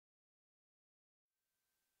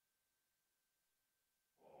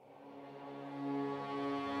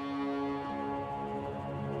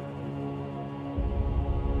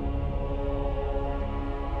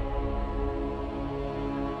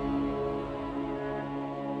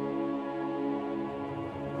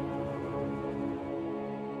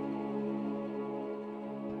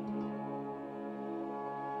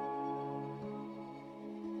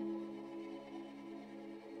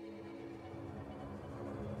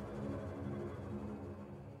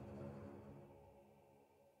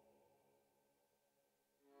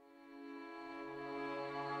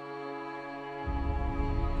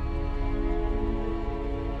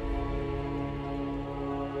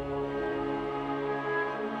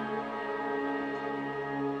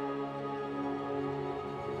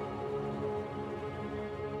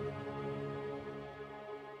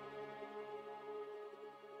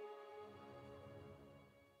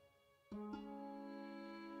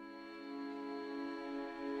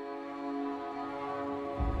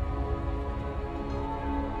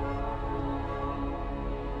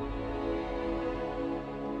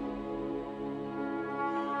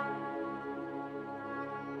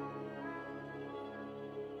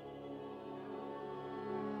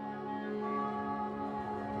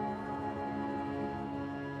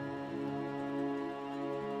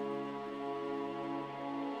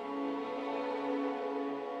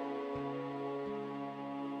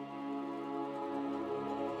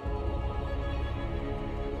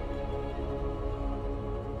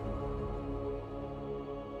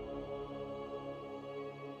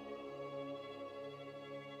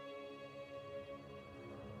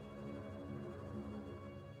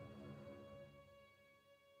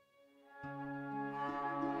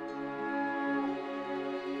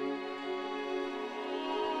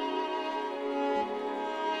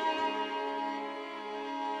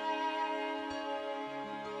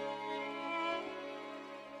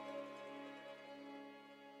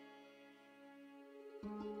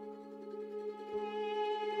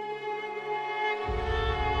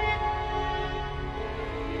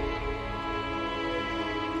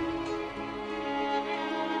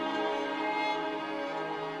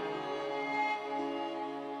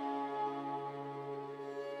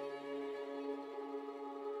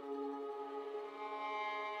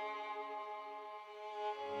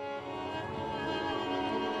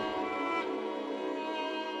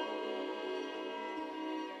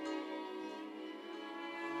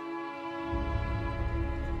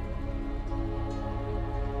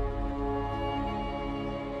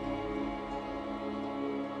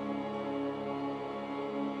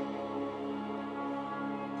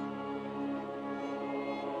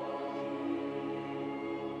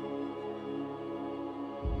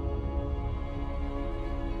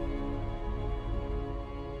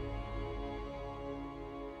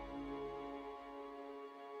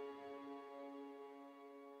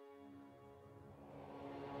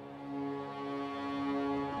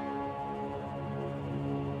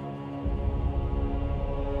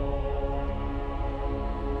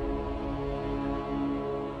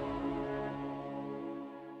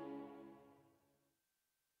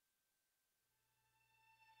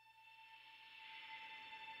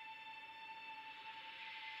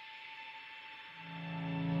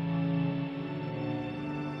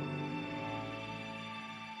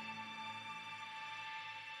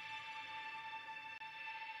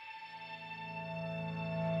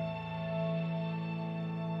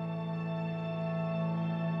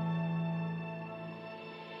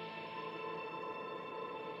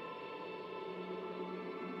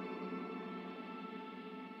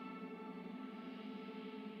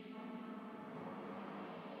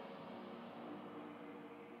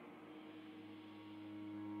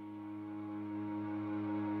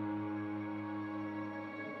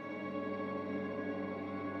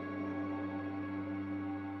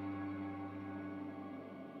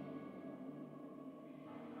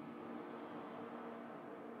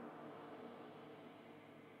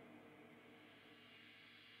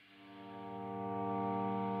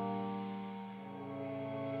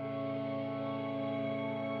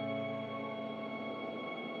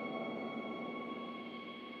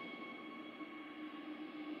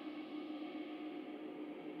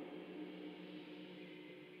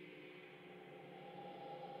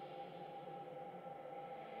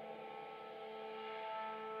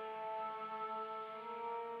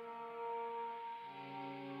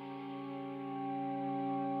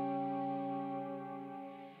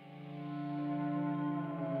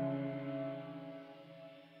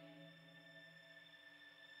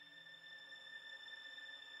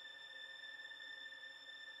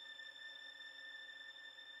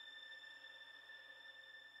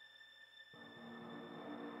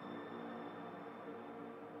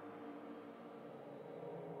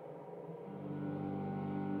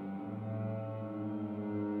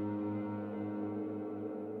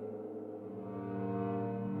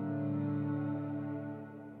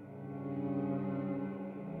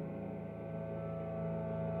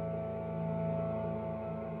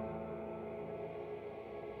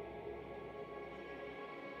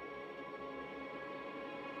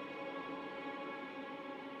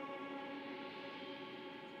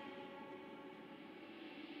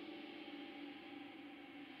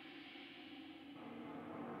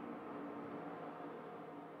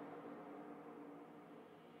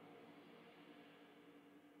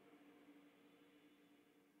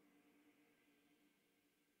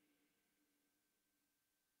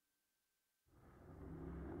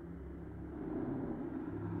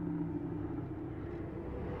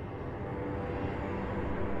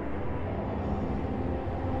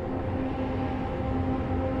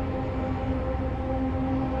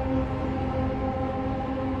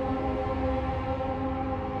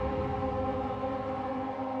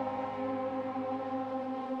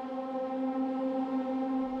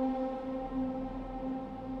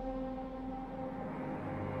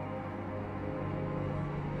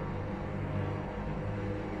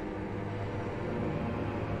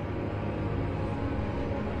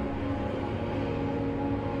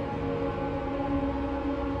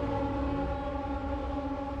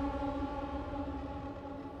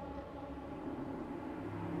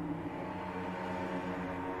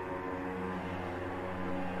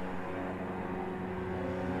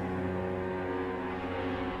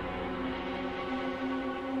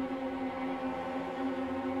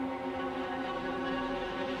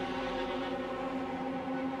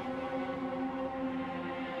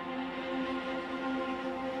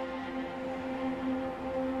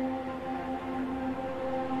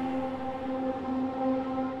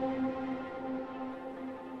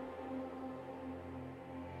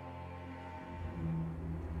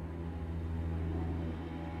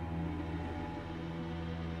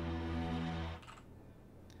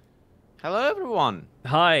Hello, everyone.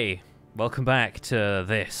 Hi, welcome back to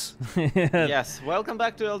this. Yes, welcome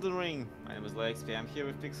back to Elden Ring. My name is Zloyxp. I'm here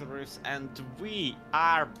with Pixel Riffs, and we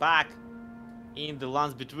are back in the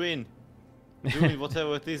lands between, doing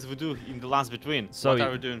whatever it is we do in the lands between. So what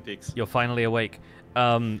are we doing, Pix? You're finally awake.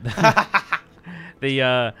 The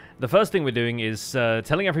first thing we're doing is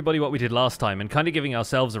telling everybody what we did last time and kind of giving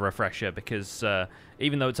ourselves a refresher because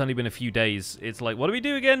even though it's only been a few days, it's like, what do we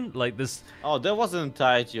do again? Like this. Oh, there was an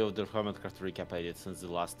entirety of the Hermitcraft recap I did since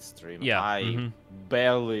the last stream. Yeah. I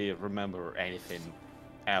barely remember anything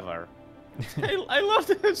ever. I love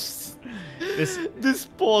that. This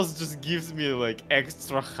pose just gives me like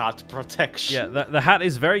extra hat protection. Yeah, the hat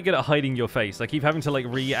is very good at hiding your face. I keep having to like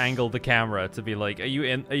re-angle the camera to be like, are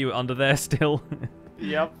you under there still?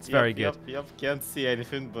 Yep, it's very good. Yep. Can't see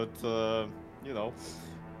anything, but you know,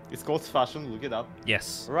 it's called fashion. Look it up.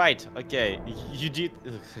 Yes. Right. Okay. You did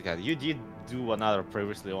do another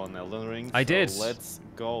previously on Elden Ring. I did. Let's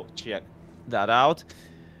go check that out.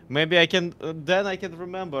 Maybe I can then I can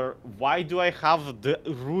remember why do I have the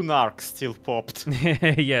rune arc still popped.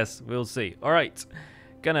 Yes, we'll see. All right,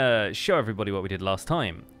 gonna show everybody what we did last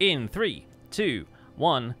time. In 3, 2,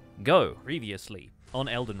 1, go. Previously on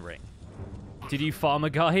Elden Ring. Did you farm a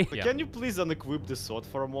guy? Can you please unequip the sword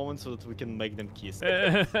for a moment so that we can make them kiss?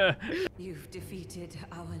 You've defeated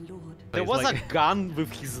our lord. There was a gun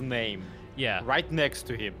with his name. Yeah. Right next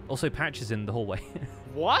to him. Also patches in the hallway.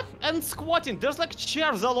 What? And squatting. There's like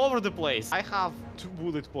chairs all over the place. I have 2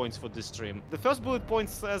 bullet points for this stream. The first bullet point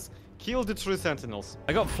says, kill the 3 sentinels.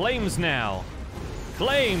 I got flames now.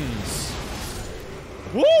 Flames.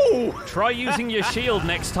 Woo! Try using your shield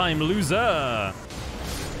next time, loser.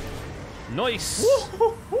 Nice.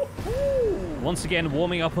 Once again,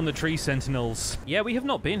 warming up on the tree sentinels. Yeah, we have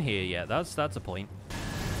not been here yet. That's a point.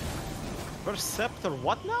 Perceptor,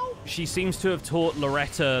 what now? She seems to have taught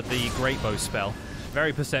Loretta the great bow spell.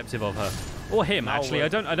 Very perceptive of her. Or him, now actually. I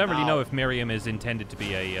don't really know if Miriam is intended to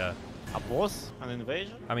be a boss? An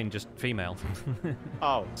invasion? I mean, just female.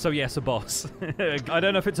 Oh. So yes, a boss. I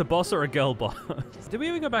don't know if it's a boss or a girl boss. Did we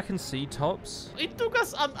even go back and see Tops? It took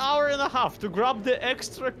us an hour and a half to grab the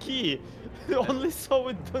extra key. Only so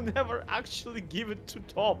we don't ever actually give it to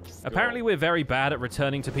Tops. Apparently we're very bad at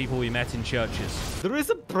returning to people we met in churches. There is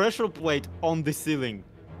a pressure plate on the ceiling.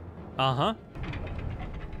 Uh-huh.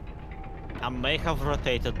 I may have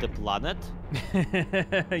rotated the planet.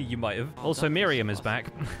 You might have. Also, Miriam is back.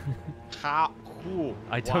 How? Who?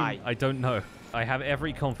 Why? I don't know. I have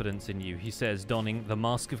every confidence in you, he says, donning the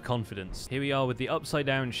mask of confidence. Here we are with the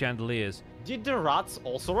upside-down chandeliers. Did the rats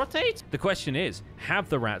also rotate? The question is, have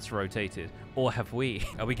the rats rotated? Or have we?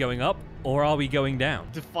 Are we going up, or are we going down?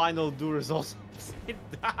 The final door is also upside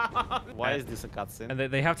down. Why is this a cutscene? And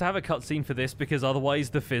they have to have a cutscene for this, because otherwise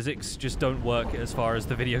the physics just don't work as far as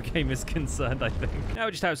the video game is concerned, I think. Now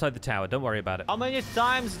we're just outside the tower, don't worry about it. How many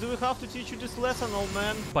times do we have to teach you this lesson, old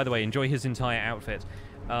man? By the way, enjoy his entire outfit.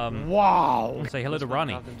 Wow! Say hello to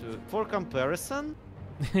Rani. For comparison...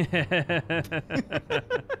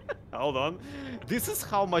 Hold on. This is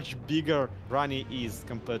how much bigger Rani is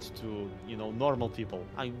compared to, you know, normal people.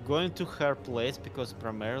 I'm going to her place because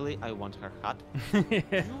primarily I want her hat. Do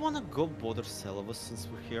you want to go bother Celovus since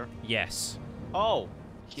we're here? Yes. Oh,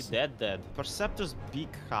 he dead. Perceptor's big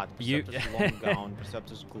hat, Perceptor's long gown,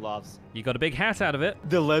 Perceptor's gloves. You got a big hat out of it.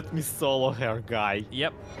 The let me solo her guy.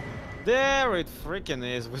 Yep. There it freaking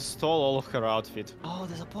is. We stole all of her outfit. Oh,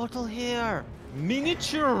 there's a portal here.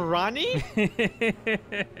 Miniature Rani?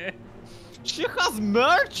 She has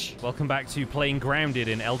merch? Welcome back to playing grounded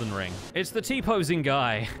in Elden Ring. It's the T-posing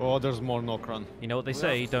guy. Oh, there's more Nokran. You know what they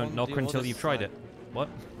say, don't knock until you've tried it. What?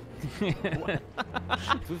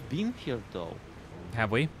 We've been here though. Have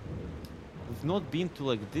we? We've not been to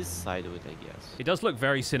like this side of it, I guess. It does look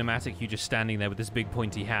very cinematic, you just standing there with this big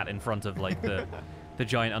pointy hat in front of like the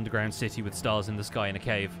giant underground city with stars in the sky in a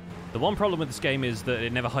cave. The one problem with this game is that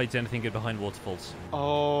it never hides anything good behind waterfalls.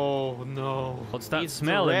 Oh no. What's that it's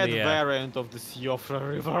smell the in the air? variant of the Siofra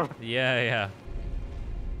River. Yeah.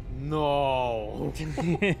 No.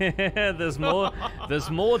 There's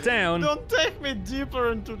more down. Don't take me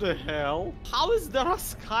deeper into the hell. How is there a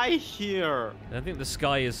sky here? I think the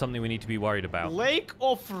sky is something we need to be worried about. Lake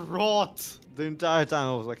of Rot. The entire time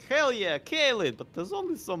I was like, hell yeah, kill it. But there's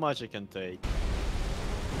only so much I can take.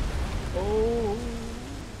 Oh.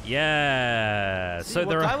 Yeah. See, so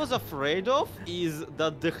what I was afraid of is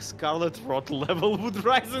that the Scarlet Rot level would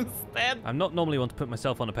rise instead. I'm not normally one to put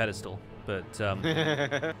myself on a pedestal, but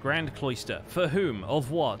Grand Cloister. For whom?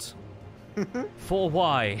 Of what? For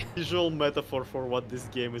why? Visual metaphor for what this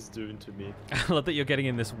game is doing to me. I love that you're getting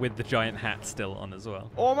in this with the giant hat still on as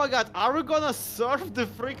well. Oh my god, are we gonna surf the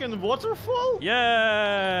freaking waterfall?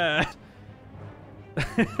 Yeah!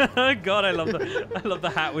 God, I love the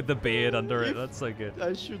hat with the beard under it. That's so good.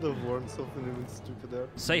 I should have worn something even stupider.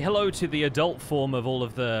 Say hello to the adult form of all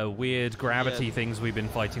of the weird gravity things we've been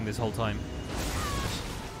fighting this whole time.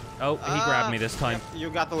 Oh, he grabbed me this time. Yep, you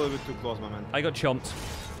got a little bit too close, my man. I got chomped.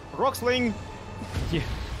 Rock sling! Yeah.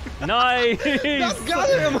 Nice! That got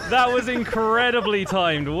him! That was incredibly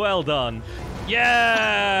timed. Well done.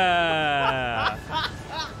 Yeah!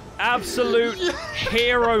 Absolute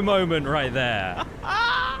hero moment right there.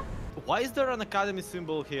 Why is there an academy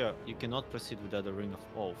symbol here? You cannot proceed without a ring of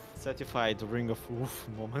oath. Certified ring of oof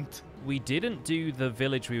moment. We didn't do the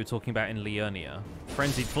village we were talking about in Liurnia.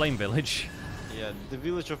 Frenzied Flame Village. Yeah, the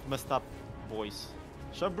village of messed up boys.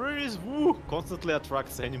 Shabriz, woo! Constantly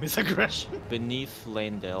attracts enemies' aggression. Beneath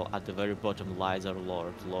Lanedale, at the very bottom, lies our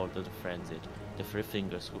Lord, Lord of the Frenzied. The three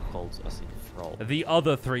fingers who holds us in thrall. The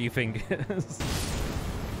other three fingers.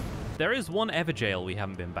 There is one Everjail we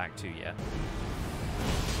haven't been back to yet.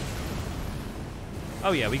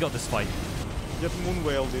 Oh yeah, we got this fight. Yep,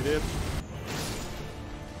 Moonwhale did it.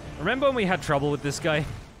 Remember when we had trouble with this guy?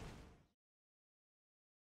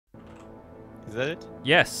 Is that it?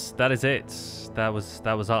 Yes, that is it. That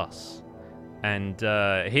was us. And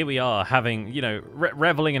here we are having, you know,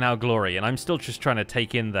 reveling in our glory. And I'm still just trying to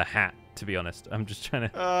take in the hat, to be honest. I'm just trying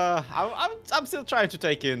to... I'm still trying to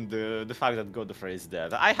take in the fact that Godfrey is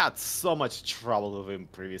dead. I had so much trouble with him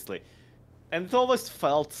previously. And it always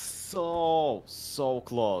felt so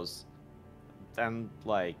close. And,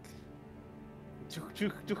 like...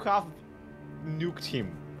 To have nuked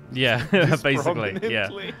him. Yeah, basically, yeah.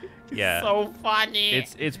 Yeah, so funny.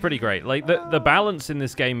 It's pretty great. Like the balance in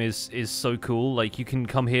this game is so cool. Like you can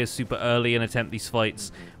come here super early and attempt these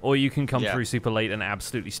fights, or you can come through super late and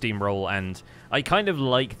absolutely steamroll. And I kind of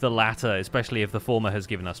like the latter, especially if the former has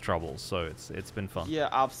given us trouble. So it's been fun. Yeah,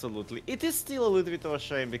 absolutely. It is still a little bit of a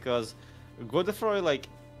shame because Godfrey, like,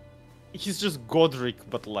 he's just Godric,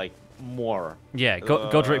 but like more. Yeah,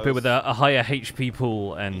 Godric, but with a higher HP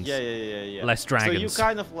pool and less dragons. So you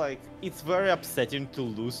kind of like, it's very upsetting to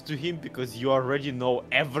lose to him because you already know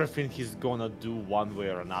everything he's gonna do one way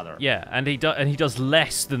or another. Yeah, and he does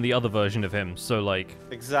less than the other version of him. So like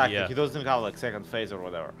exactly, he doesn't have like second phase or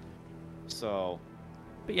whatever. So,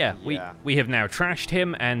 but yeah, we have now trashed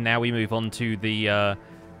him, and now we move on to the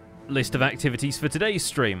list of activities for today's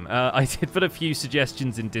stream. I did put a few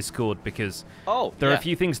suggestions in Discord because there are a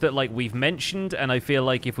few things that like we've mentioned, and I feel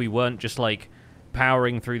like if we weren't just like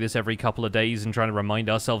powering through this every couple of days and trying to remind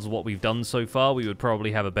ourselves of what we've done so far, we would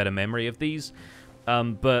probably have a better memory of these.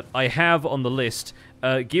 But I have on the list,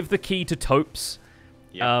 give the key to Topes,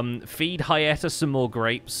 feed Hyetta some more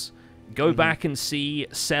grapes, go back and see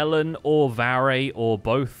Sellen or Vare or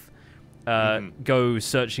both. Go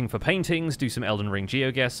searching for paintings, do some Elden Ring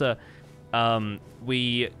GeoGuessr.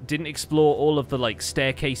 We didn't explore all of the like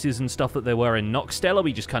staircases and stuff that there were in Noxtella.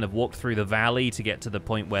 We just kind of walked through the valley to get to the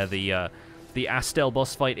point where the Astel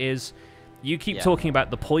boss fight is. You keep talking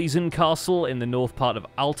about the Poison Castle in the north part of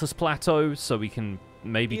Altus Plateau, so we can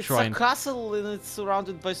maybe try and... It's a castle and it's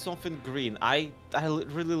surrounded by something green. I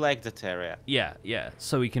really like that area. Yeah.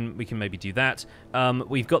 So we can maybe do that.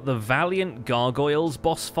 We've got the Valiant Gargoyles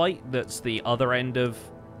boss fight. That's the other end of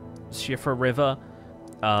Shifra River.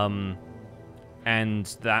 And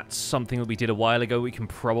that's something that we did a while ago. We can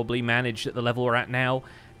probably manage at the level we're at now.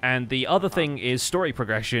 And the other thing is story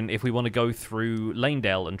progression if we want to go through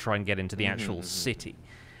Lanedale and try and get into the actual city.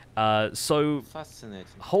 So, fascinating.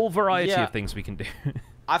 Whole variety of things we can do.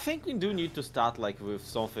 I think we do need to start like with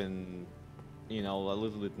something, you know, a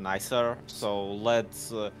little bit nicer. So let's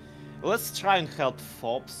try and help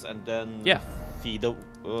Fops and then feed a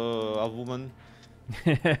woman.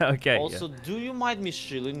 Okay. Also, do you mind me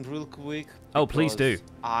shilling real quick? Oh, please do.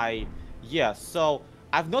 So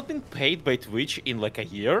I've not been paid by Twitch in like a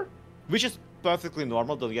year, which is perfectly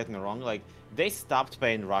normal. Don't get me wrong. Like they stopped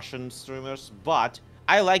paying Russian streamers, but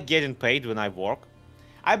I like getting paid when I work.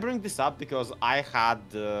 I bring this up because I had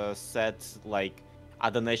set like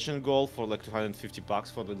a donation goal for like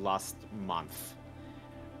 $250 for the last month.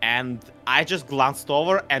 And I just glanced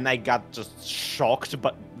over and I got just shocked,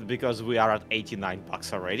 but because we are at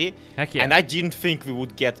 $89 already. Heck yeah. And I didn't think we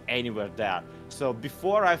would get anywhere there. So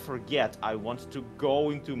before I forget, I want to go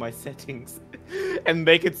into my settings and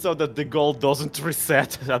make it so that the goal doesn't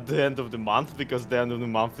reset at the end of the month, because the end of the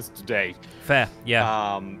month is today. Fair,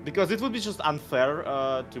 yeah. Because it would be just unfair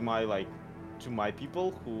to my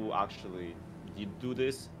people who actually did do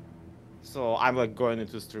this. So I'm like going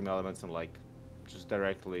into stream elements and like just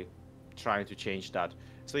directly trying to change that.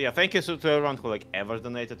 So yeah, thank you to everyone who like ever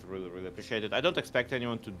donated. Really appreciate it. I don't expect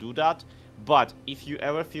anyone to do that, but if you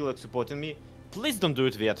ever feel like supporting me, please don't do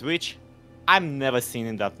it via Twitch. I'm never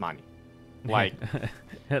seeing that money. Like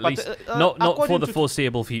at least not for the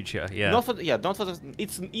foreseeable future. Yeah. Not for the,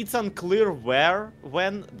 it's unclear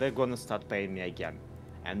when they're gonna start paying me again,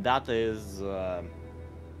 and that is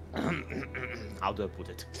how do I put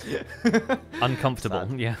it? Uncomfortable.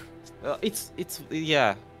 Yeah. It's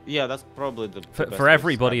yeah. That's probably the for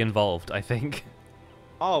everybody involved, I think.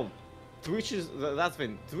 Oh, Twitch is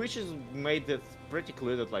Twitch has made it pretty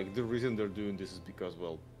clear that like the reason they're doing this is because,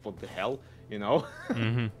 well, what the hell, you know?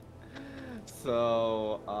 Mm-hmm.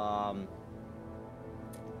 So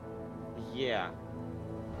yeah.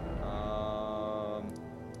 I'm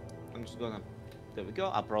just gonna. There we go.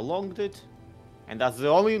 I prolonged it, and that's the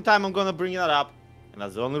only time I'm gonna bring that up, and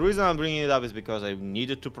that's the only reason I'm bringing it up is because I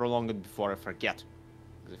needed to prolong it before I forget.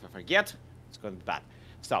 If I forget, it's going to be bad.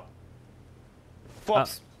 So,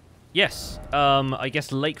 Fox. Yes. I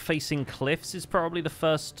guess lake-facing cliffs is probably the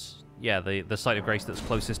first. Yeah, the site of grace that's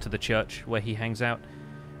closest to the church where he hangs out.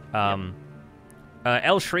 El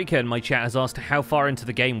Shrieker in my chat has asked how far into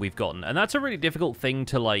the game we've gotten, and that's a really difficult thing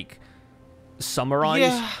to like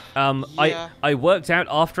summarize. Yeah. I worked out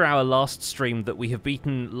after our last stream that we have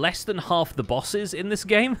beaten less than half the bosses in this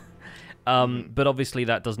game. But obviously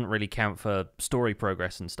that doesn't really count for story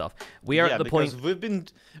progress and stuff. We are at the point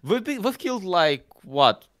we've killed like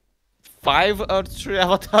what, 5 Earth Tree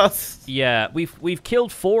avatars? Yeah, we've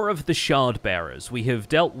killed 4 of the Shard Bearers. We have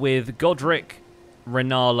dealt with Godric,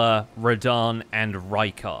 Renala, Radahn, and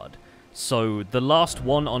Rykard. So the last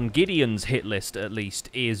one on Gideon's hit list, at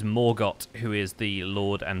least, is Morgott, who is the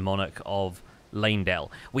Lord and Monarch of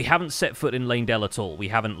Leyndell. We haven't set foot in Leyndell at all. We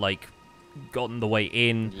haven't like gotten the way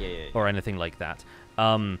in or anything like that.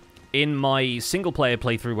 In my single player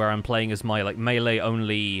playthrough where I'm playing as my like melee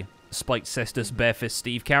only Spike Cestus Barefist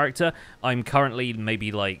Steve character, I'm currently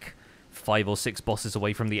maybe like 5 or 6 bosses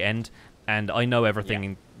away from the end, and I know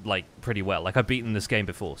everything like pretty well. Like I've beaten this game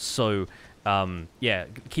before, so yeah,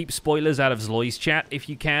 keep spoilers out of Zloy's chat if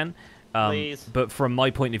you can. Please. But from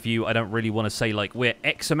my point of view, I don't really want to say like we're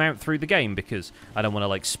X amount through the game because I don't want to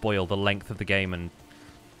like spoil the length of the game and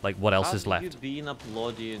like what else is left. Have you been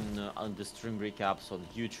uploading on the stream recaps on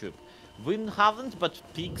YouTube? We haven't, but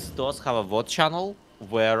Pix does have a VOD channel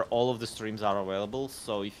where all of the streams are available.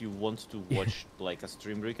 So if you want to watch like a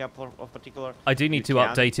stream recap of particular, I do need to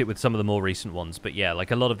update it with some of the more recent ones, but yeah, like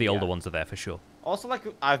a lot of the older ones are there for sure. Also, like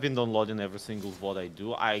I've been downloading every single VOD I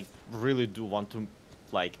do. I really do want to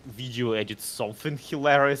like video edit something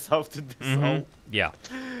hilarious after this. Yeah.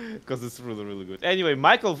 Because it's really good. Anyway,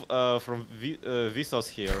 Michael from Vsauce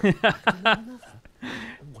here.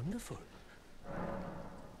 Wonderful.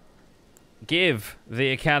 Give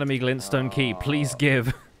the Academy Glintstone key. Please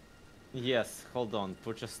give. Yes, hold on.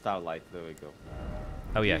 Purchase Starlight. There we go.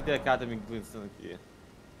 Oh, yeah. Give the Academy Glintstone key.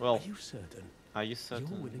 Well, are you certain? Are you certain?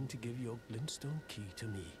 You're willing to give your Glintstone key to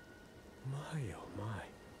me? My, oh my.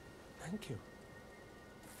 Thank you.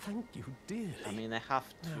 Thank you dearly. I mean, I have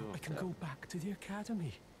to. Now I can go back to the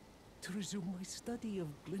Academy to resume my study of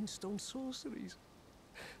Glintstone sorceries.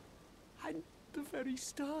 And the very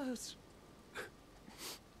stars.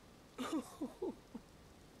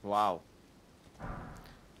 Wow.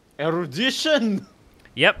 Erudition!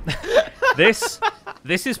 Yep. This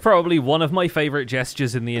is probably one of my favorite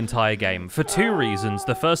gestures in the entire game for 2 reasons.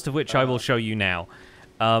 The first of which I will show you now.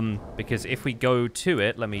 Because if we go to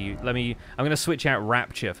it, let me I'm going to switch out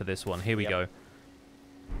Rapture for this one. Here we go.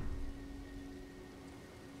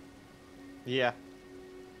 Yeah.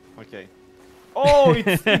 Okay. Oh,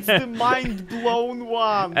 it's the mind-blown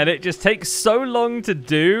one! And it just takes so long to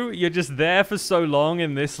do. You're just there for so long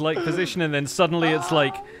in this like position, and then suddenly it's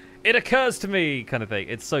like, it occurs to me, kind of thing.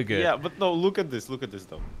 It's so good. Yeah, but no, look at this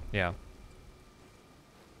though. Yeah.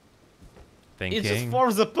 Thinking, it just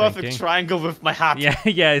forms a perfect triangle with my hat.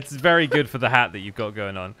 Yeah, it's very good for the hat that you've got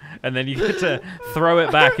going on. And then you get to throw it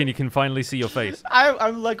back and you can finally see your face.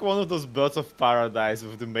 I'm like one of those birds of paradise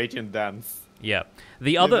with the mating dance. Yeah.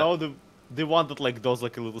 The other... You know, the one that like does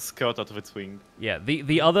like a little skirt out of its wing. Yeah,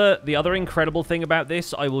 the other incredible thing about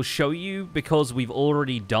this, I will show you because we've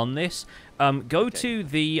already done this. Go to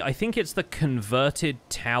the, I think it's the converted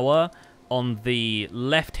tower on the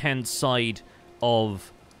left-hand side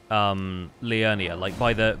of Liurnia, like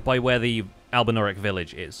by where the Albinoric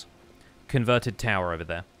village is. Converted tower over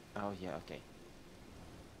there. Oh yeah, okay.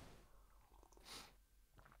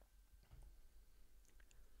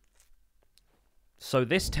 So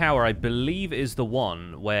this tower, I believe, is the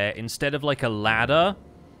one where instead of like a ladder,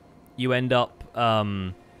 you end up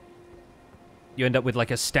with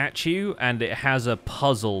like a statue, and it has a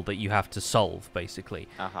puzzle that you have to solve, basically.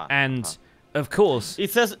 And of course,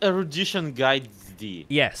 it says erudition guides D.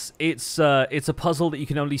 Yes, it's a puzzle that you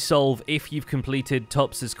can only solve if you've completed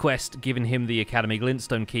Tops's quest, given him the Academy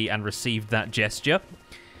Glintstone key, and received that gesture.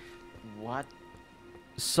 What?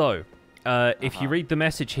 So, if you read the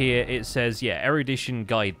message here, it says, yeah, erudition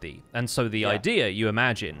guide thee. And so the idea, you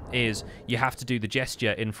imagine, is you have to do the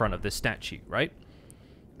gesture in front of the statue, right?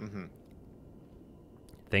 Mm-hmm.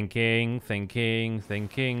 Thinking,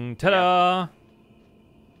 ta-da!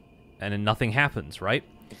 And then nothing happens, right?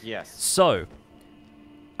 Yes. So,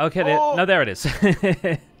 okay, no, there it is.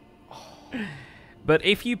 But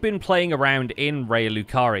if you've been playing around in Raya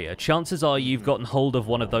Lucaria, chances are you've gotten hold of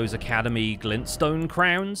one of those Academy Glintstone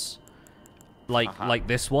crowns. Like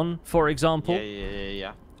this one, for example.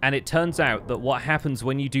 Yeah. And it turns out that what happens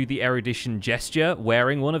when you do the erudition gesture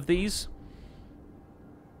wearing one of these...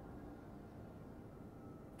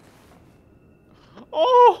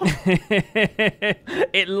 Oh!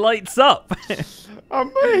 It lights up.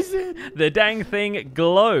 Amazing! The dang thing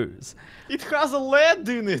glows. It has a LED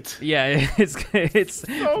in it. Yeah, it's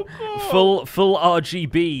so cool. full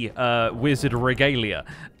RGB wizard regalia.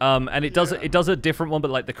 And it does a different one, but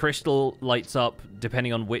like the crystal lights up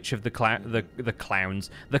depending on which of the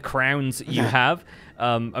crowns you have.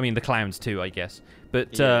 I mean the clowns too, I guess.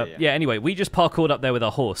 But yeah, anyway, we just parkoured up there with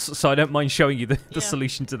our horse, so I don't mind showing you the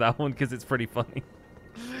solution to that one because it's pretty funny.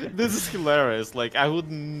 This is hilarious. Like, I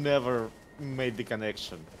would never made the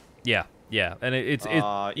connection. Yeah, and it's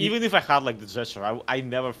even if I had like the gesture, I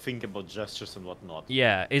never think about gestures and whatnot.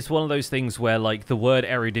 Yeah, it's one of those things where like the word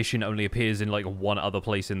erudition only appears in like one other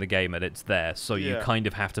place in the game, and it's there, so you kind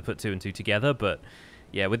of have to put two and two together. But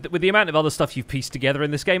yeah, with the amount of other stuff you've pieced together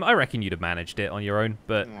in this game, I reckon you'd have managed it on your own.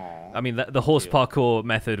 But I mean, the horse parkour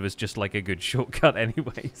method was just like a good shortcut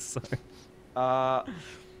anyway. So.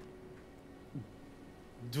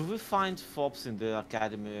 Do we find Fops in the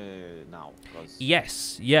academy now?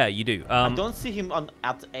 Yes, yeah, you do. I don't see him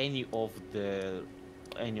at any of the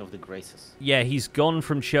graces. Yeah, he's gone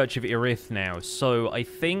from Church of Irith now, so I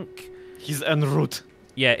think he's en route.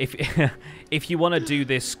 Yeah, if you want to do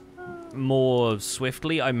this more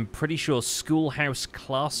swiftly, I'm pretty sure Schoolhouse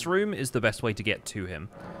Classroom is the best way to get to him.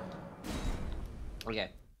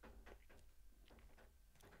 Okay.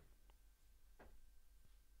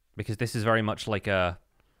 Because this is very much like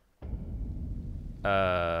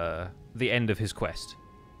the end of his quest.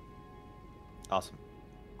 Awesome.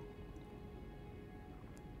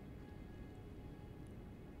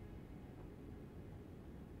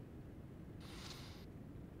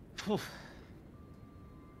 All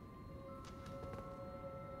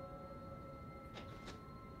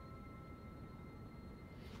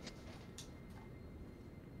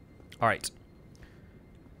right.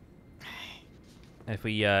 If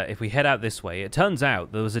we head out this way, it turns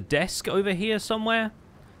out there was a desk over here somewhere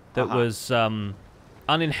that was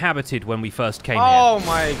uninhabited when we first came here. Oh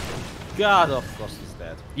my god, of course he's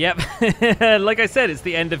dead. Yep. Like I said, it's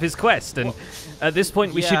the end of his quest, and at this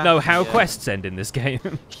point we should know how quests end in this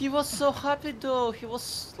game. He was so happy though. He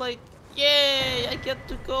was like, yay, I get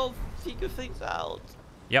to go figure things out.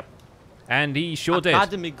 Yep. And he sure did.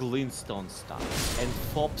 Academy Glintstone stuff. And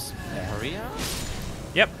Fops area?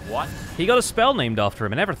 Yep. What? He got a spell named after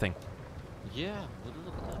him and everything. Yeah, look at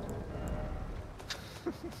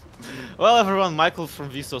that. Well, everyone, Michael from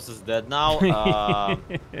Vsauce is dead now.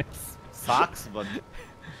 Sucks, but what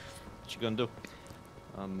you gonna do?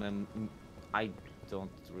 I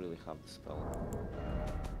don't really have the spell.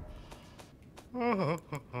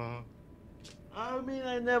 I mean,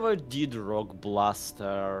 I never did Rock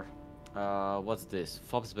Blaster. What's this?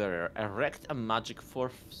 Fops Barrier. Erect a magic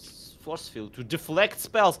force field to deflect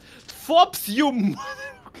spells. Fops, you mother...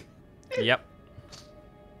 Yep.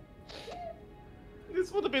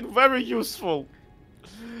 This would have been very useful.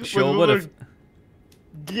 Sure would have.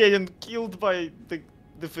 Getting killed by the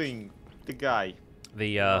thing, the guy.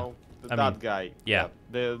 That guy. Yeah.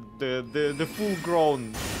 The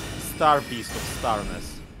full-grown star beast of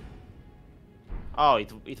starness. Oh,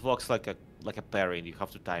 it works like a parry, and you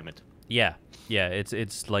have to time it. Yeah,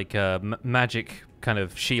 it's like a magic kind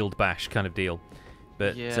of shield bash kind of deal.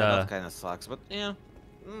 But yeah, that kind of sucks. But yeah,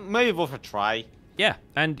 maybe worth a try. Yeah,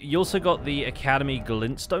 and you also got the Academy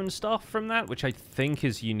Glintstone stuff from that, which I think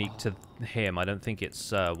is unique to him. I don't think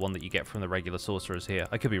it's one that you get from the regular sorcerers here.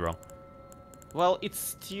 I could be wrong. Well, it's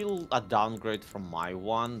still a downgrade from my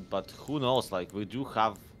one, but who knows? Like, we do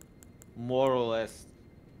have more or less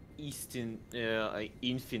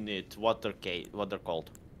infinite what they're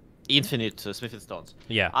called. infinite smithing stones.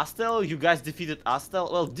 Yeah. Astel, you guys defeated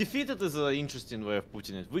Astel. Well, defeated is an interesting way of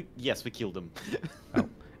putting it. Yes, we killed him. Oh.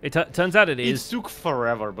 It turns out it is. It took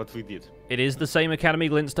forever, but we did. It is the same Academy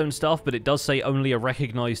Glintstone stuff, but it does say only a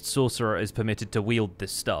recognized sorcerer is permitted to wield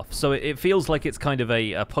this stuff. So it feels like it's kind of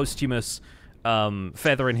a posthumous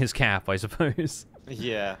feather in his cap, I suppose.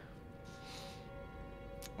 Yeah.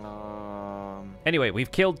 Anyway,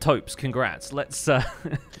 we've killed Topes. Congrats. Let's.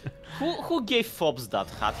 Who gave Phobos that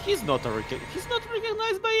hat? He's not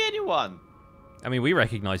recognized by anyone. I mean, we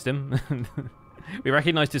recognized him. We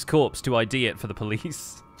recognized his corpse to ID it for the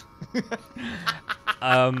police.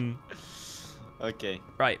 Okay.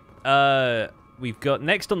 Right. We've got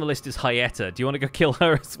next on the list is Hyetta. Do you want to go kill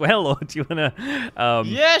her as well, or do you want to?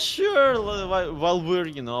 Yeah, sure. While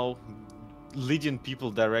we're, leading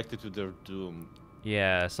people directly to their doom.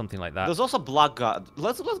 Yeah, something like that. There's also Blackguard.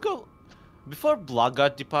 Let's go. Before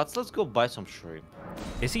Blackguard departs, let's go buy some shrimp.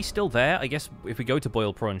 Is he still there? I guess if we go to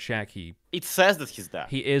Boiled Prawn Shack, It says that he's there.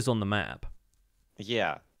 He is on the map.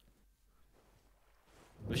 Yeah.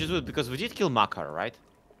 Which is good because we did kill Makar, right?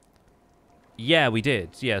 Yeah, we did.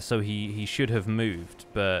 Yeah, so he should have moved,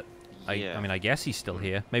 but Yeah. I mean, I guess he's still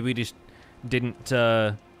here. Maybe we just didn't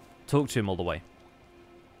talk to him all the way.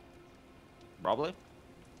 Probably.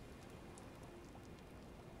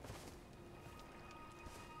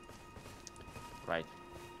 Right.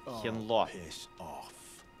 Hienlo. Piss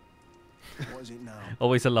off. What is it now?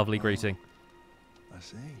 Always a lovely greeting. I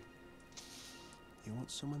see. You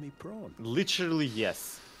want some of me prawn? Literally,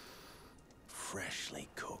 yes. Freshly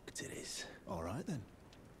cooked it is. All right then.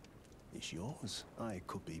 It's yours. I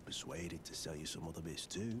could be persuaded to sell you some other bits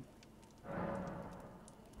too.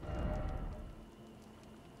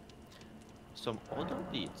 Some other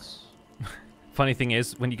bits. Funny thing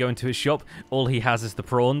is, when you go into his shop, all he has is the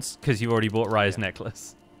prawns, because you already bought Raya's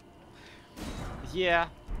necklace. Yeah,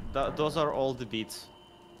 those are all the bits.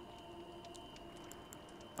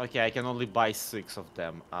 Okay, I can only buy 6 of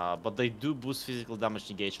them, but they do boost physical damage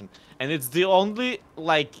negation. And it's the only,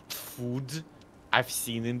 food I've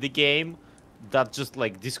seen in the game that just,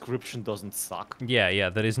 description doesn't suck. Yeah,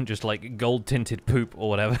 that isn't just, gold-tinted poop or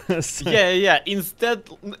whatever. So... Yeah. Instead,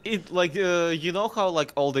 it, you know how,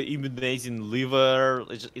 all the immunizing liver,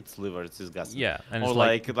 it's liver, it's disgusting. Yeah, and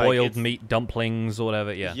or it's, boiled meat dumplings or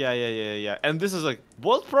whatever, yeah. Yeah. And this is,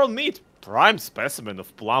 boiled prawn meat. Prime specimen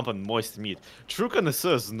of plump and moist meat. True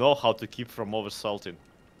connoisseurs know how to keep from oversalting.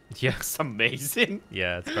 Yeah. It's amazing.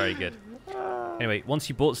 Yeah, it's very good. Anyway, once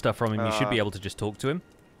you bought stuff from him, you should be able to just talk to him.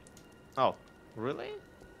 Oh, really?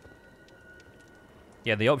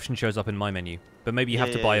 Yeah, the option shows up in my menu, but maybe you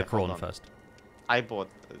have to buy a prawn first. I bought.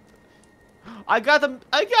 I got an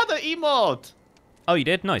emote. Oh, you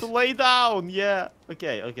did? Nice. To lay down, yeah.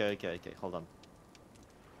 Okay. Hold on.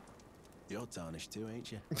 You're tarnished too, ain't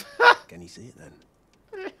you? Can you see it then?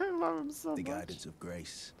 I love him so The much. guidance of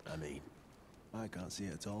grace, I mean. I can't see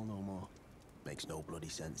it at all no more. Makes no bloody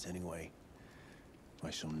sense anyway.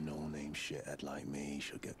 Why some no-name shithead like me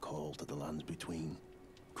should get called to the lands between.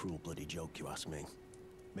 Cruel bloody joke, you ask me.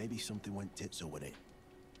 Maybe something went tits with it.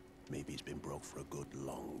 Maybe it's been broke for a good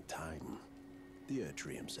long time. The Earth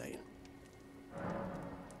Tree, I'm saying.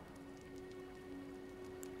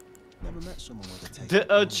 Never met someone with a taste.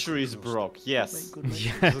 The Earth Tree is broke, yes.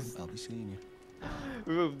 Yes. I'll be seeing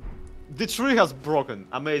you. The tree has broken.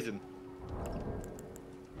 Amazing.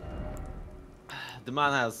 The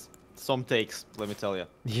man has some takes, let me tell you.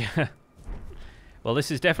 Yeah. Well, this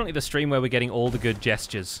is definitely the stream where we're getting all the good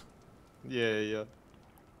gestures. Yeah.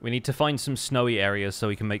 We need to find some snowy areas so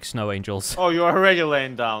we can make snow angels. Oh, you're already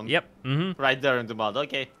laying down. Yep. Right there in the mud.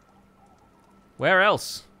 Okay. Where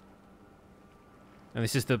else? And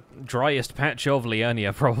this is the driest patch of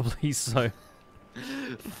Liurnia, probably, so...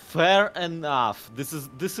 Fair enough. This is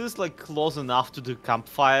close enough to the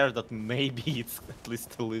campfire that maybe it's at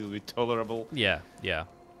least a little bit tolerable. Yeah.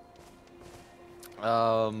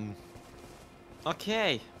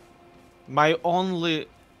 Okay. My only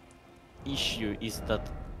issue is that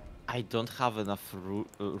I don't have enough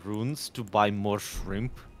runes to buy more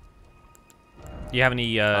shrimp. Do you have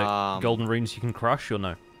any golden runes you can crush, or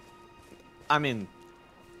no? I mean,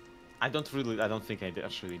 I don't think I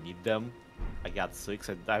actually need them. I got 6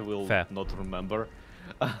 and I will not remember.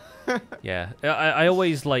 Yeah, I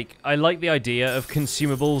always I like the idea of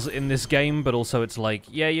consumables in this game, but also it's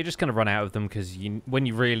yeah, you're just gonna run out of them because when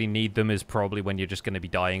you really need them is probably when you're just gonna be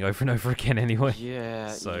dying over and over again anyway.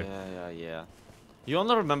 Yeah, so. yeah. You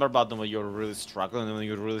only remember about them when you're really struggling, and when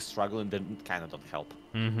you're really struggling, then it kind of don't help.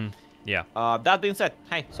 Yeah. That being said,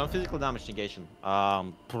 hey, some physical damage negation.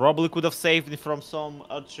 Probably could have saved me from some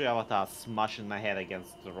Earth Tree avatar smashing my head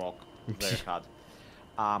against the rock very hard.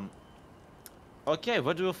 Okay,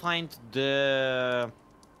 where do you find the...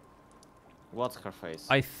 What's her face?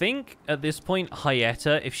 I think at this point,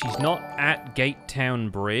 Hyetta, if she's not at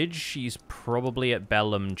Gatetown Bridge, she's probably at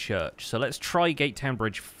Bellum Church. So let's try Gatetown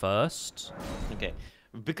Bridge first. Okay,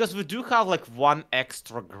 because we do have like one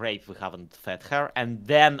extra grape we haven't fed her, and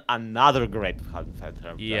then another grape we haven't fed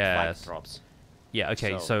her. Yes. Drops. Yeah.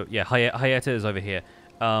 Okay. So yeah, Hyetta is over here.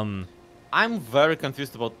 I'm very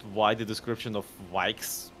confused about why the description of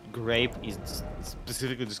Zloyxp grape is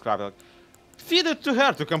specifically described like feed it to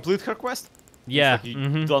her to complete her quest. Yeah. Like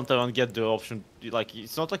you don't even get the option. Like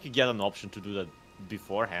it's not like you get an option to do that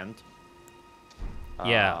beforehand.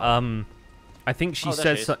 Yeah. I think she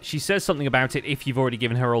says something about it if you've already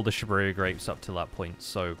given her all the Shibuya grapes up to that point.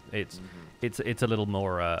 So it's a little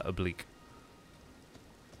more oblique.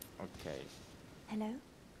 Okay. Hello.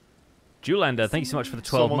 Julander, thank you so much for the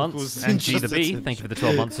 12 months. And G the B, thank you for the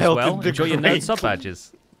 12 months as Help well. in the Enjoy your nerd sub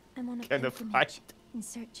badges. I'm on a Kind of pilgrimage in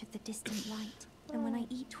search of the distant light, and when I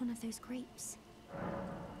eat one of those grapes...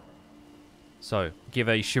 So, give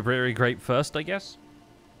a Shibuya grape first, I guess?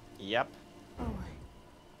 Yep. Oh,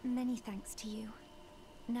 many thanks to you.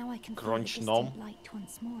 Now I can feel the Crunch distant light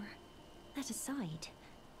once more. That aside,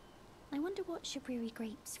 I wonder what Shibuya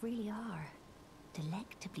grapes really are.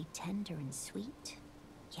 Delectably tender and sweet,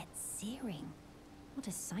 yet searing. What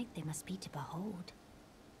a sight they must be to behold.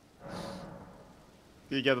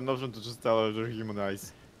 You get an option to just tell her they're human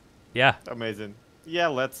eyes. Yeah. Amazing. Yeah,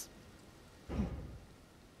 let's.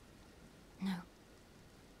 No.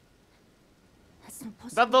 That's not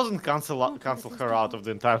possible. That doesn't cancel her out of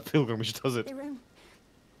the entire pilgrimage, does it? Their own.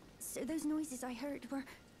 So those noises I heard were...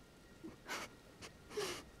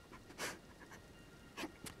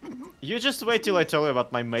 You just wait till I tell you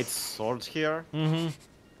about my mate's sword here.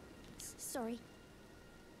 Sorry.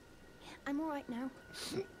 I'm alright now.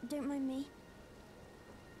 Don't mind me.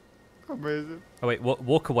 Amazing. Oh wait,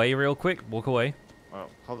 walk away real quick. Walk away. Oh,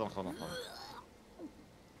 hold on.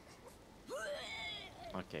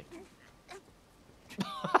 Okay.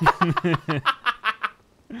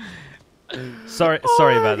 Sorry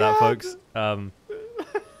about that, folks.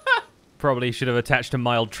 Probably should have attached a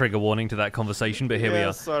mild trigger warning to that conversation, but here we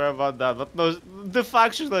are. Sorry about that, but no, the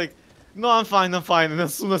fact she's like, no, I'm fine, and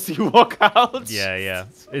as soon as you walk out... Yeah.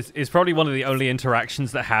 It's probably one of the only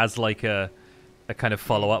interactions that has, like, a kind of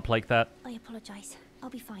follow-up like that. I apologize. I'll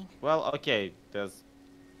be fine. Well, okay, there's...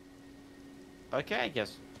 Okay, I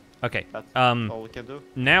guess. Okay, That's all we can do.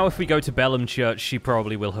 Now if we go to Bellum Church, she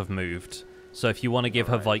probably will have moved. So if you want to give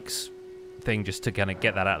her Zloyxp thing just to kind of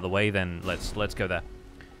get that out of the way, then let's go there.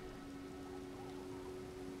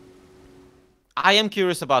 I am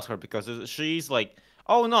curious about her because she's like,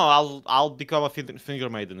 oh no, I'll become a finger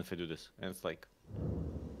maiden if I do this, and it's like,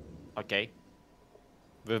 okay,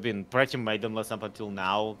 we've been pretty maidenless up until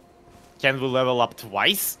now. Can we level up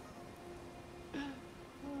twice?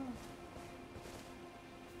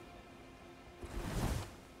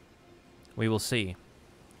 We will see.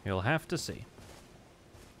 We'll have to see.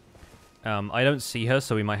 I don't see her,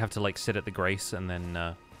 so we might have to like sit at the grace and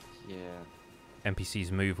then Yeah.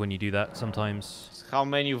 NPCs move when you do that sometimes. So how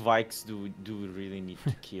many Vikes do we really need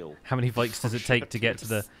to kill? How many Vikes does it take to get to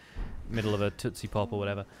the middle of a Tootsie Pop or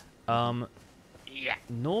whatever? Yeah.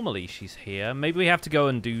 Normally she's here. Maybe we have to go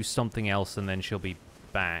and do something else and then she'll be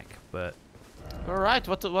back, but... Alright,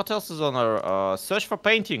 what else is on our search for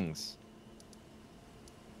paintings?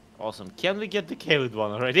 Awesome. Can we get the Kaled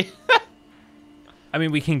one already? I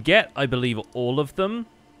mean, we can get, I believe, all of them.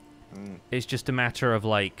 It's just a matter of,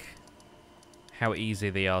 like, how easy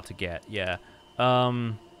they are to get. Yeah.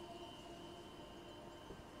 Right.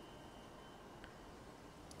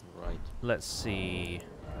 Let's see.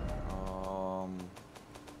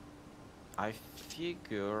 I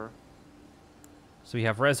figure... So we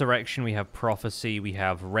have Resurrection, we have Prophecy, we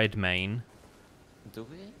have Redmane. Do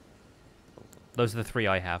we? Those are the three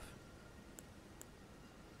I have.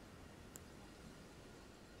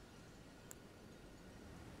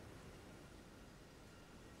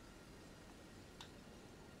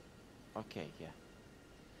 Okay, yeah.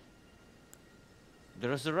 The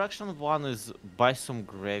Resurrection one is by some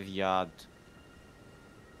graveyard.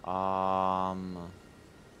 I'm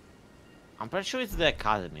pretty sure it's the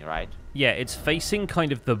Academy, right? Yeah, it's facing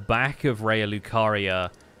kind of the back of Raya Lucaria,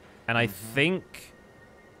 and I think,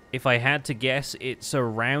 if I had to guess, it's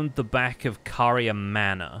around the back of Caria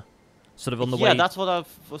Manor. Sort of on the way... Yeah, that's what I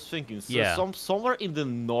was thinking. So yeah. Somewhere in the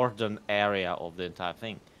northern area of the entire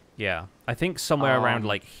thing. Yeah, I think somewhere around,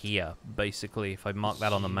 like, here, basically, if I mark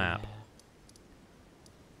that on the map.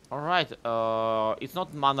 Alright, it's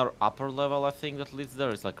not Manor upper level, I think, that leads there.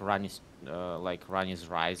 It's like Rani's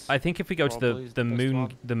Rise. I think if we go to the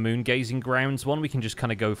moon gazing grounds one, we can just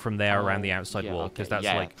kind of go from there around the outside wall, because that's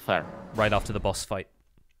like fair. Right after the boss fight.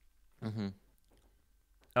 Mm-hmm.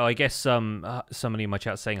 Oh, I guess somebody in my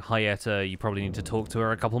chat saying, hi, Etta, you probably need to talk to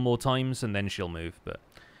her a couple more times, and then she'll move, but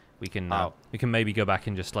we can maybe go back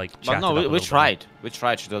and just, like, chat. But no, we tried. We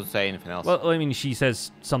tried. She doesn't say anything else. Well, I mean, she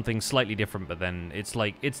says something slightly different, but then it's,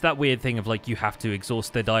 like, it's that weird thing of, like, you have to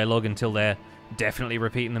exhaust their dialogue until they're definitely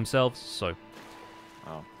repeating themselves, so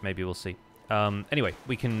maybe we'll see. Anyway,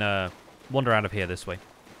 we can wander out of here this way.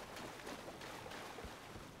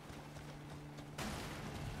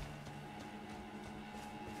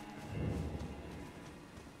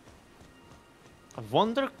 I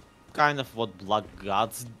wonder kind of what Black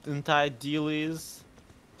God's entire deal is.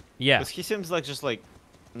 Yeah. Because he seems like just like,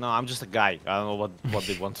 no, I'm just a guy. I don't know what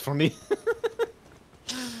they want from me.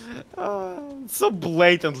 So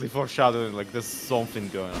blatantly foreshadowing, like there's something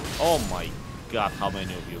going on. Oh my god, how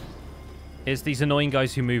many of you? It's these annoying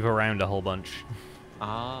guys who move around a whole bunch.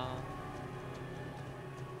 Ah.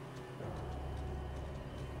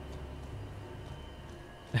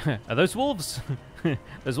 Are those wolves?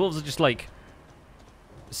 Those wolves are just like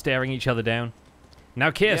staring each other down. Now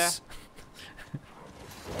kiss. Yeah.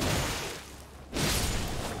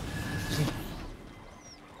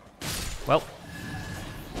 Well.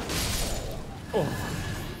 Oh.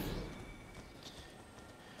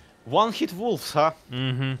 One-hit wolves, huh?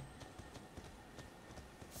 Mm-hmm.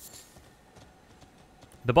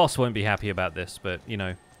 The boss won't be happy about this, but you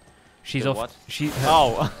know, she's off. What? She's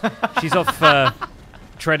off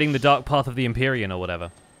treading the dark path of the Empyrean or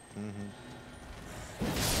whatever. Mm-hmm.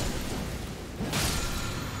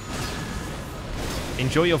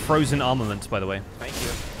 Enjoy your frozen armaments, by the way. Thank you.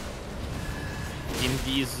 In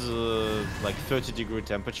these like 30-degree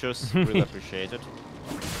temperatures, really appreciate it.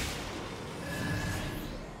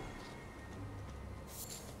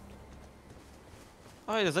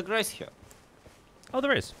 Oh, there's a grace here. Oh,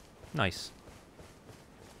 there is. Nice.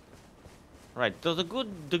 Right. So the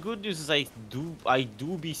good news is I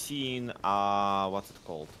do be seeing what's it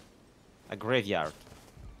called? A graveyard.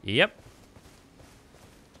 Yep.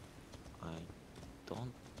 I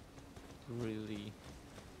don't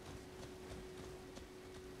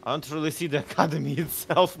really see the academy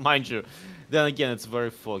itself, mind you. Then again, it's very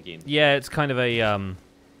foggy. Yeah, it's kind of a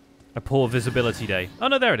poor visibility day. Oh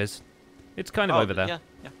no, there it is. It's kind of over there.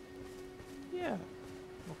 Yeah.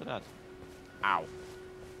 Look at that. Ow.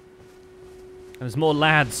 And there's more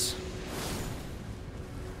lads.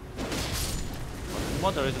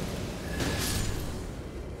 What are it?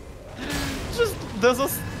 Just there's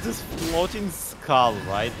this floating skull,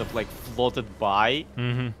 right? That like floated by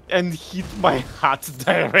and hit my hat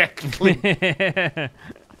directly.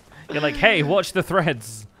 You're like, hey, watch the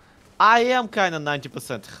threads. I am kind of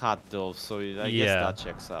 90% hot though, so I guess that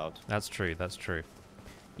checks out. That's true. That's true.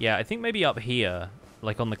 Yeah, I think maybe up here,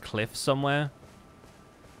 like on the cliff somewhere,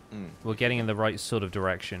 we're getting in the right sort of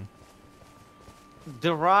direction.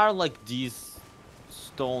 There are like these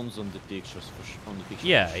stones on the pictures on the picture.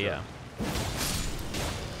 Yeah, for sure. yeah.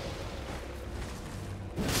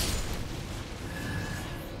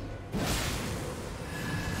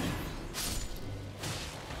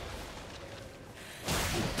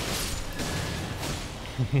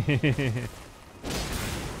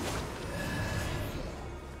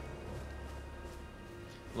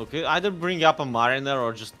 Look, either bring up a mariner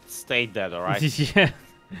or just stay dead, alright? Yeah.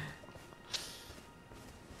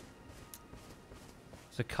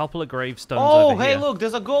 There's a couple of gravestones over here. Oh, hey, look,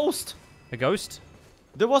 there's a ghost! A ghost?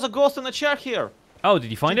 There was a ghost in a chair here! Oh,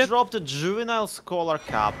 did you find it? Dropped a juvenile scholar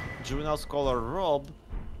cap, juvenile scholar robe,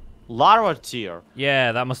 larva tier.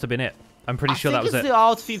 Yeah, that must have been it. I'm pretty sure that was it.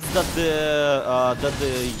 I think it's the outfits that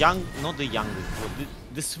the young, not the young,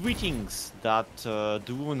 the sweetings that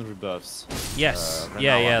the woman rebirths. Yes.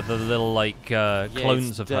 Yeah, the little like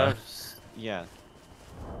clones of her. Yeah.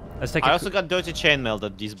 Let's take. I also got dirty chainmail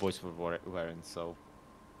that these boys were wearing. So.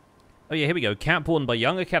 Oh yeah, here we go. Cat born by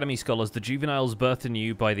young Academy scholars, the juveniles birthed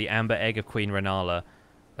anew by the amber egg of Queen Renala.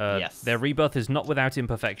 Yes. Their rebirth is not without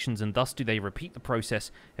imperfections, and thus do they repeat the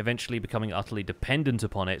process, eventually becoming utterly dependent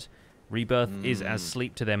upon it. Rebirth is as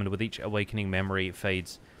sleep to them, and with each awakening memory, it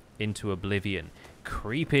fades into oblivion.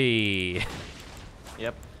 Creepy.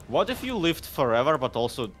 Yep. What if you lived forever, but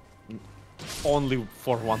also only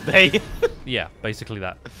for one day? Yeah, basically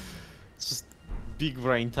that. It's just big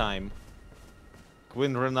brain time.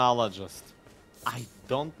 Queen Renala just... I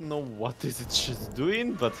don't know what is it she's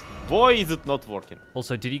doing, but boy is it not working.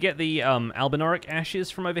 Also, did you get the Albinoric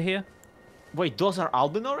ashes from over here? Wait, those are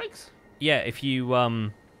Albinorics? Yeah, if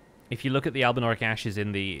you If you look at the albinoric ashes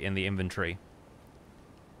in the inventory.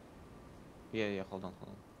 Yeah, hold on.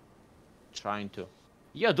 Trying to.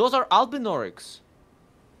 Yeah, those are albinorics.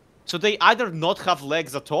 So they either not have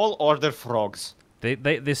legs at all, or they're frogs.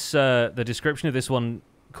 The description of this one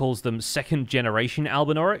calls them second-generation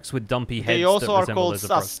albinorics with dumpy heads. They also that are called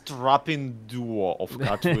a strapping duo of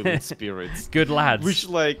cat-wielding spirits. Good lads. Which,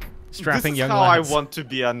 like, strapping this is young how lads. I want to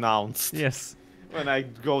be announced. Yes. When I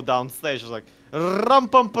go downstage, it's like, rum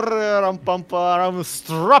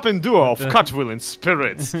strapping duo of cat-wielding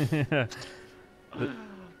spirits. The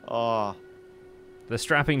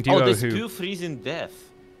strapping duo this who... pure freezing death.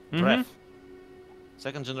 Breath.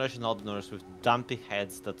 Second generation albinorics with dumpy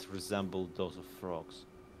heads that resemble those of frogs.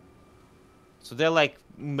 So they're like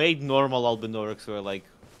made normal albinorics where like...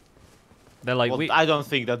 They're like... Well, I don't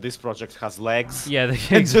think that this project has legs. Yeah,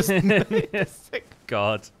 they just... yes.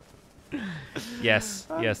 God. Yes,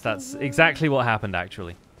 that's exactly what happened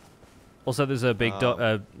actually. Also, there's a big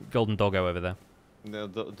golden doggo over there. No,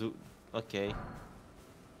 okay.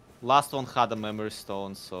 Last one had a memory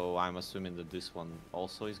stone, so I'm assuming that this one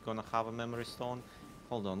also is gonna have a memory stone.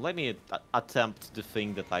 Hold on, let me attempt the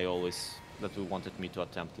thing that that we wanted me to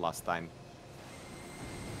attempt last time.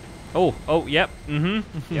 Oh, yep,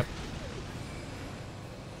 Yep.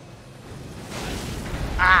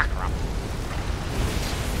 Ah, crap.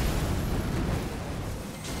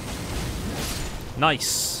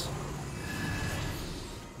 Nice.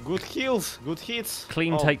 Good kills, good hits.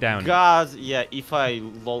 Clean takedown. God, yeah. If I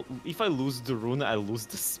lose the rune, I lose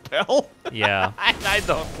the spell. Yeah. I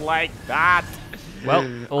don't like that. Well,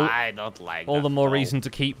 I don't like all that the more at all. reason to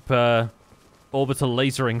keep orbital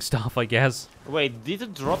lasering stuff, I guess. Wait, did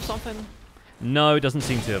it drop something? No, it doesn't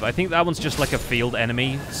seem to have. I think that one's just like a field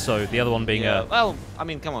enemy, so the other one being a... Well, I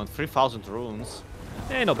mean, come on, 3,000 runes.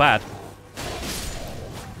 not bad.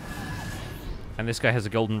 And this guy has a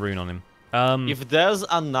golden rune on him. If there's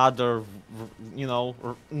another, you know,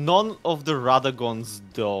 none of the Radagon's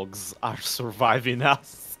dogs are surviving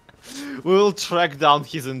us, we'll track down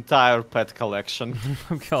his entire pet collection.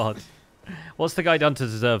 Oh, God. What's the guy done to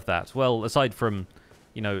deserve that? Well, aside from,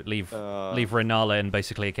 you know, leave Renala in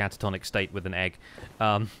basically a catatonic state with an egg.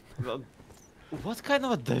 What kind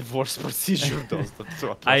of a divorce procedure does that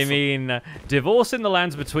to a person? I mean, divorce in the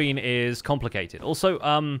lands between is complicated. Also,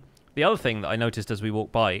 the other thing that I noticed as we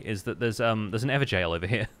walked by is that there's an Everjail over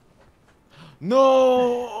here.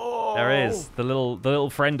 No! There is. The little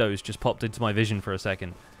friendos just popped into my vision for a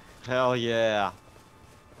second. Hell yeah.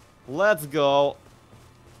 Let's go.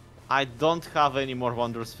 I don't have any more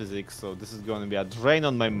wondrous physics, so this is going to be a drain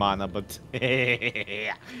on my mana, but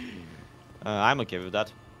I'm okay with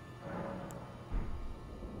that.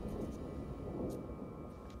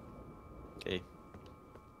 Okay.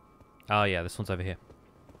 Oh yeah, this one's over here.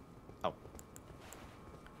 Oh.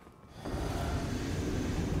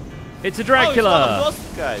 It's a Dracula! Oh, it's one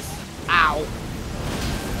of those guys. Ow!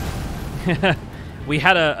 We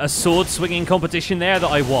had a sword swinging competition there that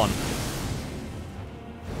I won.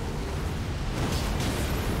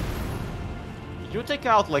 You take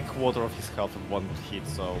out like quarter of his health in one hit,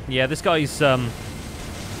 so... Yeah, this guy's, I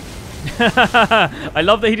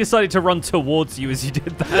love that he decided to run towards you as you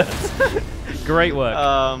did that. Great work.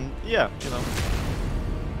 Yeah, you know.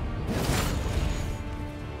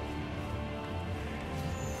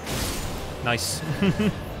 Nice.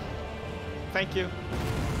 Thank you.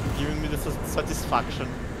 Giving me the satisfaction.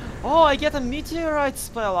 Oh, I get a meteorite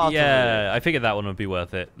spell out of it. Yeah, I figured that one would be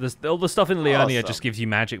worth it. All the stuff in Leonia Awesome. just gives you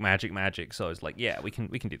magic. So I was like, yeah, we can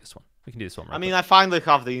do this one. We can do this one. Right, I mean, I finally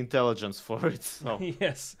have the intelligence for it. So.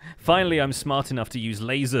 Yes. Finally, I'm smart enough to use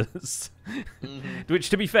lasers.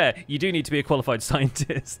 Which, to be fair, you do need to be a qualified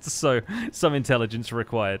scientist, so some intelligence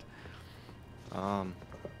required. Hold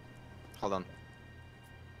on.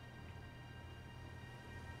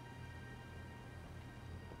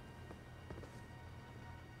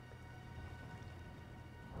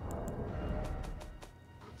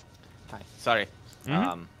 Hi. Sorry.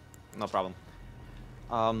 No problem.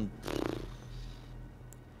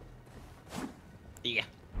 Yeah.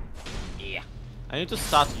 I need to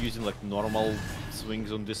start using like normal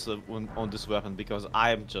swings on this weapon because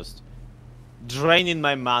I am just draining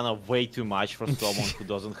my mana way too much for someone who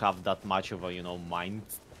doesn't have that much of a, you know, mind.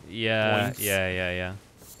 Yeah, points. yeah.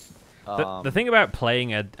 The thing about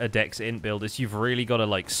playing a Dex Int build is you've really got to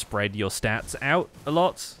like spread your stats out a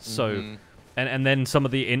lot. So, and then some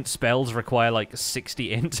of the Int spells require like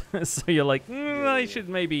 60 Int. So you're like, I should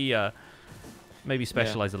maybe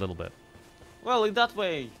specialize a little bit. Well, in that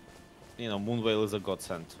way, you know, Moonveil is a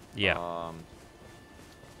godsend. Yeah.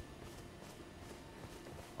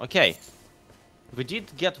 Okay. We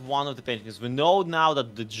did get one of the paintings. We know now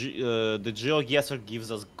that the GeoGuessr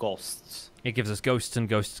gives us ghosts. It gives us ghosts, and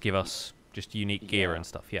ghosts give us just unique gear and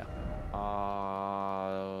stuff, yeah.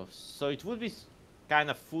 So it would be kind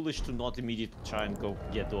of foolish to not immediately try and go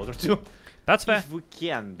get the other two. That's fair. If we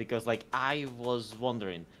can, because like I was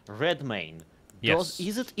wondering, Redmane. Yes.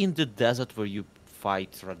 Is it in the desert where you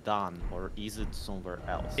fight Radahn, or is it somewhere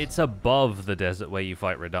else? It's above the desert where you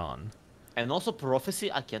fight Radahn. And also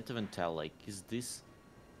Prophecy, I can't even tell. Like, is this?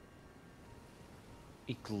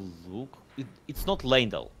 It's not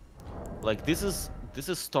Leyndell. Like this is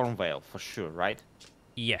Stormvale for sure, right?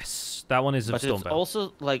 Yes, that one is of Stormvale. But it's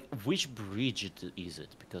also like which bridge is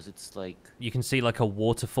it? Because it's like you can see like a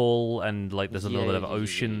waterfall and like there's a little bit of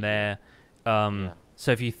ocean there.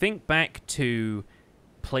 So if you think back to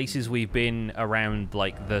places we've been around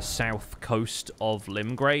like the south coast of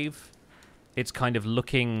Limgrave, it's kind of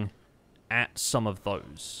looking at some of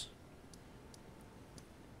those.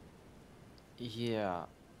 Yeah,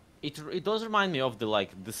 it does remind me of the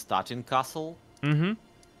Statin Castle. Mm-hmm.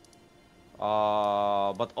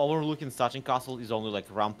 But overlooking Statin Castle is only like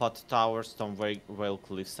Rampart Tower, Stormvale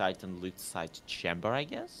Cliffside, and Litside Chamber, I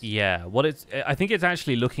guess. Yeah, I think it's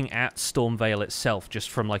actually looking at Stormvale itself, just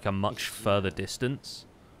from like a much further distance.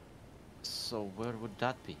 So where would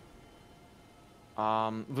that be?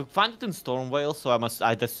 We find it in Stormvale, so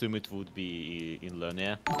I'd assume it would be in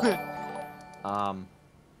Lernia.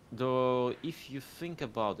 Though if you think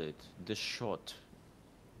about it, the shot.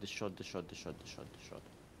 It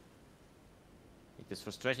is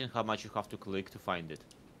frustrating how much you have to click to find it.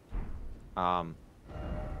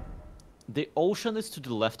 The ocean is to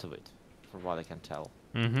the left of it, from what I can tell.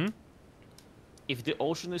 Mm-hmm. If the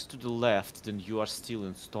ocean is to the left, then you are still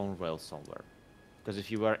in Stormvale somewhere. Because if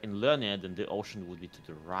you were in Lernia, then the ocean would be to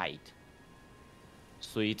the right.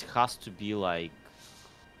 So it has to be like...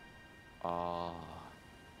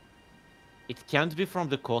 It can't be from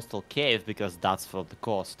the coastal cave, because that's from the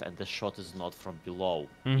coast, and the shot is not from below,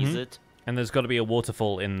 is it? And there's got to be a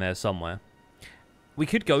waterfall in there somewhere. We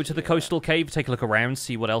could go to the coastal cave, take a look around,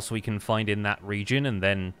 see what else we can find in that region, and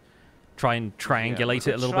then try and triangulate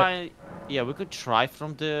it a little bit. Yeah, we could try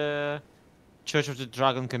from the Church of the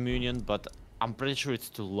Dragon Communion, but I'm pretty sure it's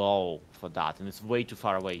too low for that, and it's way too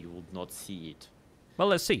far away. You would not see it. Well,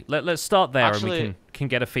 let's see. Let's start there, Actually, and we can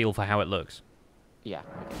get a feel for how it looks. Yeah,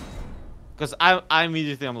 okay. Because I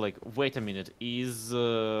immediately I'm like, wait a minute,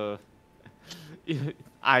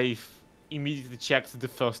 I immediately checked the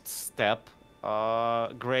first step,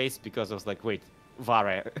 Grace, because I was like, wait,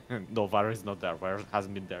 Vare. No, Vare is not there. Vare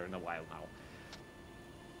hasn't been there in a while now.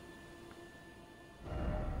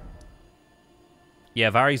 Yeah,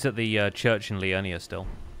 Vare's at the church in Liurnia still.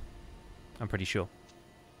 I'm pretty sure.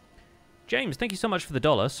 James, thank you so much for the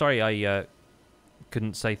 $1. Sorry I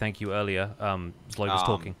couldn't say thank you earlier. Zloy was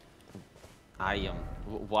talking.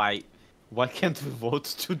 Why can't we vote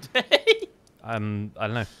today? I don't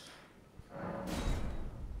know.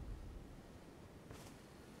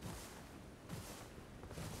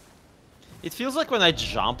 It feels like when I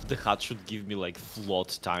jump, the hut should give me like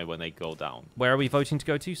float time when I go down. Where are we voting to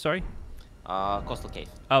go to? Sorry. Coastal Cave.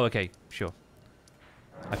 Oh, okay, sure.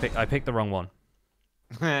 I picked the wrong one.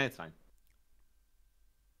 It's fine.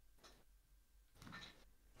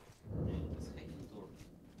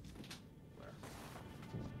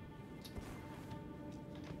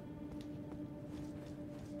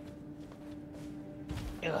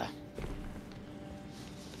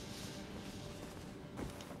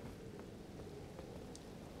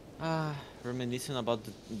 Reminiscing about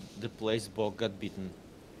the place Bog got beaten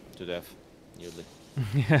to death, nearly.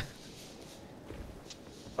 Yeah.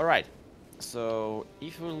 Alright, so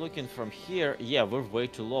if we're looking from here, yeah, we're way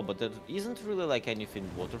too low, but that isn't really like anything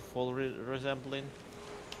waterfall resembling.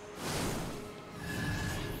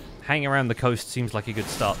 Hanging around the coast seems like a good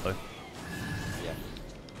start, though. Yeah.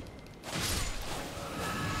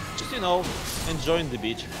 Just, you know, enjoying the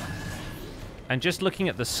beach. And just looking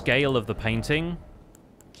at the scale of the painting...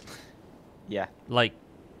 Yeah. Like,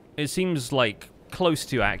 it seems, like, close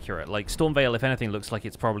to accurate. Like, Stormvale, if anything, looks like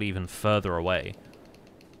it's probably even further away.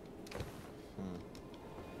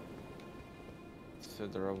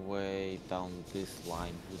 Further away down this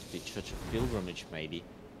line would be Church of Pilgrimage, maybe.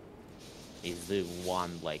 Is the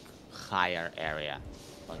one, like, higher area,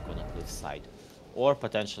 like on a cliffside. Or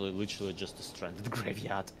potentially, literally just a stranded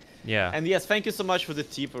graveyard. Yeah. And yes, thank you so much for the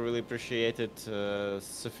tip. I really appreciate it.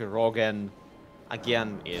 Sophie Rogan,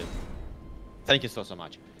 again, thank you so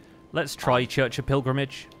much. Let's try Church of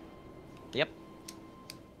Pilgrimage. Yep.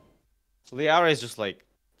 Liara is just like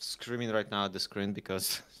screaming right now at the screen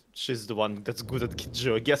because she's the one that's good at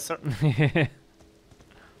GeoGuessr.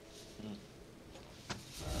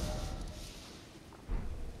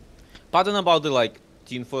 Pardon about the like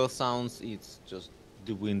tinfoil sounds. It's just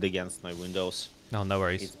the wind against my windows. No, no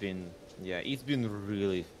worries. It's been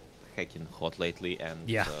really heckin' hot lately, and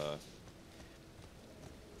yeah.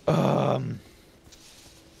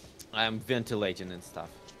 I'm ventilating and stuff.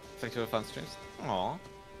 Thanks for fun streams. Aww.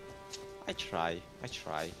 I try.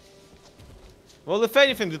 Well, if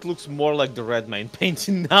anything, it looks more like the red main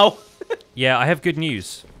painting now. Yeah, I have good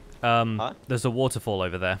news. There's a waterfall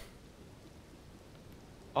over there.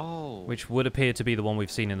 Oh. Which would appear to be the one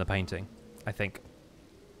we've seen in the painting, I think.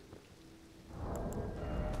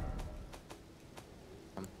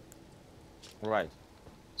 Right.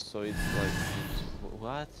 So it's like...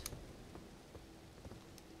 What?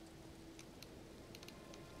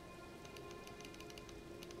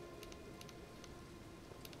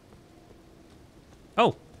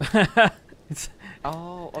 Oh!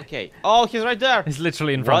 Oh, okay. Oh, he's right there! He's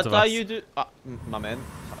literally in front of us. What are you doing? My man,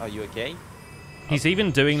 are you okay? He's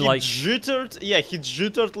even doing he like... jittered, yeah, he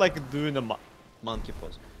jittered like doing a monkey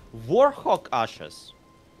pose. Warhawk ashes.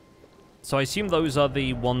 So I assume those are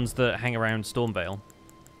the ones that hang around Stormvale?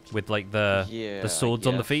 With like the swords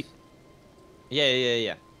on the feet?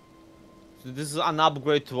 Yeah. So this is an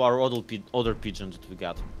upgrade to our other pigeon that we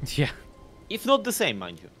got. Yeah. If not the same,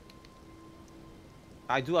 mind you.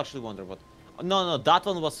 I do actually wonder what... No, that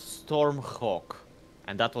one was Stormhawk.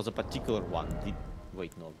 And that was a particular one.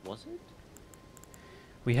 Wait, no, was it?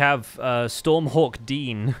 We have Stormhawk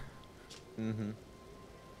Dean. Mm-hmm.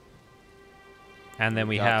 And then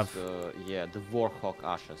we have... the Warhawk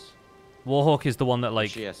ashes. Warhawk is the one that like...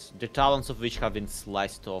 Which, yes, the talons of which have been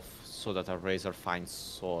sliced off so that a razor-fine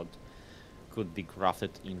sword could be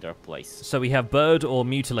grafted in their place. So we have bird or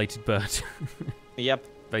mutilated bird. Yep.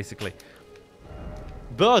 Basically.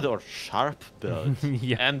 Bird or sharp bird.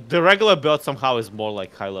 Yeah. And the regular bird somehow is more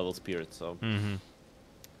like high-level spirit, so... Mm-hmm.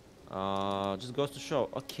 Just goes to show.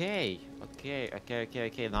 Okay.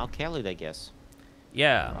 Now Khalid, I guess.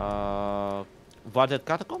 Yeah. Varded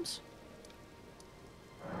Catacombs?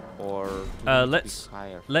 Or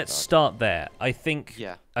let's start there. I think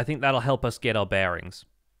that'll help us get our bearings.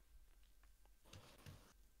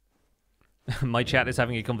 My chat is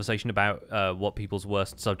having a conversation about what people's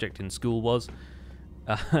worst subject in school was.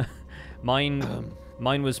 Mine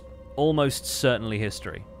was almost certainly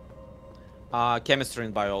history. Chemistry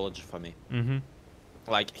and biology for me. Mm-hmm.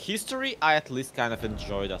 Like history, I at least kind of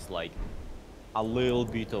enjoyed as like a little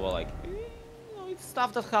bit of a, like, it's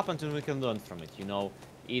stuff that happened and we can learn from it. You know,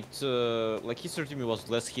 like history to me was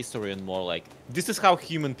less history and more like this is how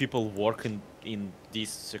human people work in these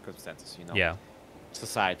circumstances. You know. Yeah.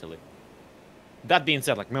 Societally. That being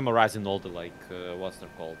said, like memorizing all the like what's they're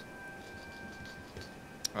called.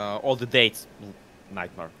 All the dates,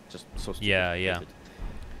 nightmare, just so stupid. Yeah.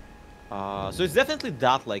 So it's definitely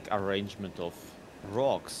that like arrangement of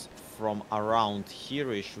rocks from around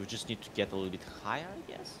here-ish. We just need to get a little bit higher,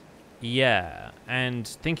 I guess. Yeah, and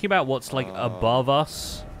thinking about what's like above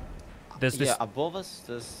us, there's this. Yeah, above us,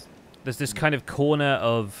 there's this kind of corner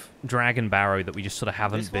of Dragon Barrow that we just sort of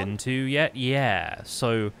haven't been to yet. Yeah,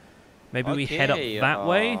 so maybe we head up that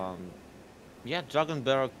way. Yeah, Dragon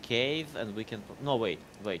Barrow Cave, and we can... No, wait.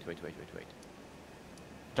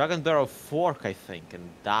 Dragon Barrow Fork, I think, and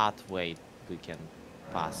that way we can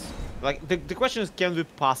pass. Like, the question is, can we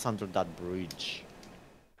pass under that bridge?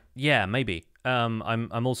 Yeah, maybe.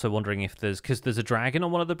 I'm also wondering if because there's a dragon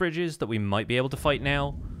on one of the bridges that we might be able to fight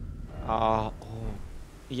now.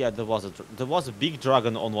 Yeah, there was a big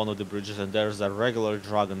dragon on one of the bridges, and there's a regular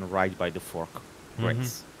dragon right by the fork. Great.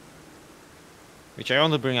 Mm-hmm. Which I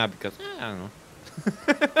only bring up because, I don't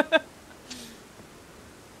know.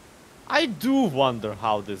 I do wonder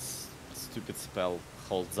how this stupid spell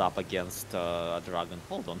holds up against a dragon.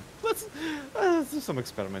 Hold on. Let's do some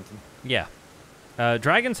experimenting. Yeah.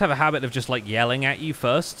 Dragons have a habit of just, like, yelling at you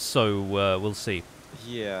first, so we'll see.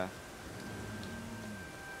 Yeah.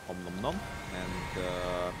 Om nom nom.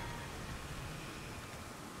 And,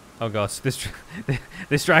 oh gosh, this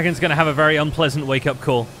dragon's gonna have a very unpleasant wake-up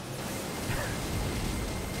call.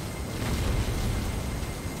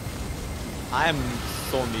 I'm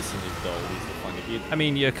so missing it though, is the funny bit. I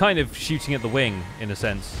mean, you're kind of shooting at the wing, in a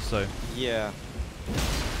sense, so... Yeah.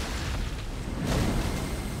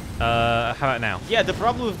 How about now? Yeah, the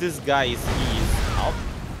problem with this guy is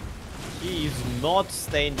he is not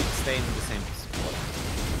staying in the same spot.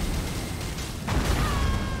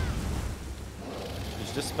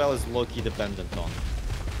 Which this spell is low-key dependent on.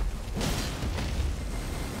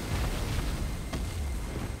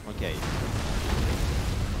 Okay.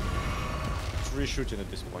 Reshooting at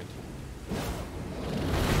this point.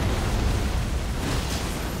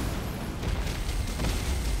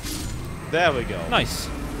 There we go. Nice.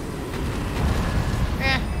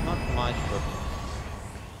 much, but...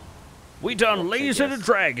 We done laser the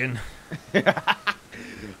dragon.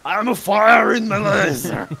 I'm a fire in my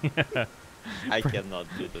laser! Yeah. I cannot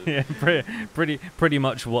do this. Yeah, pretty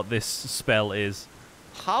much what this spell is.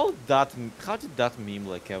 How did that meme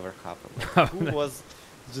like ever happen? Who was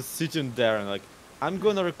just sitting there and like, I'm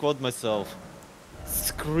gonna record myself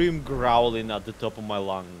scream growling at the top of my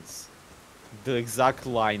lungs. The exact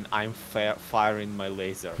line, I'm firing my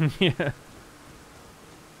laser. Yeah.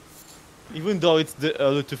 Even though it's the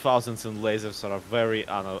early 2000s and lasers are a very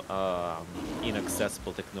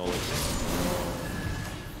inaccessible technology.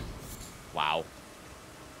 Wow.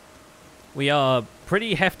 We are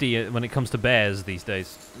pretty hefty when it comes to bears these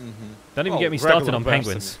days. Mm-hmm. Don't even get me started on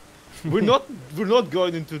penguins. We're not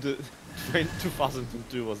going into the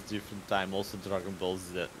 2002 was a different time. Also Dragon Ball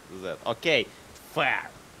Z. Okay, fair.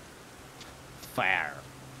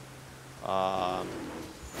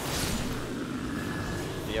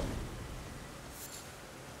 Yep.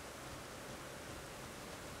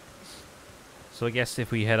 So I guess if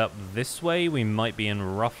we head up this way, we might be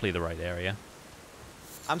in roughly the right area.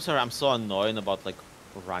 I'm sorry, I'm so annoying about like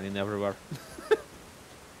running everywhere.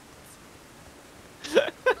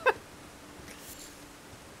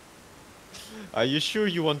 Are you sure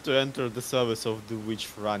you want to enter the service of the witch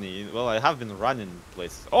running? Well, I have been running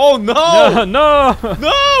places. Oh no! No!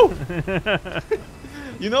 No!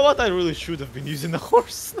 You know what? I really should have been using a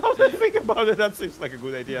horse. Now that I think about it, that seems like a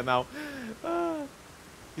good idea now.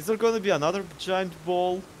 Is there going to be another giant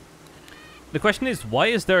ball? The question is, why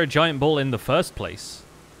is there a giant ball in the first place?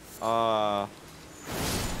 Well,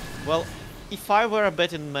 if I were a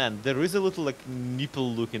betting man, there is a little like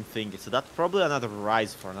nipple-looking thing, so that's probably another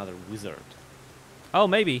rise for another wizard. Oh,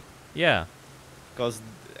 maybe. Yeah. Because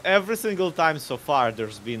every single time so far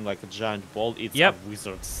there's been like a giant ball, it's a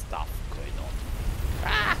wizard stuff going on.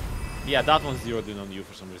 Ah! Yeah, that one's zeroed in on you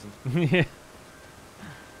for some reason. Yeah.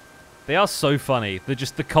 They are so funny. They're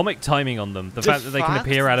just the comic timing on them. The fact that they can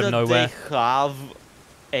appear out of nowhere. They have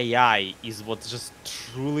AI is what just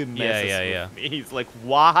truly messes with me. It's like,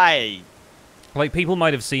 why? Like, people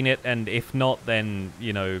might have seen it, and if not, then,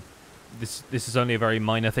 you know, this is only a very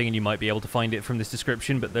minor thing, and you might be able to find it from this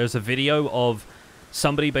description, but there's a video of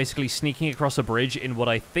somebody basically sneaking across a bridge in what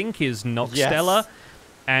I think is Noxtella,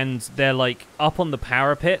 and they're, like, up on the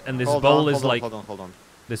parapet, and this ball is, like... Hold on.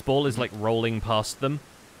 This ball is, like, rolling past them.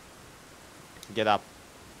 Get up.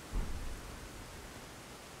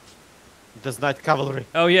 There's Knight Cavalry.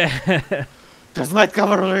 Oh, yeah. There's Knight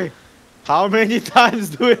Cavalry. How many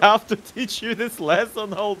times do we have to teach you this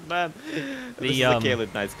lesson, old man? This is the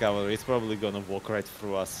Caelid Knights Cavalry. It's probably gonna walk right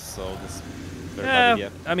through us, so this is very bad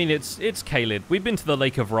idea. I mean, it's Caelid. We've been to the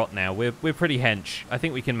Lake of Rot now. We're pretty hench. I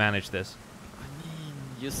think we can manage this. I mean,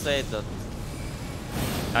 you say that.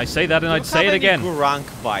 I say that, and I'd say it again. Rank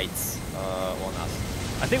bites on us.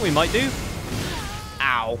 I think we might do.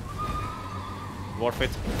 Ow. Worth it.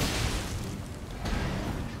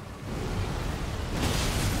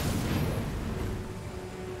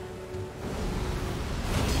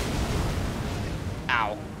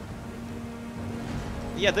 Ow.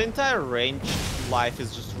 Yeah, the entire range life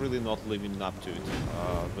is just really not living up to it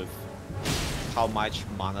with how much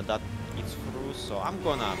mana that eats through, so I'm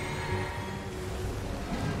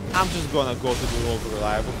just gonna go to the old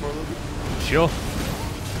reliable for a little bit. Sure.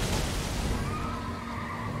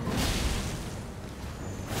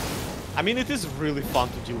 I mean, it is really fun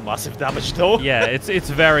to deal massive damage, though. Yeah, it's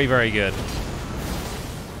very, very good.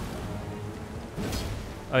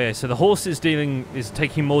 Oh yeah, so the horse is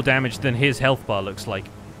taking more damage than his health bar looks like.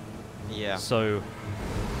 Yeah. So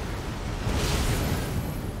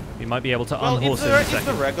we might be able to unhorse it in a second. It's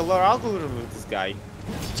the regular algorithm with this guy.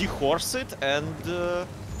 Dehorse it and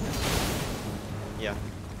yeah,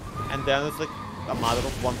 and then it's like a matter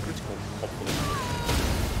of one critical, hopefully.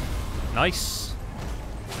 Nice.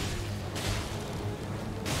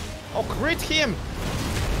 Oh, crit him!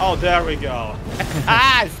 Oh, there we go.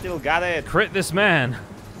 I still got it. Crit this man.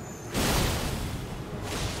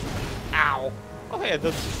 Ow. Okay,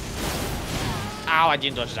 ow, I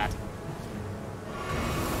didn't dodge that.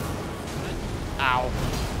 Ow.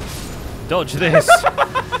 Dodge this.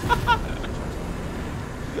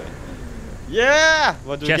 Yeah!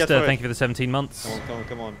 What do we get Chester, for thank you for the 17 months.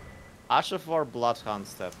 Come on. Asher Bloodhound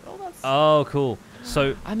Step. Oh, that's... Oh, cool.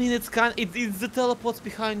 So... I mean, it's the teleports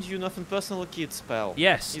behind you, nothing personal kid spell.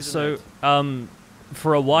 Yes, so,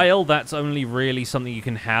 for a while, that's only really something you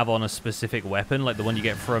can have on a specific weapon, like the one you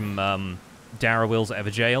get from, Darrowill's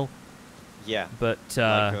Everjail. Yeah. But,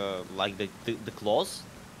 like the claws?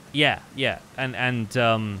 Yeah. And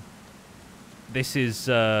this is,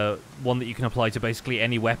 one that you can apply to basically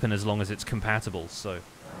any weapon as long as it's compatible, so...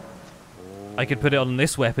 I could put it on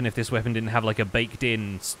this weapon if this weapon didn't have like a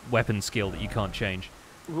baked-in weapon skill that you can't change.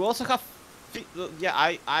 We also have...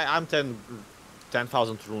 Yeah, I'm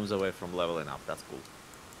 10,000 runes away from leveling up. That's cool.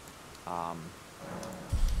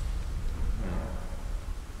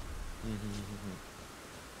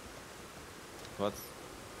 What?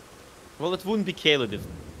 Well, it wouldn't be Caelid if,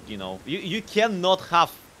 you know... You cannot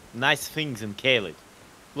have nice things in Caelid.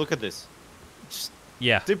 Look at this. Just,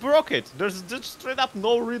 yeah. They broke it. There's just straight up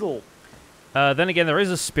no riddle. Then again, there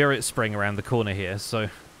is a spirit spring around the corner here, so...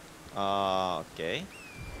 Okay.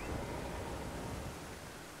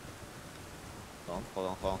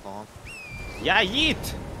 Hold on. Yeah, yeet!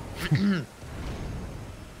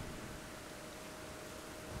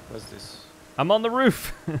 What's this? I'm on the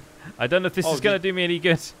roof! I don't know if this is gonna do me any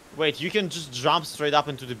good. Wait, you can just jump straight up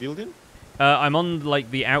into the building? I'm on,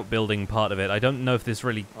 like, the outbuilding part of it. I don't know if this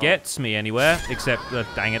really gets me anywhere, except...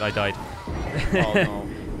 dang it, I died. Oh, no.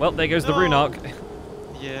 Well, there goes the rune arc.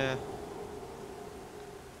 Yeah.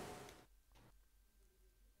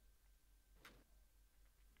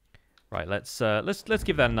 Right, let's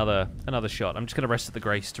give that another shot. I'm just gonna rest at the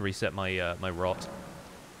grace to reset my my rot.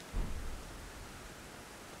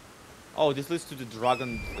 Oh, this leads to the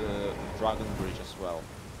dragon bridge as well.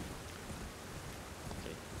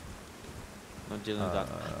 Okay. Not dealing with that.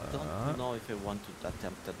 I don't know if I want to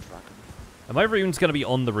attempt that dragon. Are my runes gonna be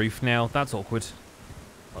on the roof now? That's awkward.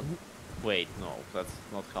 Wait, no, that's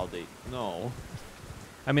not how they... No.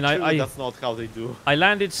 I mean, that's not how they do. I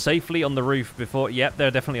landed safely on the roof before... Yep,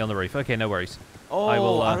 they're definitely on the roof. Okay, no worries. Oh,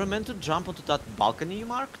 I I meant to jump onto that balcony you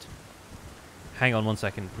marked? Hang on one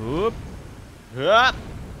second. Whoop. Ah!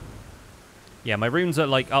 Yeah, my runes are,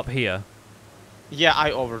 like, up here. Yeah,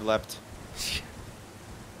 I overlapped.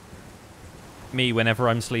 Me, whenever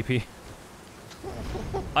I'm sleepy.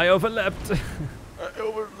 I overlapped. I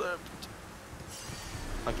overlapped.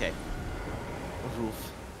 Okay.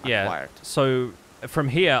 Roof. Yeah. Acquired. So from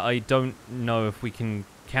here, I don't know if we can.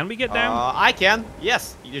 Can we get down? I can.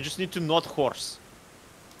 Yes. You just need to not horse.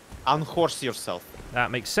 Unhorse yourself.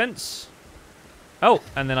 That makes sense. Oh,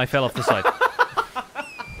 and then I fell off the side.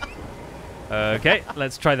 Okay,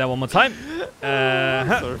 let's try that one more time.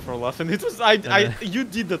 Sorry for laughing. It was you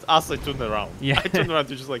did that as I turned around. Yeah. I turned around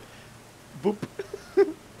to just like, boop.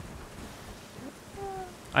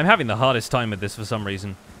 I'm having the hardest time with this for some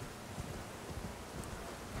reason.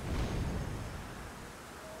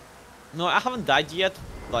 No, I haven't died yet.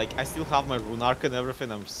 Like, I still have my rune arc and everything.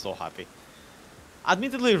 I'm so happy.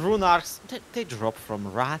 Admittedly, rune arcs, they drop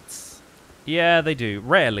from rats. Yeah, they do.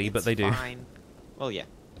 Rarely, but they do. Fine. Well, yeah.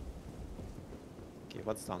 Okay,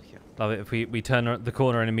 what's down here? Love it if we turn the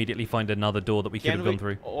corner and immediately find another door that we could have gone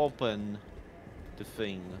through. Open the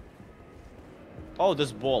thing? Oh,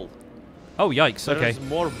 this ball. Oh, yikes, okay. There's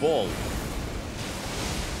more ball.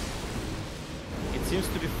 It seems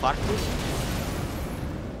to be fireproof.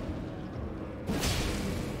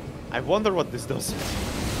 I wonder what this does.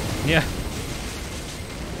 Yeah.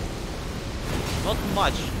 Not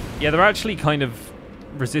much. Yeah, they're actually kind of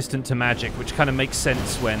resistant to magic, which kind of makes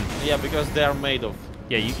sense when... Yeah, because they're made of...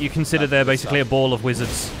 Yeah, you consider they're basically a ball of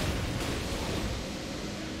wizards.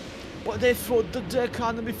 Well, they thought that the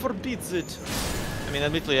economy forbids it. I mean,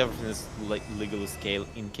 admittedly, everything is like legally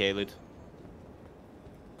in Caelid.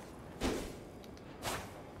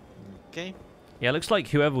 Okay. Yeah, it looks like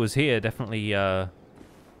whoever was here definitely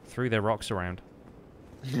threw their rocks around.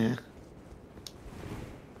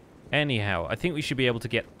 Anyhow, I think we should be able to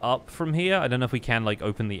get up from here. I don't know if we can, like,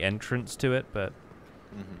 open the entrance to it, but...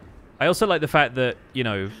 I also like the fact that, you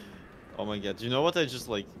know... Oh my god, you know what I just,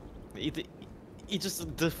 like... It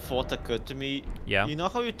just, the thought occurred to me. Yeah. You know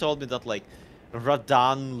how you told me that, like,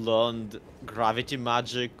 Radan learned gravity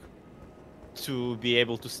magic to be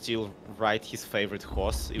able to still ride his favorite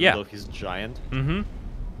horse, even though he's giant? Mm-hmm.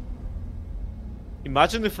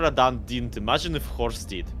 Imagine if Radan didn't. Imagine if horse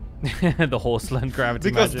did. The horse learned gravity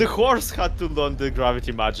because magic. Because the horse had to learn the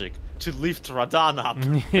gravity magic to lift Radan up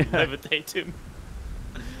and levitate him.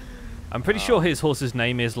 I'm pretty sure his horse's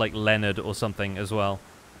name is like Leonard or something as well.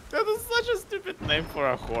 That is such a stupid name for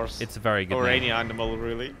a horse. It's a very good name. Or name. any animal,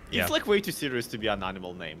 really. Yeah. It's like way too serious to be an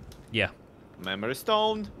animal name. Yeah. Memory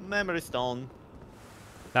stone, memory stone.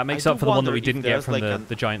 That makes up for the one that we didn't get from like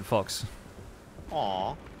the giant fox.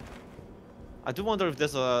 Aww. I do wonder if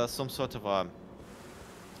there's some sort of a...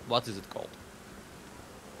 What is it called?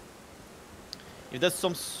 If there's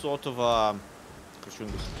some sort of a...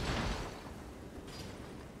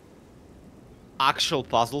 actual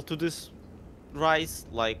puzzle to this rise,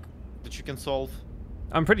 like, that you can solve.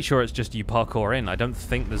 I'm pretty sure it's just you parkour in. I don't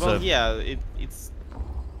think there's well, yeah, it's...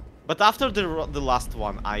 But after the last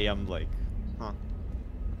one, I am like... Huh.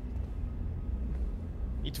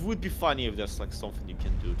 It would be funny if there's like something you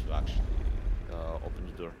can do to actually open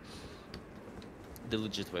the door the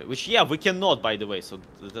legit way. Which, yeah, we cannot, by the way, so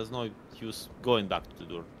there's no use going back to the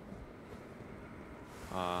door.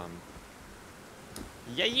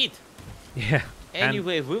 Yeah, yeet. Yeah.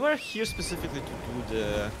 Anyway, we were here specifically to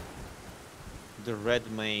do the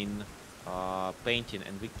red main painting,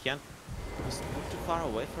 and we can't. We're too far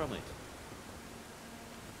away from it.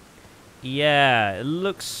 Yeah, it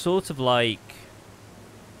looks sort of like.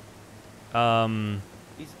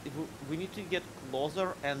 We need to get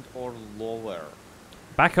closer and or lower.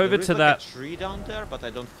 Back over to like that a tree down there, but I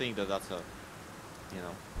don't think that that's a, you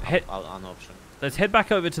know, an option. Let's head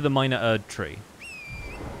back over to the minor Erd tree.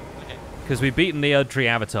 Okay. Because we've beaten the Erd tree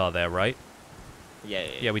avatar there, right? Yeah.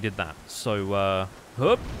 Yeah, we did that. So,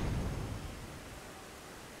 whoop.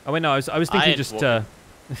 Oh wait, no, I was thinking just. All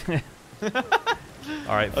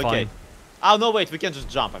right, fine. Okay. Oh no, wait, we can just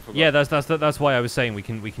jump. I forgot. Yeah, that's why I was saying we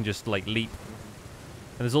can just like leap.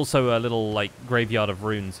 And there's also a little like graveyard of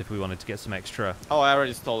runes if we wanted to get some extra. Oh, I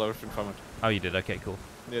already stole everything from it. Oh, you did. Okay, cool.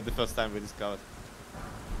 Yeah, the first time we discovered.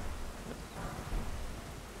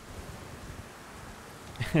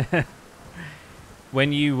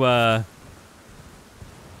 When you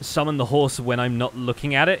summon the horse when I'm not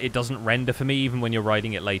looking at it, it doesn't render for me even when you're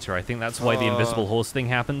riding it later. I think that's why the invisible horse thing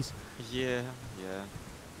happens. Yeah.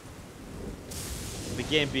 The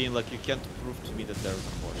game being like, you can't prove to me that there is a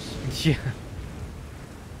horse. Yeah.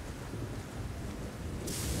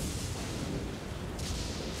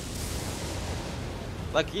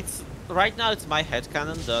 Like, it's right now it's my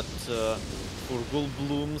headcanon that Furgul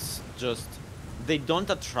blooms just, they don't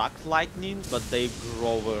attract lightning, but they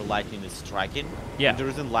grow where lightning is striking. Yeah. And the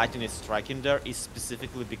reason lightning is striking there is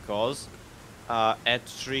specifically because Ed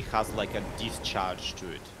tree has like a discharge to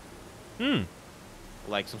it.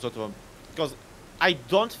 Like some sort of a, because I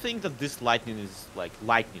don't think that this lightning is like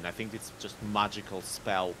lightning. I think it's just magical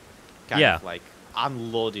spell, kind of like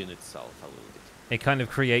unloading itself a little bit. It kind of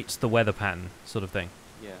creates the weather pattern sort of thing.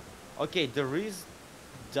 Yeah. Okay, there is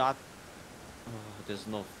that. There's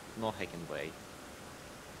no heckin' way.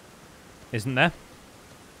 Isn't there?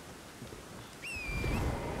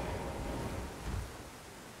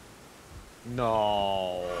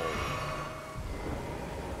 No.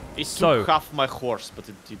 It took half my horse, but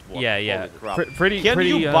it did work. Yeah. Can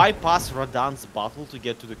you bypass Radan's battle to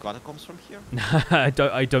get to the catacombs from here?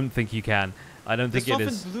 I don't think you can. I don't think it is.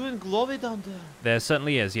 There's something blue and glowy down there. There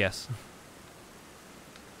certainly is, yes.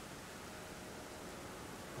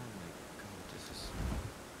 Oh my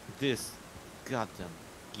god, this goddamn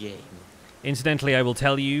game. Incidentally, I will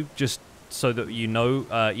tell you, just so that you know,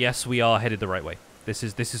 yes, we are headed the right way. This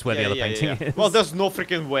is where the other painting is. Well, there's no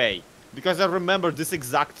freaking way. Because I remember this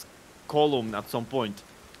exact column at some point.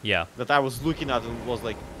 Yeah. That I was looking at and was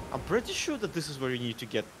like, I'm pretty sure that this is where you need to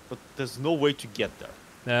get, but there's no way to get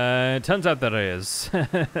there. It turns out there is.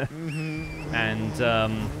 And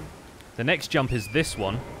the next jump is this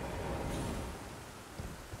one.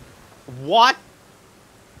 What?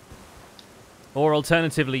 Or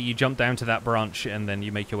alternatively, you jump down to that branch and then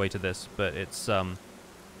you make your way to this. But it's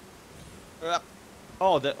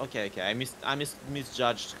Oh, okay. I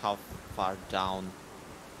misjudged how far down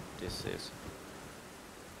this is.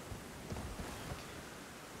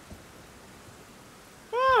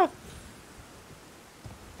 Ah!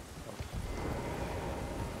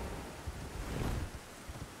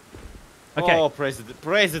 Okay. Oh, praise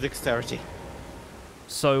the dexterity.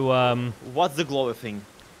 So, what's the glowy thing?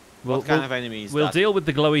 What kind of enemy is that? We'll deal with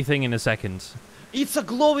the glowy thing in a second. It's a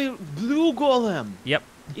glowy blue golem! Yep.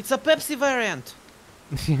 It's a Pepsi variant!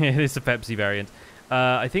 It is a Pepsi variant.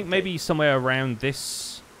 I think maybe somewhere around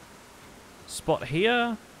this spot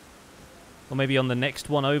here? Or maybe on the next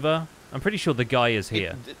one over? I'm pretty sure the guy is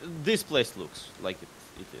here. This place looks like it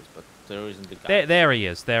is, but there isn't the guy. There he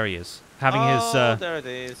is. Having his there it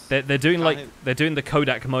is. They're doing they're doing the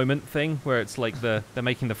Kodak moment thing where it's like they're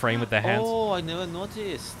making the frame with their hands. Oh, I never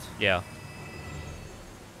noticed. Yeah.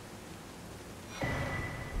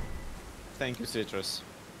 Thank you, Citrus.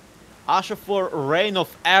 Ash of War, Rain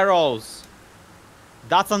of Arrows.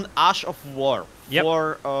 That's an Ash of War. Yep.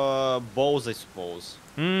 For bows, I suppose.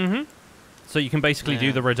 Mm-hmm. So you can basically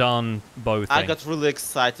do the Radan bow thing. I got really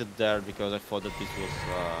excited there because I thought that this was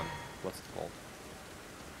what's it called?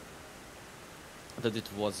 That it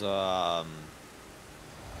was a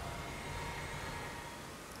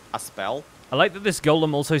spell. I like that this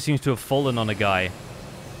golem also seems to have fallen on a guy.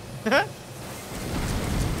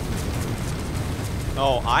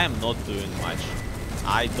 No, I am not doing much.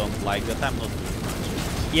 I don't like that I'm not doing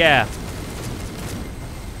much. Yeah.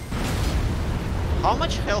 How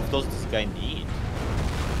much health does this guy need?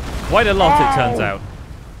 Quite a lot, it turns out.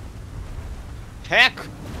 heck?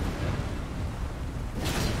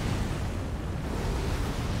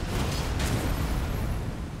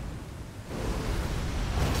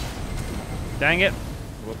 Dang it.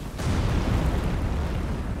 Whoop.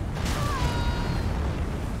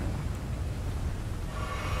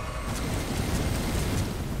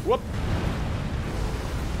 Whoop.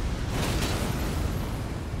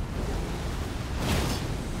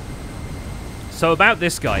 So about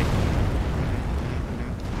this guy.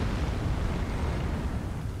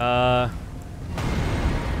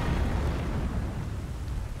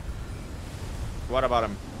 What about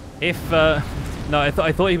him? If no, I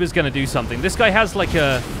thought he was going to do something. This guy has like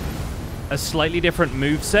a slightly different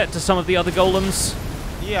move set to some of the other golems.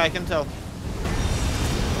 Yeah, I can tell.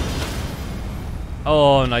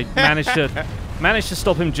 Oh, and I managed to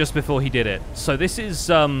stop him just before he did it. So this is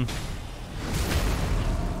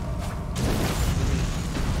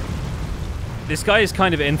this guy is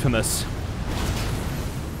kind of infamous.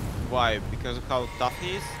 Why? Because of how tough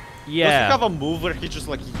he is? Yeah. Does he have a move where he just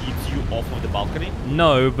like yeets you off of the balcony?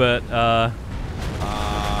 No, but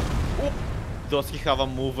does he have a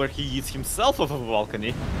move where he yeets himself off of a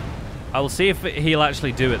balcony? I will see if he'll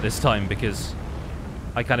actually do it this time, because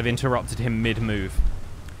I kind of interrupted him mid-move.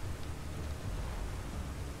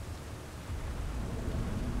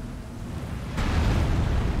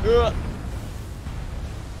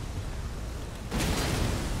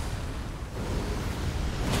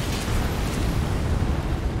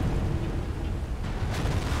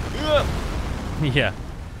 Yeah.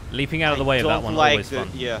 Leaping out of the way of that one, always fun.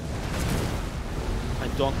 Yeah. I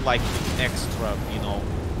don't like the extra, you know,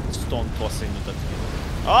 stone tossing that.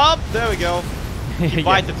 Oh, there we go. He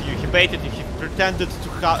baited you, he baited you, he pretended to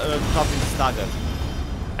have been staggered.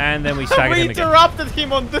 And then we staggered him again. We interrupted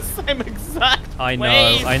him on the same exact I know,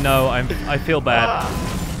 wave. I know, I feel bad.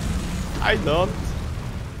 I don't.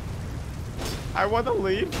 I wanna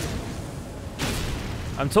leave.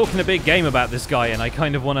 I'm talking a big game about this guy, and I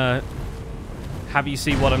kind of wanna have you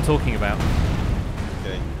see what I'm talking about.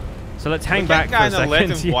 Okay. So let's hang back for a second. Let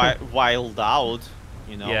him wild out,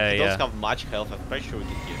 you know. Yeah, he yeah. doesn't have much health. I'm pretty sure we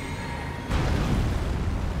can kill him.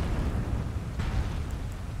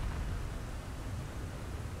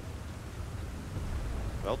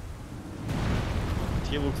 Well,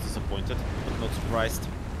 he looks disappointed, but not surprised.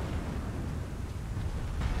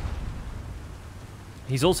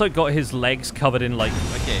 He's also got his legs covered in, like,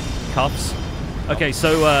 cuffs. Okay,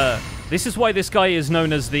 so, this is why this guy is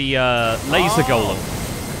known as the, laser golem.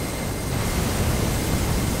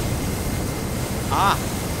 Ah,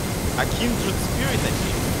 a kindred spirit, I think.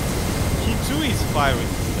 He too is firing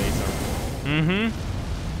his laser. Mm-hmm.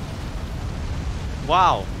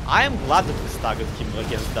 Wow, I am glad that we staggered him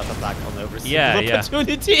against that attack on every single Yeah.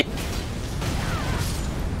 opportunity.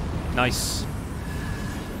 Nice.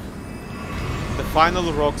 The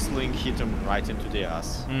final rock sling hit him right into the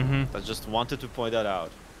ass. Mm-hmm. I just wanted to point that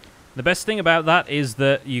out. The best thing about that is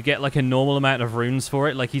that you get like a normal amount of runes for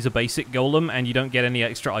it, like he's a basic golem, and you don't get any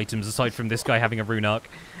extra items aside from this guy having a rune arc.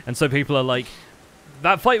 And so people are like,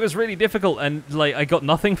 that fight was really difficult, and like I got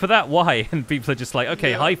nothing for that, why? And people are just like,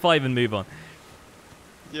 okay, high five and move on.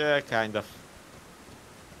 Yeah, kind of.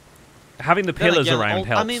 Having the pillars around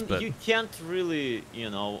helps. I mean, but you can't really, you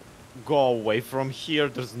know, go away from here.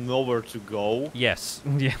 There's nowhere to go. Yes,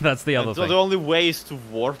 yeah, that's the other thing. The only way is to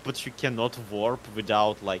warp, but you cannot warp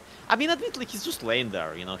without, like... I mean, admittedly, he's just laying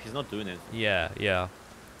there, you know? He's not doing it. Yeah.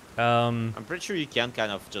 I'm pretty sure you can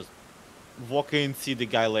kind of just walk in, see the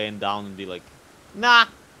guy laying down, and be like, nah,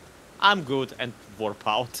 I'm good, and warp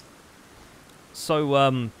out.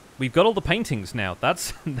 So, we've got all the paintings now.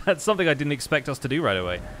 That's something I didn't expect us to do right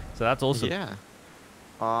away. So that's awesome. Yeah.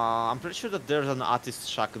 I'm pretty sure that there's an artist's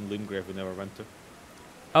shack in Limgrave we never went to.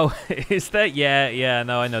 Oh, is there? Yeah,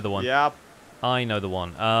 no, I know the one. Yep. I know the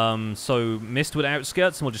one. So Mistwood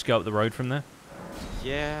outskirts, and we'll just go up the road from there.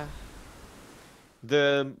 Yeah.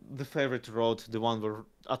 The favorite road, the one where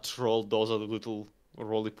a troll does a little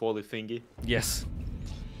roly-poly thingy. Yes.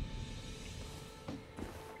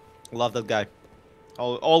 Love that guy.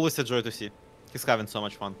 Always a joy to see. He's having so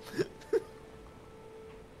much fun.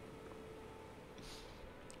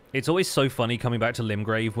 It's always so funny coming back to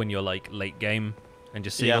Limgrave when you're like late game and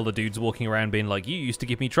just seeing all the dudes walking around being like, you used to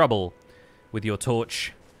give me trouble with your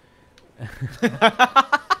torch.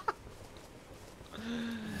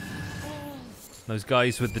 Those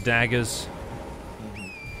guys with the daggers.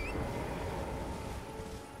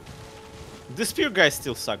 The spear guys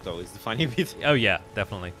still suck though, is the funny bit. Oh yeah,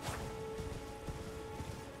 definitely.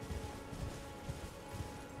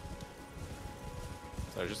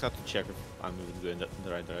 So I just have to check if I'm moving in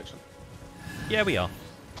the right direction. Yeah, we are.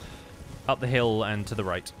 Up the hill and to the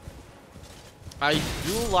right. I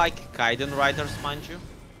do like Kaiden riders, mind you.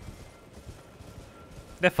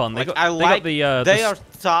 They're fun. Like, They are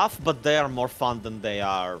tough, but they are more fun than they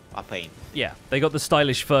are a pain. Yeah, they got the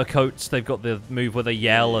stylish fur coats. They've got the move where they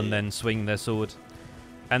yell and then swing their sword.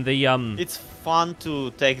 And the It's fun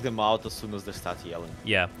to take them out as soon as they start yelling.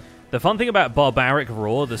 Yeah. The fun thing about Barbaric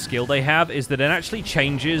Roar, the skill they have, is that it actually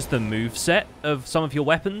changes the move set of some of your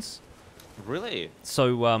weapons. Really?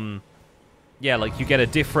 So, yeah, like you get a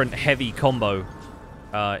different heavy combo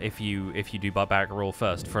if you do Barbaric Roar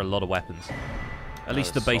first for a lot of weapons. At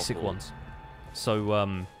least the basic ones.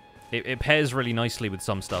 So, it pairs really nicely with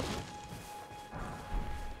some stuff.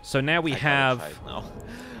 So now we have...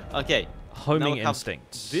 Okay. Homing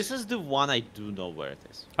Instinct. This is the one I do know where it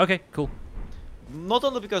is. Okay, cool. Not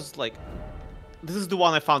only because, like, this is the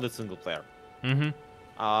one I found in single player. Mm-hmm.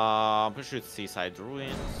 I'm pretty sure it's Seaside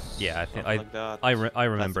Ruins. Yeah, I think like that. I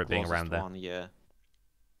remember it being around there. One, yeah.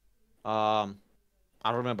 I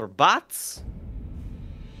remember Bats.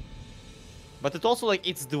 But it also, like,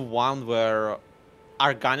 it's the one where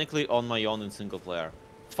organically on my own in single player.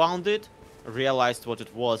 Found it, realized what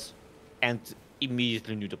it was, and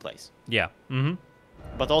immediately knew the place. Yeah. Mm-hmm.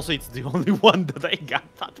 But also it's the only one that I got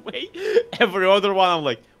that way. Every other one I'm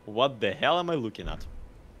like, what the hell am I looking at?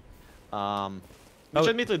 Which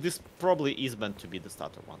admittedly, this probably is meant to be the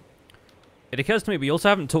starter one. It occurs to me we also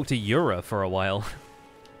haven't talked to Yura for a while.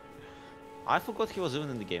 I forgot he was even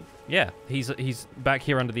in the game. Yeah, he's back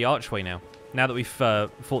here under the archway now. Now that we've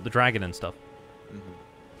fought the dragon and stuff. Mm-hmm.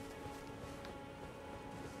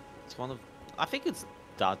 It's one of... I think it's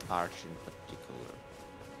that arch in particular.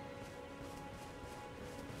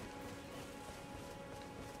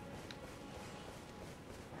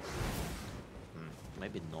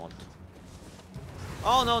 Maybe not.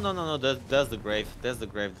 Oh, no. There's the grave. There's the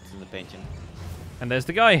grave that's in the painting. And there's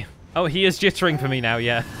the guy. Oh, he is jittering for me now,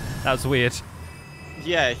 yeah. That's weird.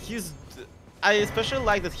 Yeah, I especially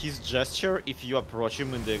like that his gesture, if you approach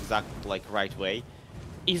him in the exact, like, right way,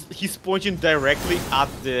 he's pointing directly at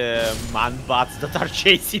the man-bats that are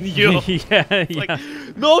chasing you. Yeah. Like,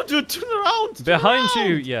 no, dude, turn around! Behind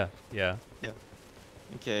turn you! around! Yeah.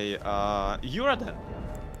 Okay, Yura then.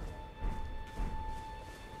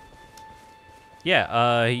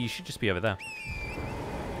 Yeah, he should just be over there.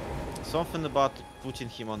 Something about putting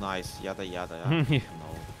him on ice, yada yada.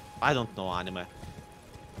 I don't know anime.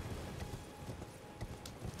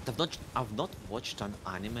 I've not watched an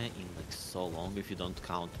anime in like so long, if you don't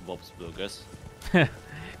count Bob's Burgers.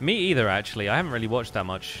 Me either, actually. I haven't really watched that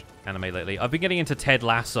much anime lately. I've been getting into Ted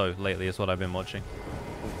Lasso lately, is what I've been watching.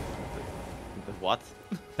 What?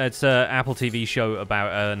 It's an Apple TV show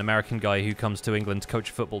about an American guy who comes to England to coach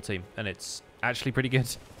a football team, and it's actually pretty good.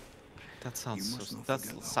 That sounds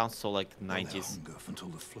so like 90s.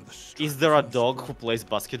 Is there a dog who plays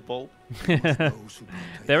basketball?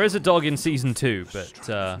 There is a dog in season 2, but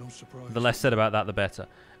the less said about that, the better.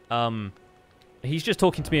 He's just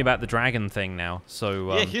talking to me about the dragon thing now,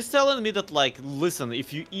 so... yeah, he's telling me that, like, listen,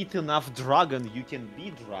 if you eat enough dragon, you can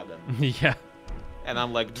be dragon. Yeah. And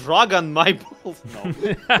I'm like, dragon my balls? No.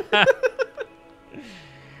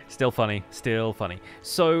 Still funny.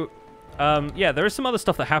 So... yeah, there is some other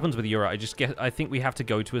stuff that happens with Yura. I think we have to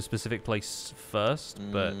go to a specific place first,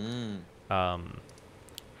 but no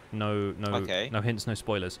hints, no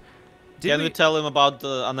spoilers. Can we tell him about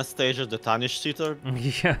Anastasia, the Tanish cheater?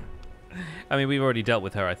 Yeah, I mean we've already dealt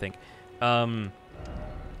with her, I think.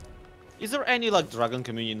 Is there any like dragon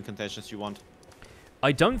communion incantations you want?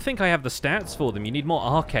 I don't think I have the stats for them. You need more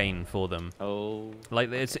arcane for them. Oh,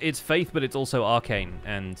 like it's faith, but it's also arcane,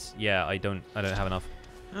 and yeah, I don't have enough.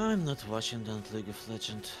 I'm not watching that League of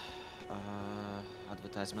Legends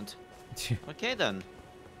advertisement. Okay then.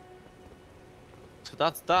 So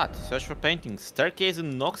that's that. Search for paintings. Staircase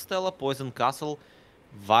in Noxtella, Poison Castle,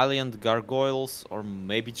 Valiant Gargoyles, or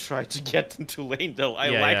maybe try to get into Leyndell. I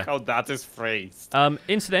like how that is phrased.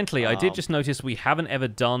 Incidentally, I did just notice we haven't ever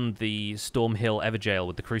done the Stormhill Everjail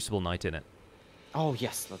with the Crucible Knight in it. Oh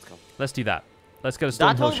yes, let's go. Let's do that. Let's go to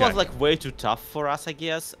Stormhill. That one was like way too tough for us, I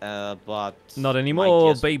guess. But not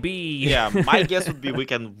anymore, baby. Yeah, my guess would be we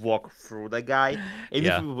can walk through the guy,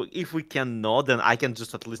 and if we cannot, then I can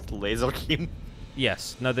just at least laser him.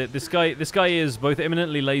 Yes. No, this guy is both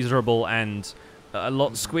eminently laserable and a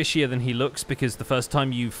lot squishier than he looks, because the first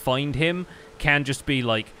time you find him can just be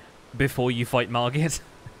like before you fight Margit.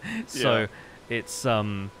 So it's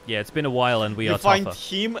it's been a while and we are tougher. You find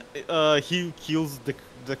him, he kills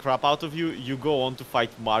the crap out of you. You go on to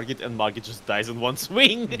fight Margit, and Margit just dies in one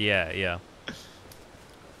swing. Yeah.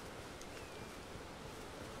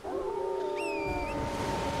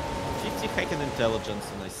 50 hack and intelligence,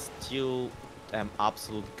 and I still am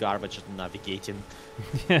absolute garbage at navigating.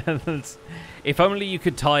 Yeah, if only you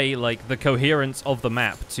could tie like the coherence of the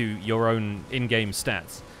map to your own in-game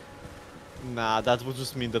stats. Nah, that would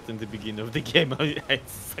just mean that in the beginning of the game I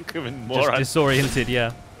suck even more. Just disoriented,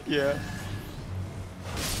 yeah. Yeah.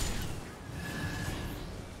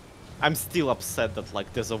 I'm still upset that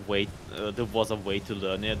like there was a way to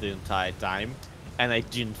learn it the entire time, and I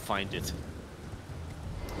didn't find it.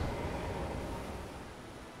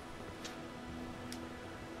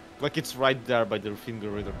 Like it's right there by the finger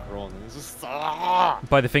reader crone. It's just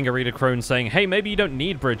by the finger reader crone saying, "Hey, maybe you don't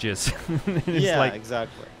need bridges." Yeah, like,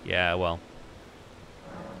 exactly. Yeah, well.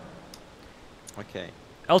 Okay.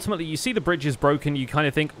 Ultimately, you see the bridge is broken, you kind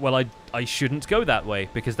of think, well, I shouldn't go that way,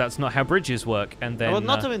 because that's not how bridges work, and then... Well,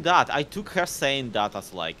 not even that. I took her saying that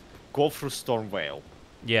as, like, go through Storm Vale.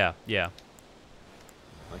 Yeah, yeah.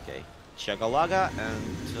 Okay. Chagalaga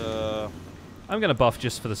and... I'm gonna buff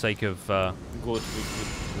just for the sake of... Good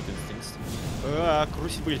instincts.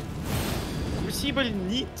 Crucible. Crucible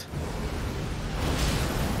neat.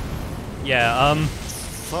 Yeah,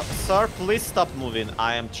 Sir, please stop moving.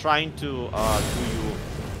 I am trying to do you.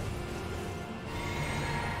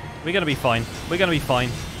 We're gonna be fine. We're gonna be fine.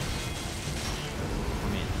 I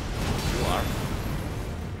mean, you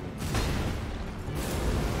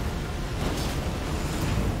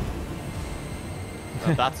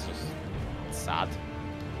are. That's just sad.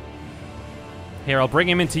 Here, I'll bring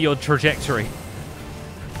him into your trajectory.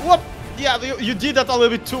 What? Yeah, you did that a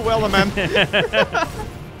little bit too well, man.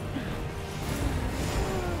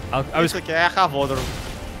 It's okay, I have other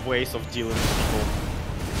ways of dealing with people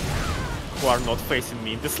who are not facing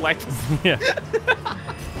me in the slightest. Yeah.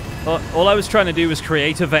 All I was trying to do was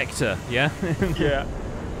create a vector, yeah? Yeah.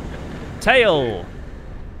 Tail!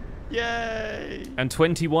 Yay! And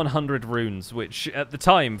 2100 runes, which at the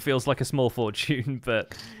time feels like a small fortune,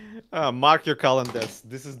 but... Mark your calendars.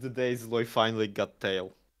 This is the day Zloy finally got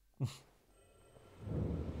tail.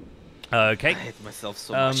 Okay. I hate myself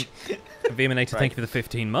so much. Veheminator, Right. thank you for the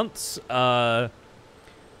 15 months.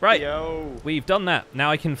 Right. Yo. We've done that.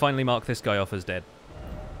 Now I can finally mark this guy off as dead.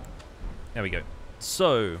 There we go.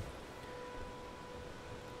 So,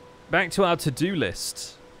 back to our to-do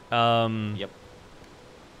list. Yep.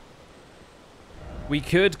 We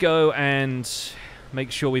could go and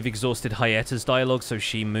make sure we've exhausted Hayeta's dialogue so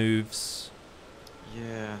she moves.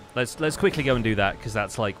 Yeah. Let's quickly go and do that, because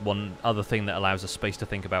that's like one other thing that allows us space to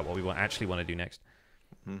think about what we actually want to do next.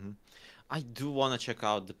 Mm-hmm. I do want to check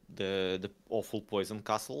out the awful poison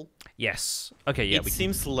castle. Yes. Okay. Yeah. It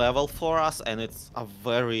seems level for us, and it's a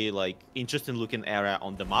very like interesting looking area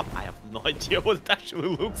on the map. I have no idea what it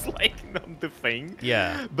actually looks like on the thing.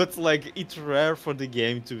 Yeah. But like, it's rare for the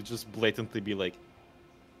game to just blatantly be like,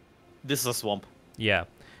 "This is a swamp." Yeah.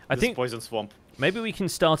 I This think poison swamp. maybe we can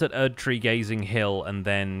start at Erdtree Gazing Hill and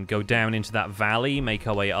then go down into that valley, make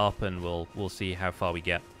our way up, and we'll see how far we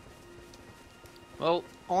get. Well,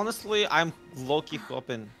 honestly, I'm low-key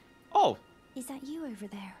hoping... Oh! Is that you over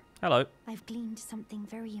there? Hello. I've gleaned something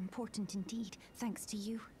very important indeed, thanks to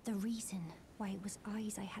you. The reason why it was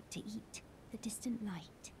eyes I had to eat. The distant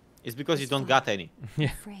light. It's because you don't got any.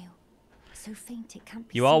 Yeah. Frail. So faint it can't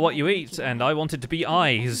be You are seen what by you the eat, naked and eye. I wanted to be When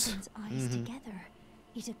eyes. everyone's eyes together,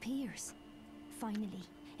 it appears. Finally,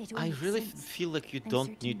 it all I makes really sense. feel like you I'm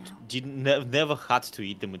don't certain need... now. never had to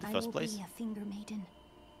eat them in the I first will place. be a finger maiden.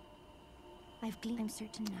 I'm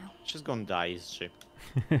certain now. She's gonna die, is she?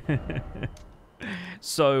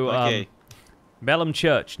 So, Okay. Bellum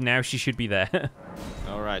Church, now she should be there.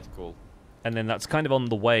 Alright, cool. And then that's kind of on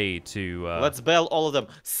the way to... Let's bail all of them.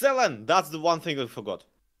 Sellen! That's the one thing I forgot.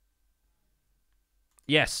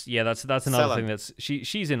 Yes, yeah, that's another Sellen. thing that's...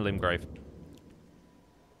 She's in Limgrave.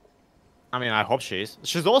 I mean, I hope she is.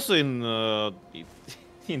 She's also in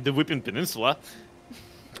the Whipping Peninsula.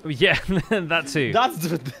 Yeah, that too.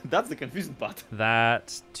 That's the confusing part.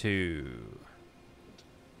 That too.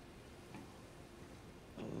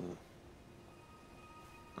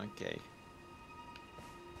 Okay.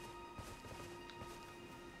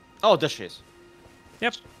 Oh, there she is.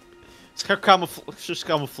 Yep. It's her she's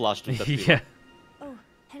camouflaged with that Yeah. Oh,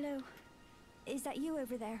 hello. Is that you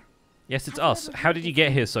over there? Yes, it's Have you us. ever How heard did you of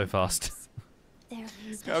get here those so grapes? fast? They're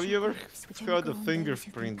Have you ever special grapes which heard of only grow on those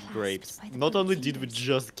who've been fingerprint clasped grapes? by the Not only grape did we feeders.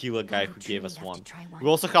 just kill a guy I who would gave truly us love one, to try we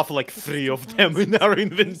also have like This 3 is of the them in fancy our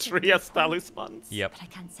grapes inventory of as the farm. talismans. Yep. But I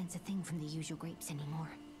can't sense a thing from the usual grapes anymore.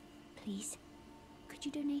 Please, could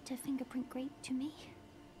you donate a fingerprint grape to me?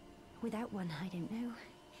 Without one, I don't know.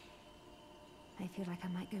 I feel like I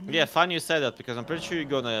might go mad. Yeah, funny you said that, because I'm pretty sure you're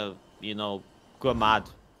gonna, you know, go mad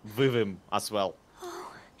with him as well.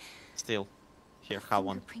 Oh, Still, here, have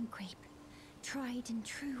one. fingerprint grape. Tried and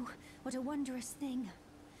true. What a wondrous thing.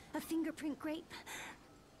 A fingerprint grape.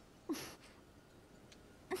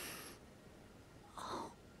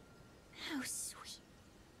 Oh, how sweet.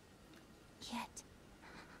 Yet,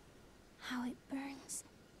 how it burns.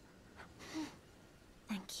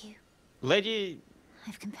 Thank you. Lady,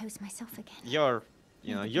 I've composed myself again.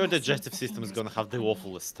 your digestive system is gonna have the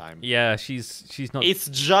awfulest time. Yeah, she's not. It's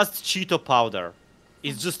just Cheeto powder.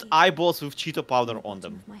 It's just eyeballs with Cheeto powder on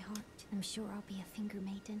them. My heart, I'm sure I'll be a finger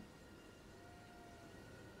maiden.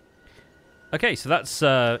 Okay, so that's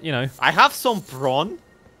I have some prawn.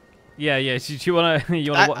 Yeah. Do you wanna?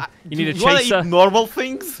 You need a chaser. You wanna eat normal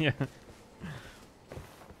things? Yeah.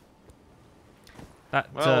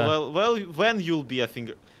 That. Well. When you'll be a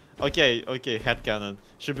finger. Okay. Headcanon.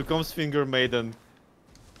 She becomes finger maiden.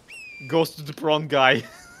 Goes to the prawn guy.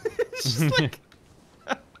 It's just like.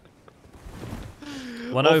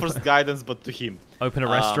 Offers guidance, but to him. Open a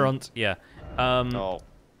restaurant. Yeah. No.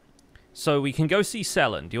 So we can go see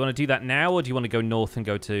Sellen. Do you want to do that now, or do you want to go north and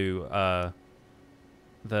go to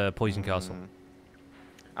the Poison Castle?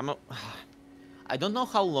 I don't know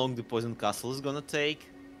how long the Poison Castle is gonna take,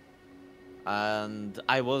 and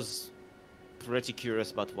I was pretty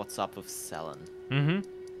curious about what's up with Sellen.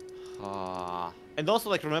 And also,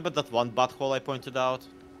 like, remember that one butthole I pointed out?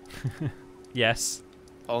 Yes.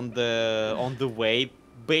 On the way,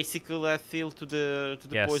 basically, I feel to the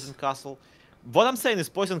yes. Poison Castle. What I'm saying is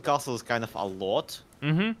Poison Castle is kind of a lot.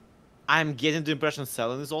 I'm getting the impression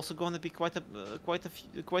Sellen is also going to be quite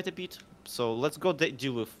a bit. So let's go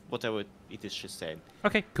deal with whatever it is she's saying.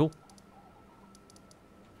 Okay, cool.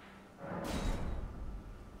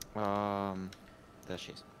 There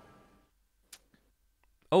she is.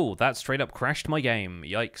 Oh, that straight up crashed my game.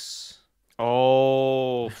 Yikes.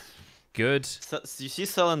 Oh. Good. So, you see,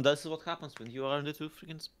 Sellen, this is what happens when you are in the two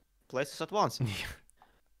freaking places at once.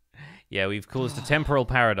 Yeah, we've caused a temporal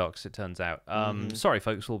paradox, it turns out. Sorry,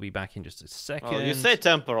 folks, we'll be back in just a second. Well, you say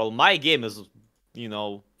temporal. My game is,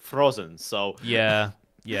 frozen, so... Yeah,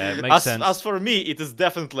 it makes sense. As for me, it is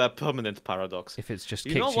definitely a permanent paradox. If it's just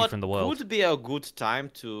kicks you from the world. Could be a good time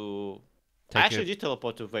to... I actually did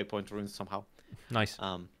teleport to Waypoint Ruins somehow. Nice.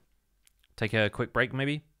 Take a quick break,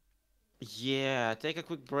 maybe? Yeah, take a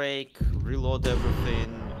quick break, reload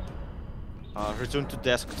everything, return to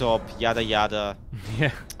desktop, yada yada.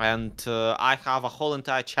 Yeah. And I have a whole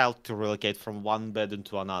entire child to relocate from one bed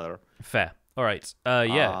into another. Fair. All right.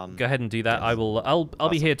 Yeah. Go ahead and do that. Yes. I'll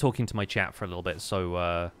be here talking to my chat for a little bit,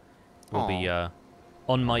 so we'll be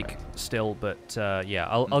on mic still. But yeah,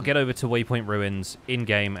 I'll get over to Waypoint Ruins in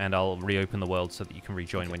game, and I'll reopen the world so that you can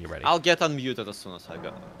rejoin when you're ready. I'll get unmuted as soon as I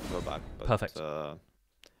go back. But, perfect.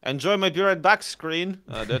 Enjoy my be right back screen.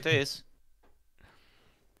 There it is.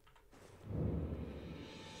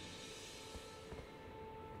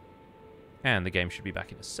 And the game should be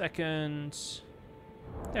back in a second.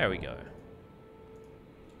 There we go.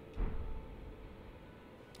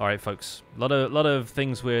 All right, folks. A lot of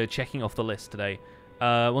things we're checking off the list today.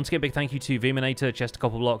 Once again, big thank you to Viminator, Chester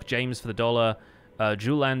Copperblock, James for the $1,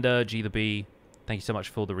 Julander, G the B. Thank you so much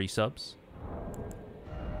for all the resubs.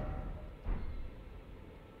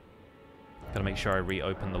 Gotta make sure I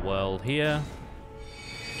reopen the world here.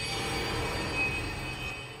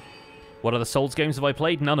 What other Souls games have I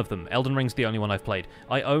played? None of them. Elden Ring's the only one I've played.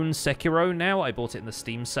 I own Sekiro now. I bought it in the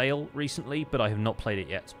Steam sale recently, but I have not played it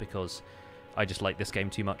yet because I just like this game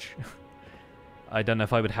too much. I don't know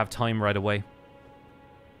if I would have time right away.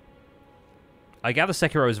 I gather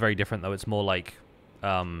Sekiro is very different, though. It's more like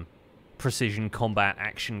precision combat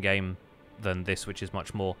action game than this, which is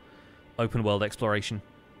much more open world exploration.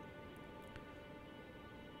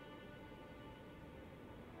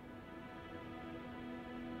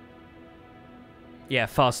 Yeah,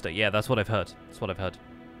 faster. Yeah, that's what I've heard. That's what I've heard.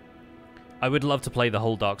 I would love to play the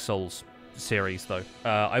whole Dark Souls series, though.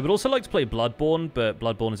 I would also like to play Bloodborne, but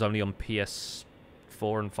Bloodborne is only on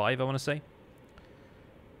PS4 and 5, I want to say.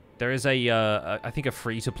 There is I think a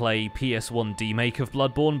free-to-play PS1 demake of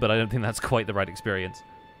Bloodborne, but I don't think that's quite the right experience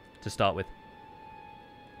to start with.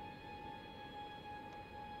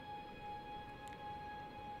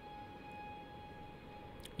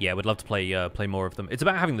 Yeah, I would love to play more of them. It's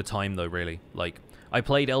about having the time, though, really. Like, I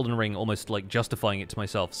played Elden Ring almost like justifying it to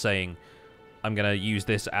myself, saying I'm going to use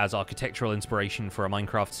this as architectural inspiration for a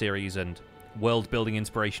Minecraft series and world-building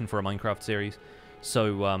inspiration for a Minecraft series.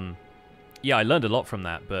 So, yeah, I learned a lot from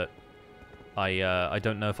that, but I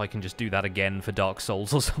don't know if I can just do that again for Dark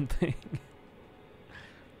Souls or something.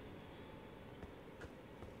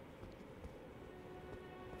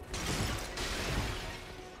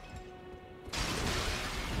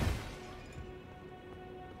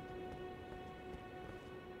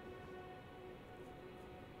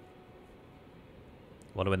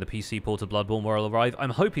 Wonder when the PC port of Bloodborne will arrive. I'm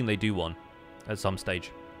hoping they do one at some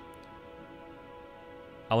stage.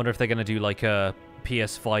 I wonder if they're going to do like a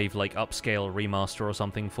PS5 like upscale remaster or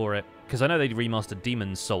something for it. Because I know they remastered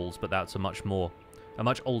Demon's Souls, but that's a much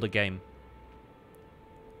older game.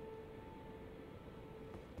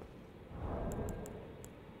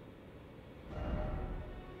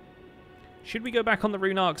 Should we go back on the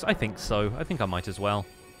rune arcs? I think so. I think I might as well.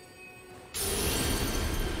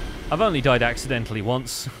 I've only died accidentally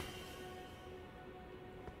once.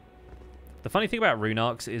 The funny thing about rune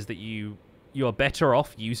arcs is that you are better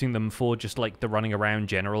off using them for just like the running around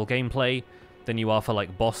general gameplay than you are for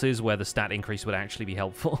like bosses where the stat increase would actually be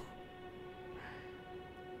helpful.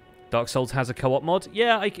 Dark Souls has a co-op mod.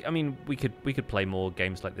 Yeah, I mean we could play more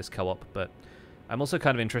games like this co-op, but I'm also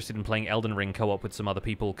kind of interested in playing Elden Ring co-op with some other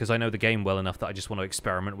people because I know the game well enough that I just want to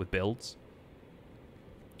experiment with builds.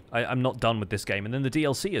 I'm not done with this game, and then the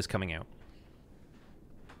DLC is coming out.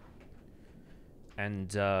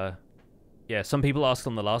 And, yeah, some people asked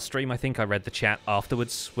on the last stream, I think I read the chat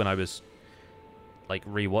afterwards when I was, like,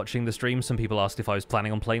 rewatching the stream. Some people asked if I was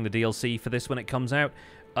planning on playing the DLC for this when it comes out.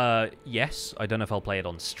 Yes, I don't know if I'll play it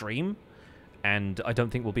on stream, and I don't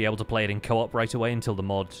think we'll be able to play it in co-op right away until the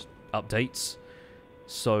mod updates.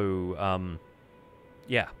 So,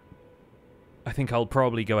 yeah. I think I'll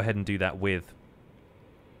probably go ahead and do that with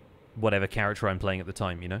whatever character I'm playing at the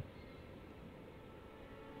time, you know?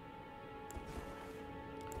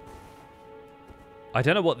 I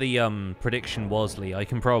don't know what the prediction was, Lee. I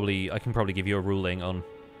can probably give you a ruling on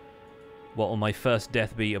what will my first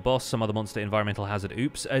death be. A boss, some other monster, environmental hazard.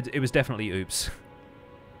 Oops. It was definitely oops.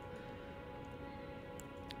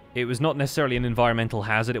 It was not necessarily an environmental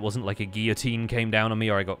hazard. It wasn't like a guillotine came down on me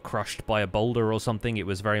or I got crushed by a boulder or something. It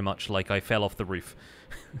was very much like I fell off the roof.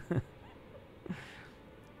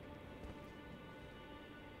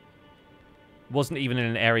 Wasn't even in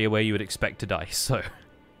an area where you would expect to die, so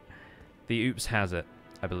the oops has it,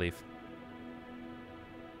 I believe.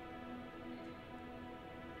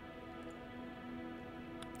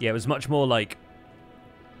 Yeah, it was much more like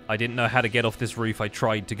I didn't know how to get off this roof. I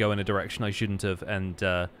tried to go in a direction I shouldn't have, and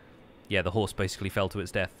yeah, the horse basically fell to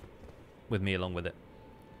its death with me along with it.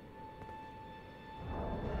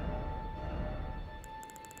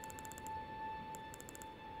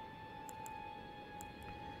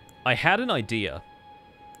 I had an idea,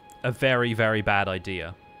 a very, very bad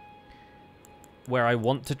idea, where I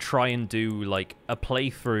want to try and do, like, a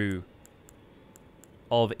playthrough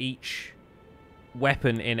of each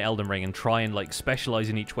weapon in Elden Ring and try and, like, specialize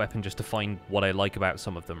in each weapon just to find what I like about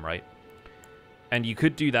some of them, right? And you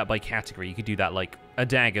could do that by category. You could do that, like, a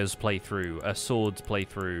daggers playthrough, a swords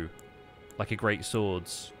playthrough, like a great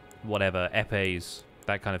swords, whatever, epes,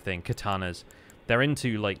 that kind of thing, katanas. They're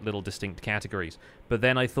into, like, little distinct categories. But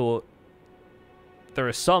then I thought there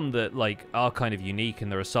are some that, like, are kind of unique,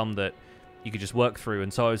 and there are some that you could just work through.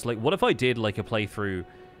 And so I was like, what if I did, like, a playthrough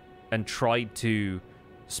and tried to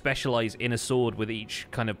specialize in a sword with each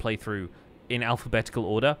kind of playthrough in alphabetical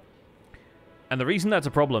order? And the reason that's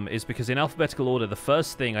a problem is because in alphabetical order, the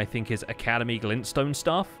first thing I think is Academy Glintstone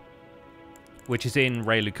Staff, which is in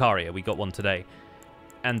Rey Lucaria. We got one today.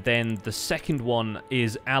 And then the second one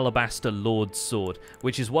is Alabaster Lord's Sword,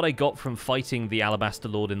 which is what I got from fighting the Alabaster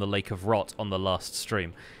Lord in the Lake of Rot on the last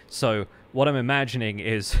stream. So what I'm imagining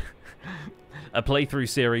is a playthrough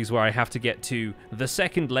series where I have to get to the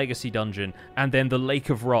second Legacy Dungeon and then the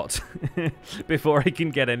Lake of Rot before I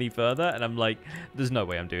can get any further. And I'm like, there's no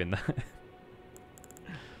way I'm doing that.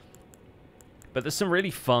 But there's some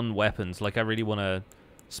really fun weapons. Like, I really want to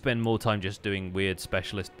spend more time just doing weird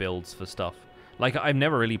specialist builds for stuff. Like, I've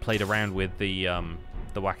never really played around with the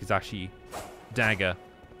Wakizashi dagger,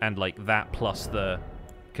 and, like, that plus the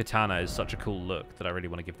katana is such a cool look that I really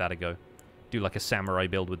want to give that a go. Do, like, a samurai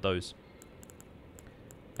build with those.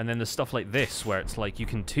 And then there's stuff like this, where it's like you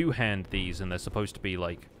can two-hand these, and they're supposed to be,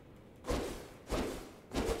 like,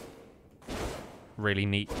 really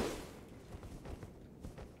neat.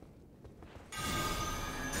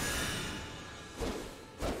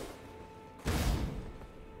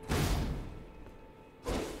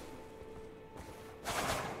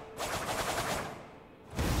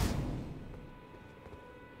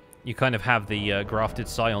 You kind of have the Grafted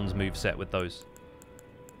Scions moveset with those.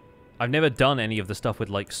 I've never done any of the stuff with,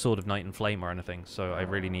 like, Sword of Night and Flame or anything, so I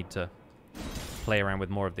really need to play around with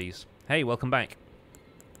more of these. Hey, welcome back.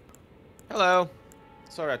 Hello.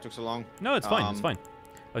 Sorry I took so long. No, it's fine, it's fine.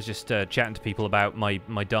 I was just chatting to people about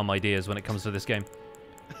my dumb ideas when it comes to this game.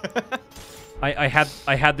 I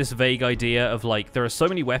had this vague idea of, like, there are so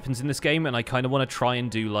many weapons in this game, and I kind of want to try and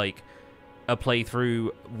do, like, a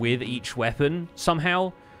playthrough with each weapon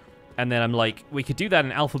somehow. And then I'm like, we could do that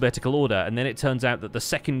in alphabetical order, and then it turns out that the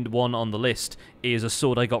second one on the list is a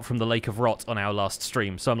sword I got from the Lake of Rot on our last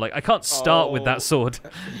stream. So I'm like, I can't start with that sword. Yeah,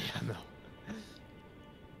 no.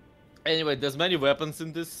 Anyway, there's many weapons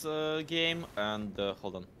in this game, and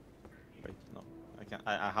hold on. Wait, no, I can't.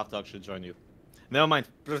 I have to actually join you. Never mind.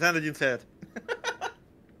 Pretend I didn't say it.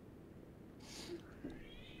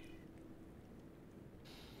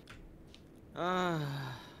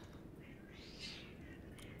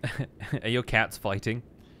 Are your cats fighting?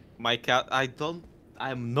 My cat,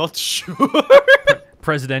 I'm not sure.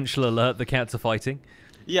 Presidential alert, the cats are fighting.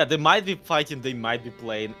 Yeah, they might be fighting, they might be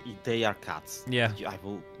playing. They are cats. Yeah. I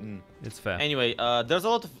will. It's fair. Anyway, there's a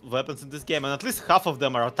lot of weapons in this game, and at least half of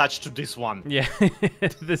them are attached to this one. Yeah,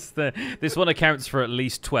 this one accounts for at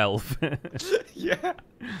least 12. Yeah.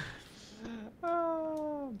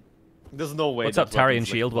 There's no way. What's up, Tarian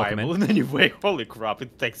Shield? Welcome in. Anyway, holy crap,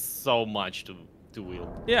 it takes so much to wield.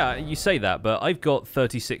 Yeah, you say that, but I've got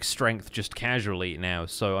 36 strength just casually now,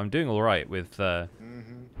 so I'm doing all right with.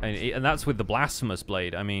 And that's with the blasphemous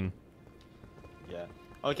blade. I mean. Yeah.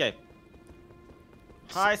 Okay.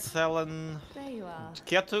 Hi, Sellen. There you are.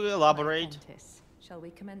 Care to elaborate? Shall we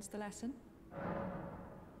commence the lesson?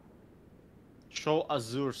 Show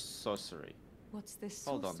Azure sorcery. What's this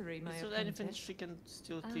Hold sorcery, on. my Is there anything she can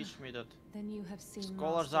still teach me that? Then you have seen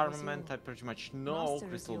Scholar's Master armament, Azure. I pretty much know. Master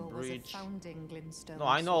Crystal Azure was a Bridge. founding Glintstone No,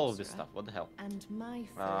 I know all of this sorcerer, stuff. What the hell? And my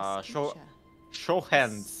first show teacher, show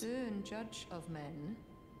hands. stern judge of men.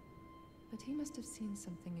 But he must have seen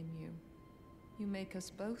something in you. You make us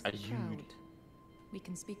both Are proud. you- We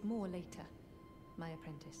can speak more later, my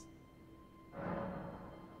apprentice.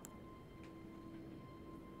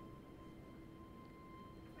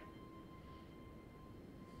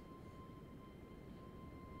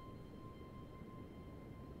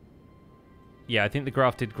 Yeah, I think the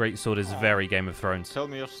grafted greatsword is very Game of Thrones. Tell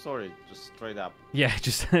me your story, just straight up. Yeah,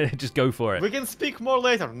 just go for it. We can speak more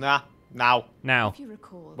later. Nah, now. Now. If you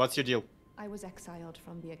recall, What's your deal? I was exiled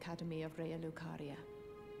from the Academy of Rhea Lucaria.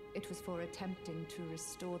 It was for attempting to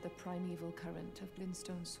restore the primeval current of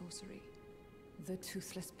Glintstone sorcery. The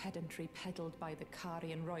toothless pedantry peddled by the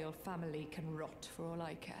Carian royal family can rot for all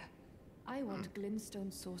I care. I want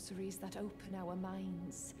Glintstone sorceries that open our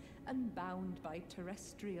minds, unbound by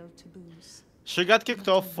terrestrial taboos. She got kicked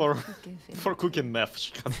off for cooking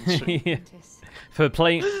meth, hasn't she? Yeah. For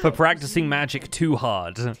practicing magic too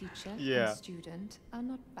hard. Teacher Yeah. and student are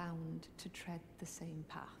not bound to tread the same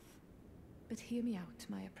path. But hear me out,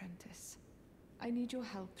 my apprentice. I need your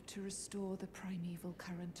help to restore the primeval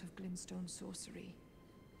current of Glintstone sorcery.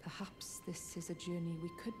 Perhaps this is a journey we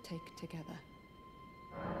could take together.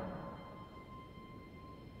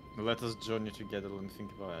 Let us journey together and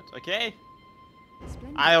think about it. Okay?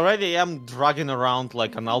 Splendid. I already am dragging around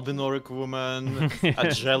like an albinoric woman,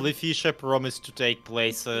 a jellyfish I promised to take It's been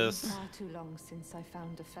places. far too long since I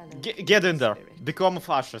found a fellow. Get in there. spirit. Become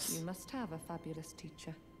fascist. You must have a fabulous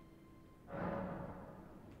teacher.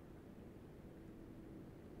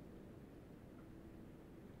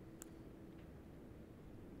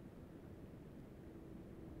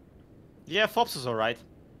 Yeah, Fops is alright.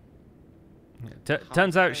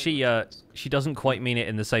 Turns out she doesn't quite mean it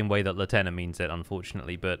in the same way that Latenna means it,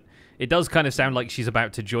 unfortunately, but it does kind of sound like she's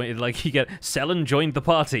about to join. Like you get Sellen joined the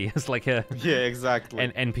party as like a Yeah, exactly.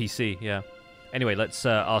 an NPC. Yeah. Anyway, let's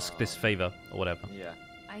ask this favor or whatever. Yeah.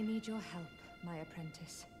 I need your help, my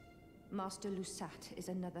apprentice. Master Lusat is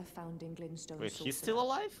another founding Glintstone Wait, sorcerer. he's still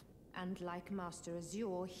alive? And like Master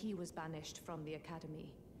Azure, he was banished from the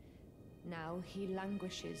Academy. Now he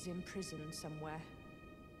languishes in prison somewhere.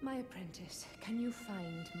 My apprentice, can you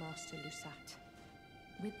find Master Lusat?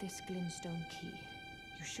 With this Glintstone key,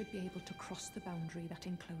 you should be able to cross the boundary that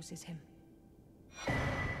encloses him. I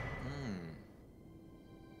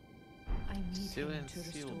need Seal him and to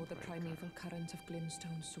seal restore the breaker. primeval current of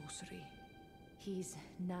Glintstone sorcery. He's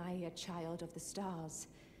nigh a child of the stars.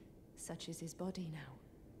 Such is his body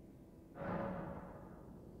now.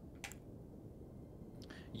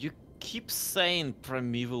 You keep saying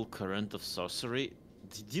primeval current of sorcery.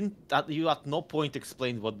 Didn't you at no point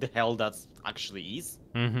explain what the hell that actually is?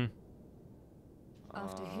 Mm-hmm.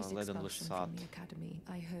 After his Elden expulsion from Lusat. the Academy,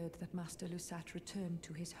 I heard that Master Lusat returned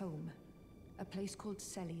to his home, a place called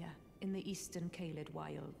Celia in the eastern Caelid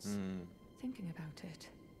wilds. Thinking about it,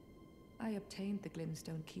 I obtained the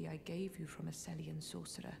Glintstone key I gave you from a Celian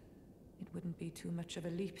sorcerer. It wouldn't be too much of a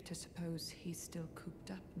leap to suppose he's still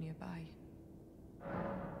cooped up nearby.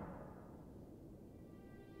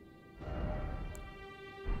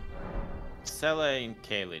 Sellen in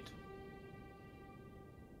Caelid.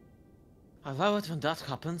 I love it when that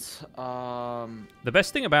happens. The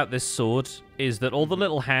best thing about this sword is that all the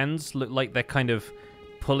little hands look like they're kind of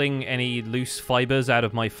pulling any loose fibers out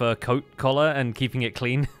of my fur coat collar and keeping it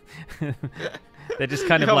clean. They're just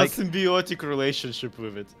kind of like a symbiotic relationship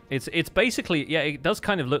with it. It's basically, yeah, it does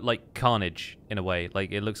kind of look like Carnage in a way.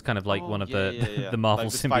 Like it looks kind of like one of the Marvel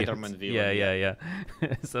like the symbiotes. Spider-Man villain, yeah.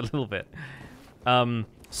 It's a little bit.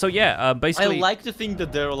 So yeah, basically, I like to think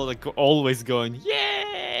that they're like always going, yay!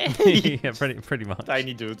 Yeah, pretty much.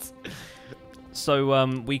 Tiny dudes. So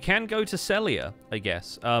we can go to Celia, I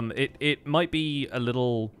guess. It might be a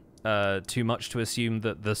little too much to assume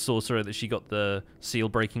that the sorcerer that she got the seal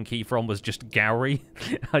breaking key from was just Gowry.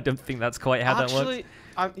 I don't think that's quite how that works.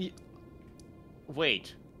 Actually,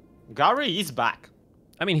 wait, Gowry is back.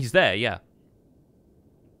 I mean, he's there, yeah.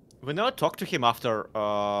 We never talked to him after,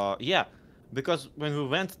 yeah, because when we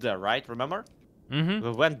went there, right? Remember? Mm-hmm.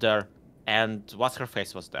 We went there, and what's her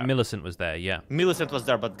face was there? Millicent was there, yeah. Millicent was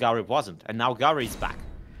there, but Gowry wasn't, and now Gowry is back.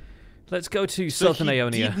 Let's go to Southern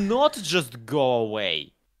Ionia. He did not just go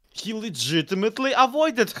away. He legitimately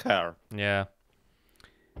avoided her. Yeah.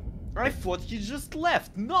 I thought he just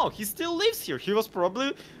left. No, he still lives here. He was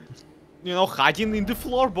probably, you know, hiding in the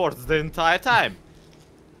floorboards the entire time.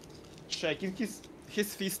 Shaking his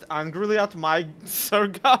fist angrily at my Sir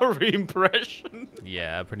Gowry impression.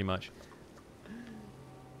 Yeah, pretty much.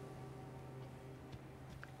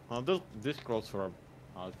 This calls for an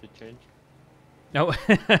outfit change. Oh,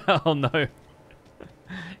 oh no.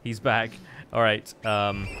 He's back. All right.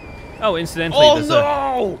 Oh, incidentally, oh there's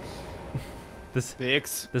no!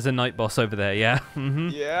 There's a night boss over there. Yeah. Mm-hmm.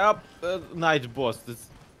 Yep. Night boss. This.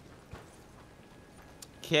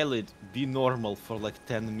 Khalid, be normal for like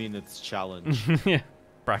 10 minutes challenge. Yeah.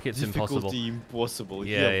 Brackets Difficulty impossible. impossible.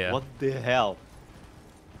 Yeah. What the hell?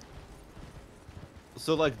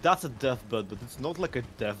 So like that's a deathbird, but it's not like a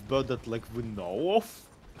deathbird that like we know of.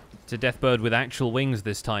 It's a deathbird with actual wings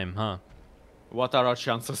this time, huh? What are our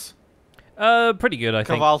chances? Pretty good, I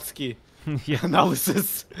think. Kowalski. Yeah.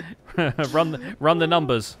 Analysis. run the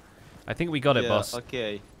numbers. I think we got it, boss.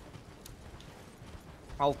 Okay.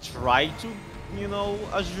 I'll try to, you know,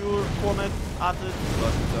 Azure comment at it,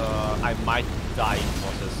 but I might die in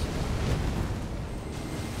process.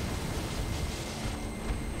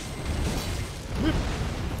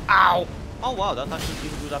 Ow! Oh wow, that actually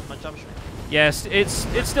didn't do that much damage. Yes, it's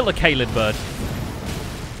still a Khalid bird.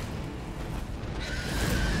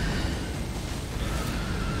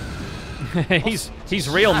 he's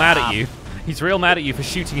real mad at you. He's real mad at you for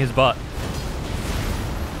shooting his butt.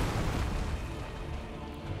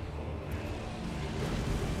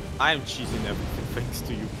 I am cheesing everything thanks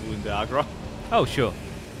to you pulling the aggro. Oh sure.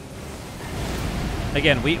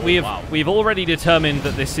 Again, we've already determined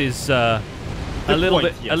that this is a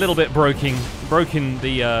little bit breaking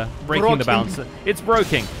the balance. It's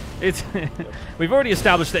broken. It's we've already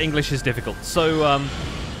established that English is difficult. So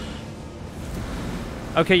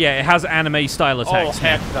okay, yeah, it has anime style attacks. Oh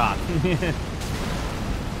heck that.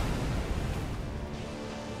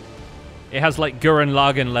 It has like Gurren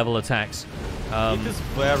Lagann level attacks. It is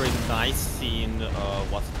very nice seeing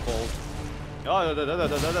what's it called.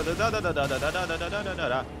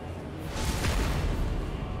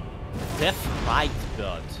 Death right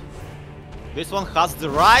dot. This one has the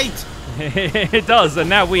right. It does, and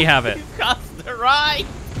now we have it. It has the right.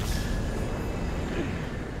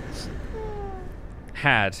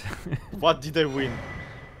 Had. What did I win?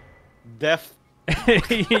 Death.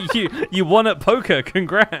 you won at poker.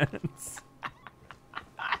 Congrats.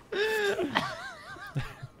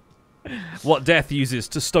 What death uses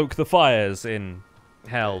to stoke the fires in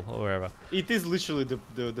hell or wherever. It is literally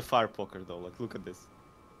the fire poker though. Like look at this.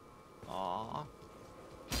 Aww.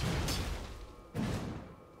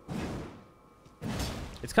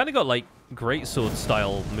 It's kind of got like greatsword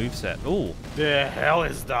style moveset. Ooh. The hell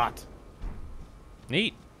is that?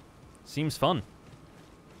 Neat. Seems fun.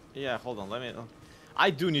 Yeah, hold on. Let me. I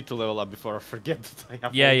do need to level up before I forget that I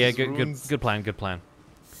have. Yeah, all yeah. these runes. Good plan. Good plan.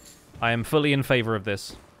 I am fully in favor of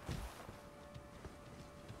this.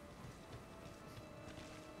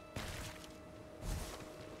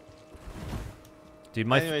 Dude,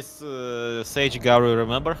 anyways, Sage Garu,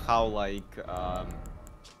 remember how like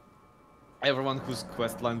everyone whose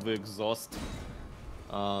questline we exhaust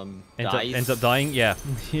ends up dying? Yeah.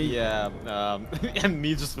 Yeah, and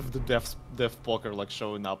me just with the death poker like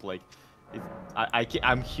showing up like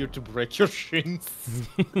I'm here to break your shins.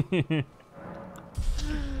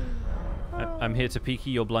 I'm here to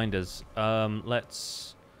peeky your blinders.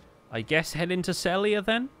 Let's, I guess, head into Celia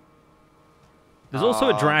then? There's also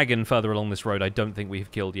a dragon further along this road I don't think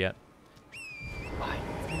we've killed yet.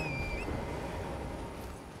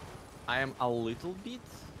 I am a little bit...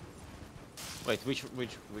 Wait, which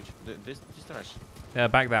this direction?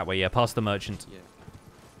 Back that way, yeah, past the merchant. Yeah.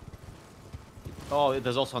 Oh,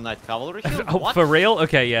 there's also a Knight Cavalry here? Oh, what? for real?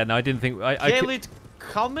 Okay, yeah, no, I didn't think...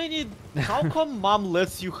 Khalid, how come Mom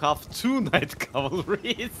lets you have 2 Knight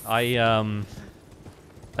Cavalries? I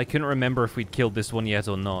couldn't remember if we'd killed this one yet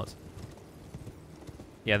or not.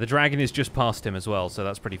 Yeah, the dragon is just past him as well, so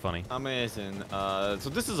that's pretty funny. Amazing. So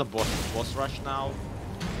this is a boss rush now.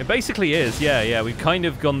 It basically is, yeah. We've kind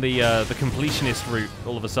of gone the completionist route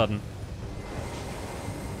all of a sudden.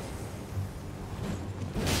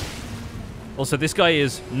 Also, this guy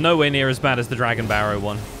is nowhere near as bad as the Dragon Barrow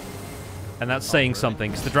one. And that's saying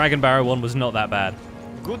something, because the Dragon Barrow one was not that bad.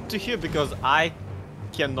 Good to hear, because I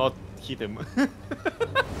cannot hit him.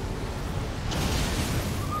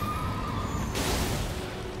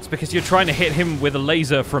 It's because you're trying to hit him with a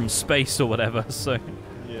laser from space or whatever, so...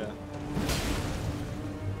 Yeah.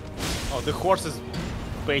 Oh, the horse is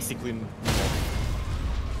basically...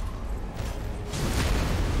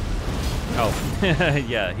 Oh,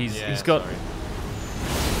 yeah, he's got... Sorry.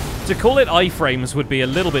 To call it iframes would be a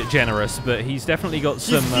little bit generous, but he's definitely got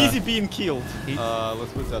some... He's easy being killed.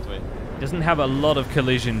 Let's put it that way. Doesn't have a lot of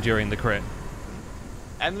collision during the crit.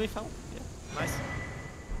 And we fell. Yeah, nice.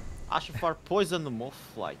 Ashafar, Poison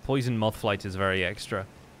Mothflight. Poison Mothflight is very extra.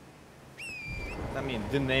 I mean,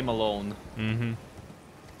 the name alone. Mm-hmm.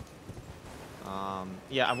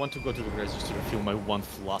 Yeah, I want to go to the graves just to refill my 1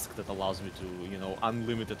 flask that allows me to, you know,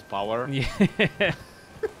 unlimited power. Yeah.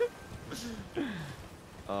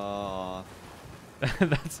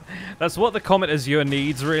 That's what the Comet Azure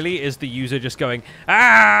needs, really, is the user just going,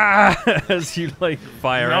 ah, as you, like,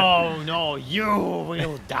 fire it. No, you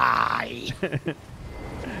will die.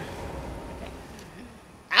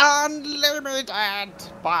 Unlimited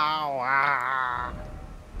power.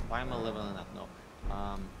 Why am I leveling up? No.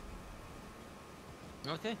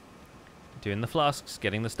 Okay. Doing the flasks,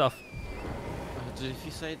 getting the stuff. If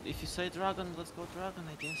you say dragon, let's go dragon,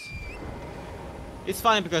 I guess. It's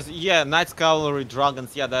fine because yeah, Knights Cavalry,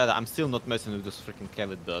 dragons, yeah, I'm still not messing with those freaking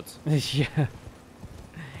Khalid birds. Yeah.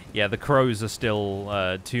 Yeah, the crows are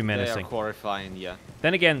still too menacing. They are horrifying, yeah.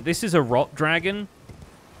 Then again, this is a rot dragon,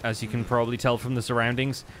 as you can probably tell from the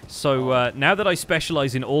surroundings. So now that I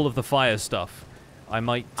specialize in all of the fire stuff, I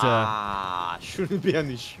might... shouldn't be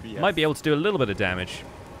an issue, yes. Might be able to do a little bit of damage.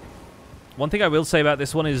 One thing I will say about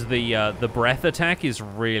this one is the breath attack is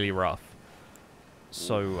really rough.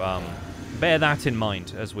 So bear that in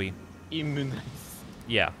mind as we... Immunize.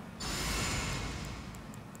 Yeah.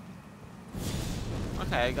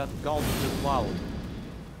 Okay, I got Golden Vow.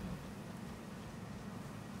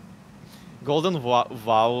 Golden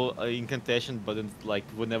Vow incantation, but it's like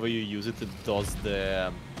whenever you use it, it does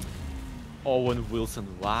the Owen Wilson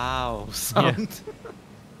wow sound. Yeah.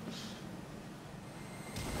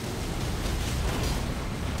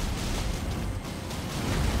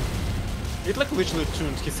 It like literally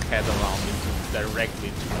turned his head around directly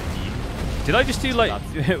into my knee. Did I just do like...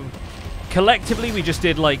 Collectively, we just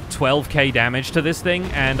did like 12k damage to this thing,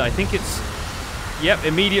 and I think it's... Yep,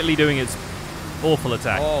 immediately doing its awful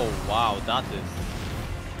attack. Oh, wow, that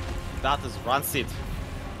is rancid.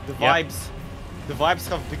 The vibes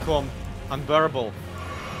have become unbearable.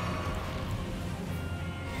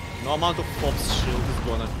 No amount of Pop's shield is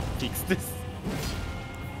gonna fix this.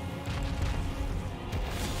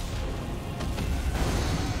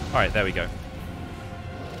 Alright, there we go.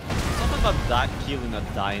 Something about that killing a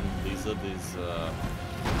dying lizard is well,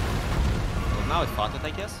 now it farted, I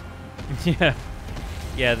guess. Yeah.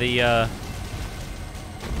 Yeah, the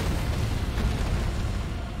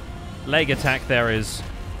leg attack there is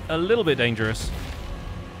a little bit dangerous.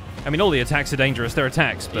 I mean, all the attacks are dangerous, they're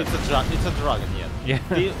attacks, but... It's a dragon, yeah.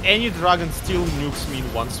 Yeah. Any dragon still nukes me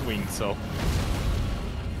in one swing, so...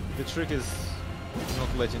 The trick is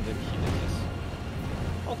not letting them hit, I guess.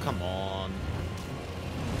 Oh, come on.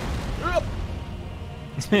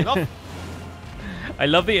 Enough. I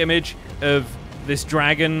love the image of this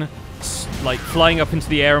dragon like flying up into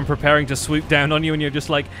the air and preparing to swoop down on you, and you're just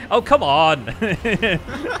like, oh, come on.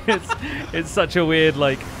 It's such a weird,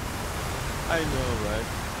 like... I know, right?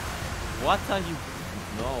 What are you...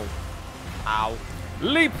 No. Ow.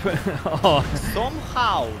 Leap! Oh.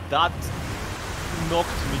 Somehow that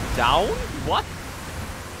knocked me down? What?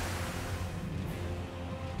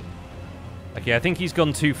 Okay, I think he's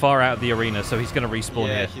gone too far out of the arena, so he's going to respawn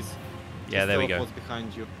here. Yeah, there we go.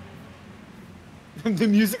 Behind you. The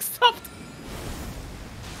music stopped.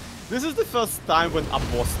 This is the first time when a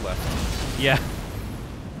boss left. Yeah.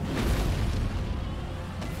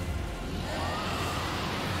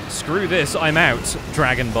 Screw this, I'm out,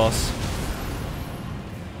 dragon boss.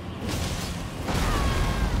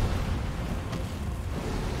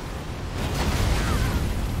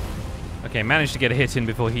 Okay, managed to get a hit in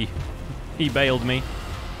before he bailed me.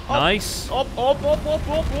 Up, nice. Up.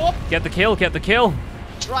 Get the kill, get the kill.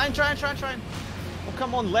 Trying. Oh,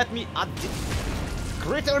 come on, let me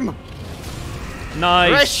crit him.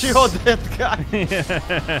 Nice. Ratio that guy.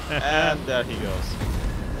 And there he goes.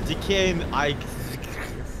 Decaying Ike.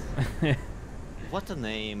 What a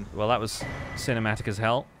name. Well, that was cinematic as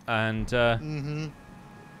hell. And now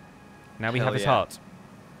we have his heart.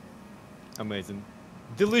 Amazing.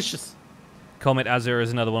 Delicious. Comet Azure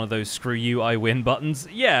is another one of those screw you, I win buttons.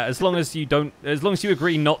 Yeah, as long as you don't, as long as you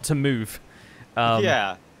agree not to move.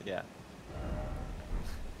 Yeah.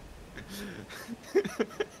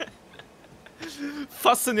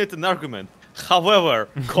 Fascinating argument. However,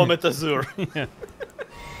 Comet Azure. Yeah.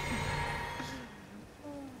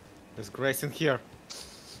 There's grace in here.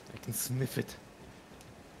 I can sniff it.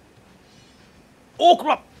 Oh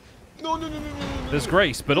crap! No. There's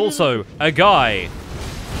grace, but also a guy.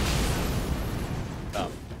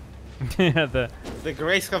 Yeah, the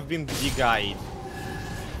grace have been de-guyed.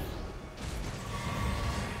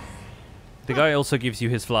 The guy also gives you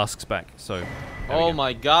his flasks back, so... Oh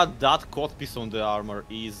my god, that codpiece on the armor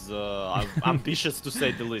is ambitious to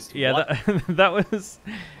say the least. Yeah, that was...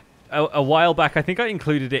 A while back, I think I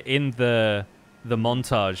included it in the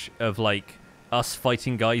montage of, like, us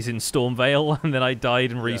fighting guys in Stormvale, and then I died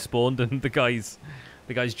and respawned, and the guy's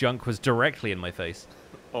junk was directly in my face.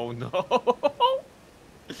 Oh no.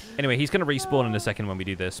 Anyway, he's going to respawn in a second when we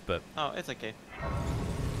do this, but... Oh, it's okay.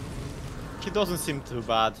 He doesn't seem too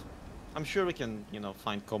bad. I'm sure we can, you know,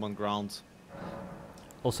 find common ground.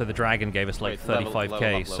 Also, the dragon gave us, like,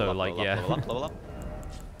 35k, so, like, yeah. Level up.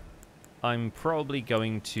 I'm probably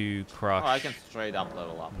going to crush... Oh, I can straight up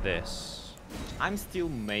level up. This. I'm still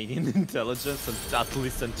maining intelligence at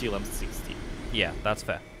least until I'm 60. Yeah, that's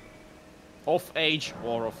fair. Off age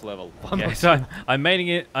or off level. Yeah, so I'm maining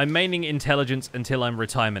it. I'm maining intelligence until I'm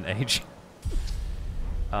retirement age.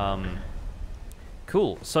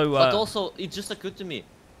 Cool. So. But also, it just occurred to me.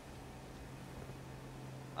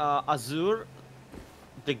 Azure,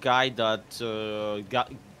 the guy that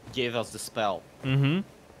gave us the spell. Mm-hmm.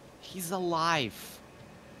 He's alive.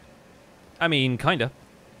 I mean, kinda.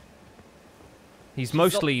 He's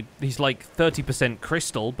mostly he's like 30%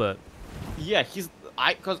 crystal, but. Yeah, because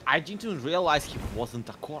I didn't even realize he wasn't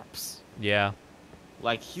a corpse. Yeah.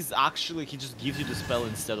 Like, he just gives you the spell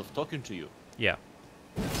instead of talking to you. Yeah.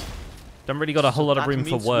 Don't really got a whole lot of room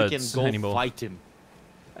for words we can go anymore. Fight him.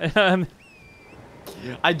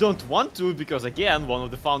 I don't want to, because again, one of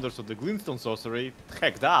the founders of the Glintstone sorcery,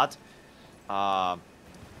 heck that. But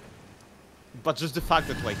just the fact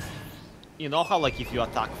that, like, you know how, like, if you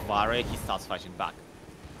attack Vare, he starts fighting back.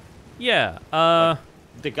 Yeah. Like,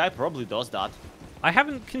 the guy probably does that. I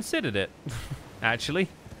haven't considered it, actually.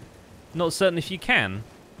 Not certain if you can.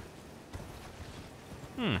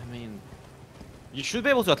 I mean, you should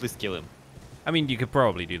be able to at least kill him. I mean, you could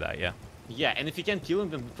probably do that, yeah. Yeah, and if you can kill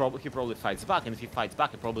him, then he probably fights back. And if he fights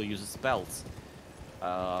back, he probably uses spells.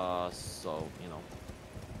 So, you know.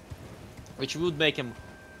 Which would make him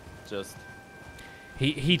just...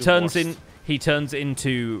 He turns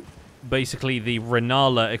into basically the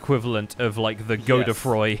Renala equivalent of, like, the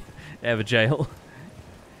Godefroy Everjail.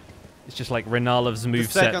 It's just like Renalov's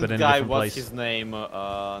moveset, but in a different place. The second guy, what's his name?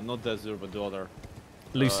 Not the Azure, but the other.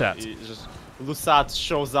 Lusat. Lusat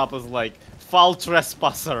shows up as, like, foul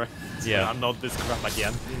trespasser. Yeah. I'm not this crap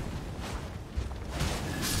again.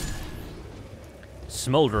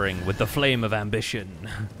 Smoldering with the flame of ambition.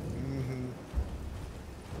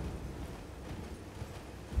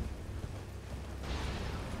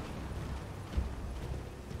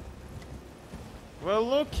 Well,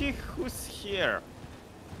 looky who's here.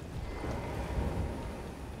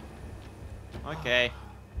 Okay.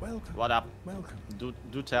 Welcome. What up? Welcome.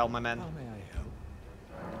 Do tell, my man. How may I help?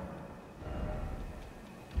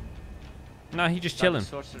 No, he just chilling.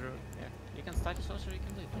 Sorcerer. Yeah. You can start the sorcerer, you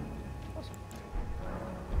can leave. Awesome.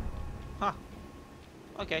 Huh.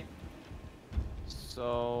 Okay.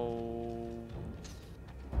 So...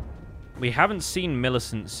 We haven't seen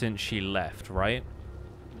Millicent since she left, right?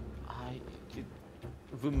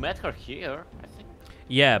 We met her here, I think.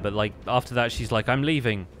 Yeah, but like after that she's like, I'm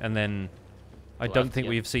leaving, and then I don't think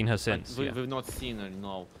we've seen her since. We've not seen her,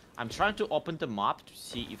 no. I'm trying to open the map to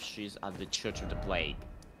see if she's at the Church of the Plague.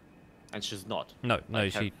 And she's not. No, like, no,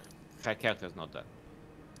 her character's not there.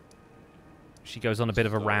 She goes on a bit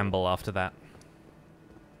of a ramble after that.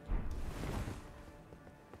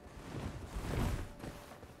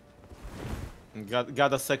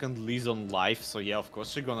 Got a second lease on life, so yeah, of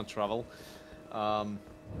course she's gonna travel.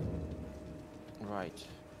 Right.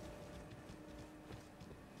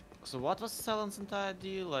 So what was Sellen's entire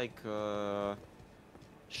deal? Like,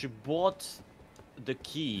 she bought the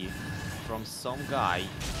key from some guy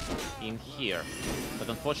in here, but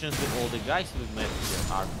unfortunately all the guys we've met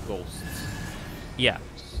here are ghosts. Yeah.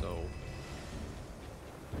 So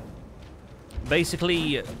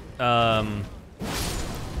basically, all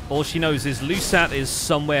she knows is Lusat is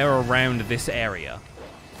somewhere around this area,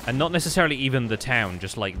 and not necessarily even the town,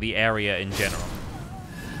 just like the area in general.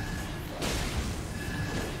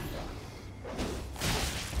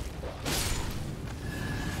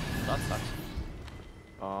 that sucks.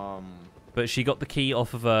 But she got the key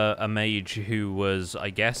off of a mage who was,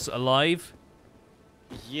 I guess, alive.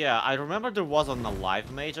 Yeah, I remember there was an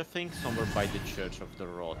alive mage, I think, somewhere by the Church of the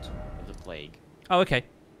Rod of the Plague. Oh, okay.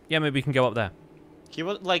 Yeah, maybe we can go up there. He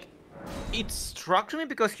was, like, it struck me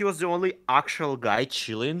because he was the only actual guy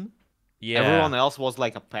chilling. Yeah. Everyone else was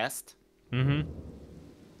like a pest. Mm-hmm.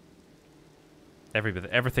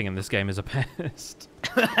 Everything in this game is a pest.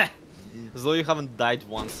 Though you haven't died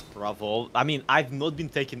once, bravo. I mean, I've not been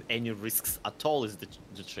taking any risks at all is the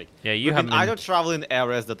trick. Yeah, you We've haven't been either traveling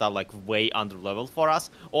areas that are like way under level for us,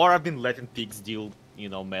 or I've been letting pigs deal, you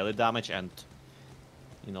know, melee damage and,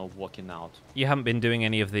 you know, walking out. You haven't been doing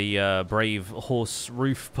any of the brave horse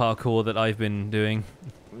roof parkour that I've been doing.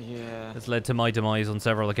 Yeah. It's led to my demise on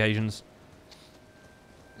several occasions.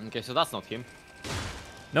 Okay, so that's not him.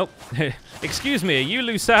 Nope. Excuse me, are you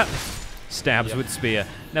Lusat? Stabs with spear.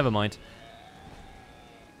 Never mind.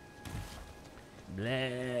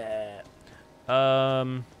 Bleh.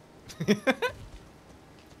 No,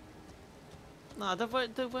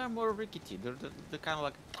 they were more rickety. They're kind of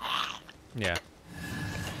like... Yeah.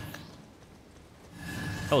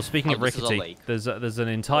 Oh, speaking of rickety, there's an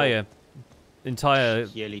entire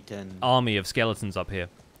skeleton army of skeletons up here.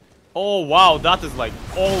 Oh wow, that is like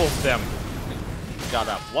all of them. Shut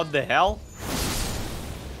up. What the hell?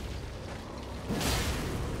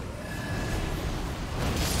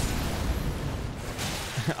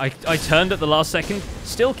 I turned at the last second,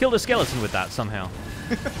 still killed a skeleton with that somehow.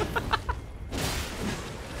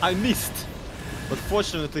 I missed. But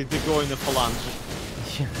fortunately they go in a phalanx.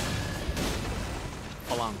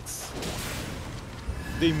 Phalanx.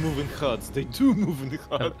 They move in herds. They do move in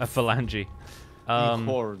herds. A phalange. In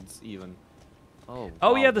hordes even. Oh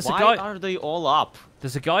wow. Yeah, there's a guy. Why guy. are they all up?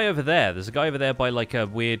 There's a guy over there. There's a guy over there by like a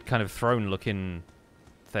weird kind of throne-looking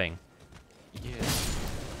thing. Yeah.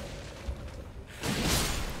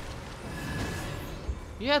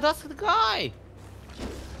 Yeah, that's the guy.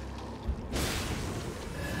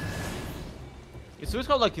 It's weird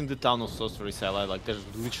how, like, in the town of Sorcery Sellen, like, there's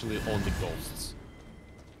literally only ghosts.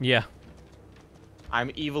 Yeah.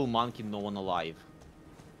 I'm evil monkey, no one alive.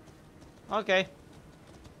 Okay.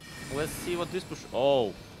 Let's see what this push...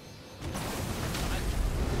 Oh.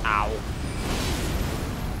 Ow.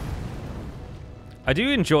 I do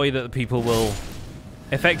enjoy that people will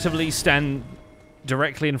effectively stand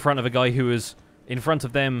directly in front of a guy who is in front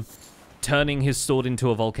of them turning his sword into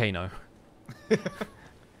a volcano.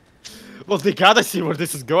 Well, they gotta see where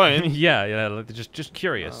this is going. yeah, like, just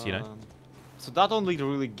curious, you know. So that only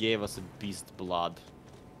really gave us a beast blood.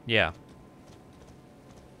 Yeah.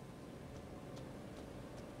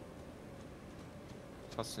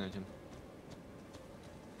 Fascinating.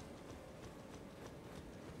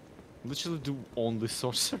 Literally do only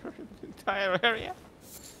sorcerer in the entire area.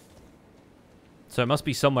 So it must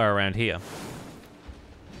be somewhere around here.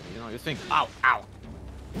 You know, you think, ow, ow.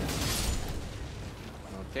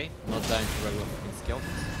 Okay, not dying to regular fucking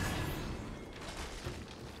skeletons.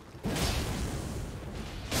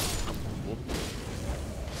 Whoop.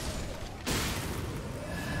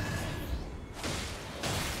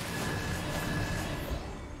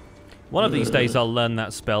 One of these days I'll learn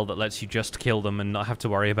that spell that lets you just kill them and not have to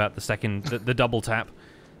worry about the second, the double tap.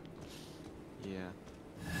 Yeah.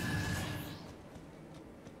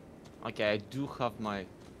 Okay, I do have my...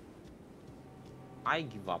 I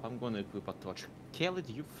give up. I'm gonna equip a torch. Kelly,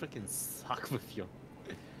 you freaking suck with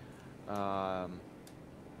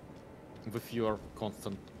your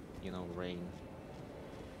constant, you know, rain.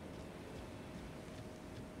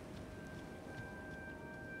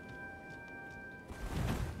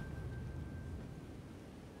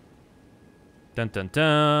 Dun dun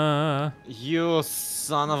dun. You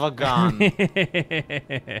son of a gun.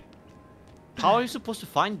 How are you supposed to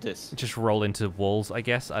find this? Just roll into walls, I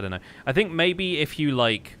guess. I don't know. I think maybe if you,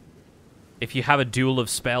 like... If you have a duel of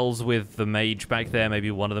spells with the mage back there, maybe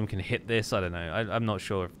one of them can hit this. I don't know. I'm not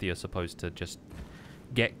sure if you're supposed to just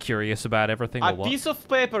get curious about everything or what. A piece of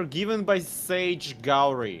paper given by Sage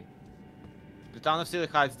Gowry. The town of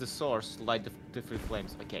City hides the source. Light the three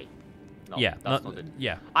flames. Okay. No, yeah, that's not it.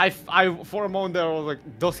 Yeah. I for a moment there I was like,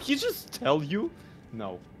 does he just tell you?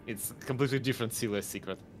 No, it's a completely different Celia's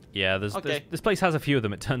secret. Yeah, this place has a few of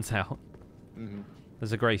them, it turns out. Mm-hmm.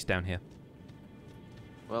 There's a Grace down here.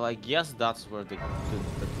 Well, I guess that's where the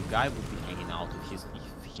guy would be hanging out if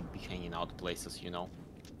he'd be hanging out places, you know?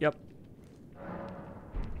 Yep.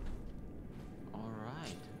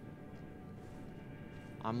 Alright.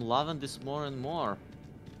 I'm loving this more and more.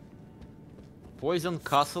 Poison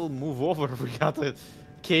Castle, move over. We got a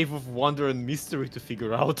Cave of Wonder and Mystery to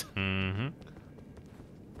figure out. Mm-hmm.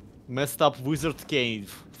 Messed up wizard cave.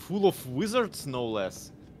 Full of wizards, no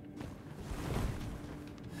less.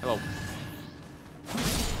 Hello.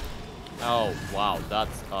 Oh wow,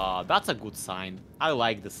 that's a good sign. I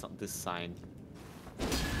like this sign. Right,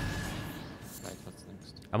 what's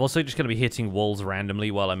next? I'm also just gonna be hitting walls randomly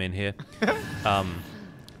while I'm in here.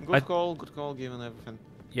 Good call, given everything.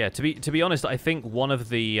 Yeah, to be honest, I think one of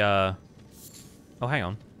the oh, hang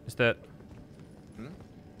on. Is that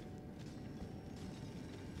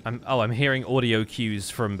I'm hearing audio cues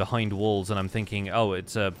from behind walls and I'm thinking, "Oh,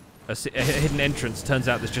 it's a hidden entrance." Turns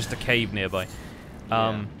out there's just a cave nearby.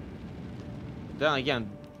 Yeah. Then again,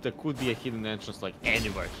 there could be a hidden entrance like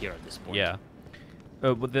anywhere here at this point. Yeah.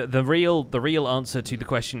 The real answer to the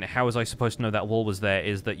question, how was I supposed to know that wall was there,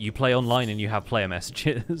 is that you play online and you have player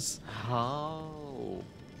messages. Oh.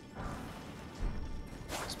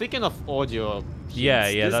 Speaking of audio, yeah,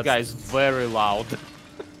 this guy's very loud.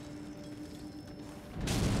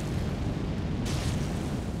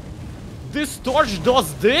 This torch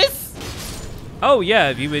does this? Oh yeah,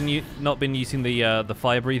 have you not been using the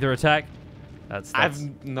fire breather attack? That's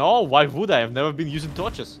no. Why would I? I've never been using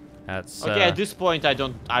torches. That's okay. At this point, I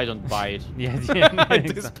don't buy it. yeah. At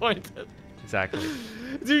this point. Exactly.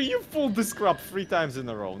 Dude, you pulled this crap 3 times in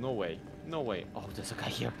a row. No way. No way. Oh, there's a guy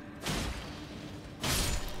here.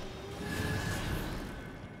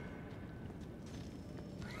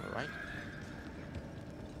 All right.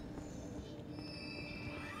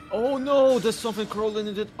 Oh no! There's something crawling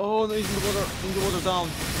in it. Oh no! He's in the water down.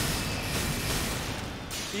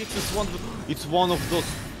 It's one of those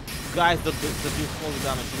guys that do holy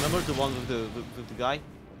damage. Remember the one with the guy?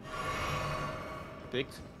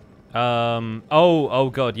 Picked? Oh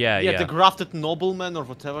god, yeah. Yeah, the grafted nobleman or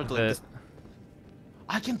whatever. Like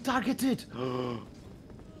I can target it!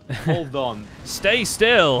 Hold on. Stay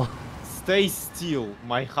still! Stay still,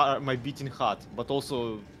 my beating heart. But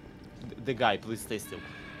also, the guy, please stay still.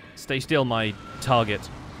 Stay still, my target.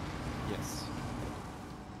 Yes.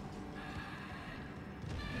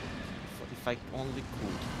 If I only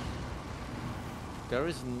could. There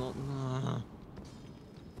is no...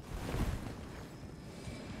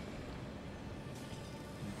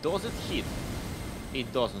 Does it hit?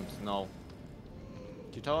 It doesn't, no.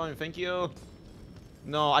 Titanium, thank you.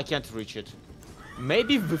 No, I can't reach it.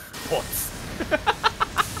 Maybe with pots.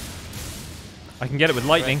 I can get it with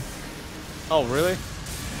lightning. Oh, really?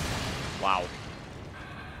 Wow.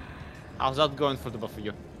 How's that going for the both of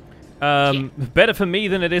you? Better for me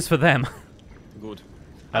than it is for them. Good.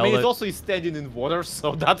 I mean, it also is standing in water,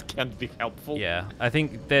 so that can't be helpful. Yeah, I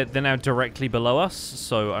think they're now directly below us,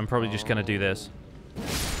 so I'm probably just gonna do this.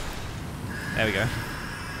 There we go.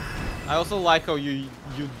 I also like how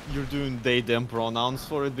you're doing they/them pronouns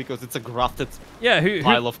for it because it's a grafted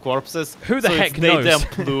pile of corpses. Who the heck knows? They/them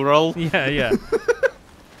plural. Yeah.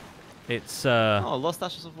 It's Oh, lost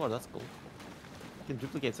ashes of war. That's cool. You can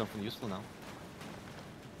duplicate something useful now.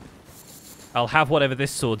 I'll have whatever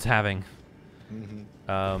this sword's having.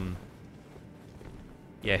 Mm-hmm.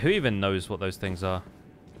 Yeah, who even knows what those things are?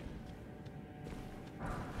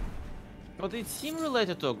 Well, they seem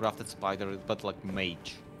related to a grafted spider, but like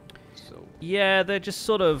mage. So. Yeah, they're just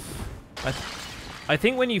sort of... I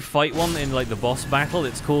think when you fight one in like the boss battle,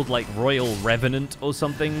 it's called like Royal Revenant or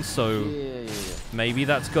something, so... Yeah. Maybe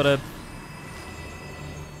that's got a...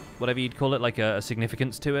 whatever you'd call it, like a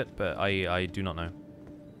significance to it, but I do not know.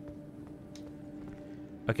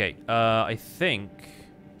 Okay, I think...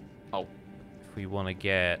 Oh. If we want to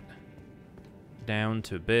get down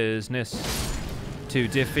to business to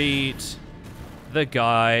defeat the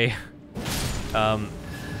guy, I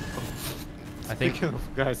think... Speaking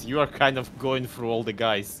of guys, you are kind of going through all the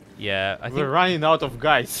guys. Yeah, I think... We're running out of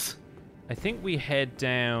guys. I think we head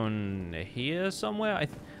down here somewhere.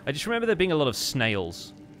 I just remember there being a lot of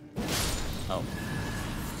snails. Oh.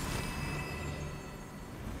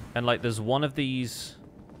 And like there's one of these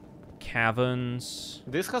caverns.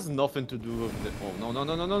 This has nothing to do with the... Oh,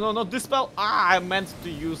 no, dispel! Ah, I meant to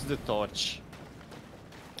use the torch.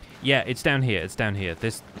 Yeah, it's down here,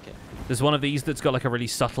 Okay. There's one of these that's got like a really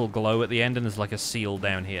subtle glow at the end and there's like a seal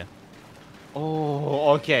down here.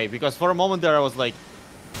 Oh, okay. Because for a moment there I was like,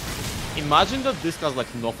 imagine that this has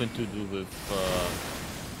like nothing to do with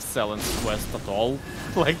Sellen's quest at all.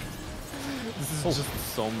 Like, this is just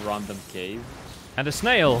some random cave. And a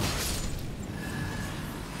snail.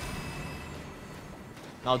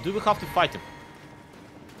 Now, do we have to fight him?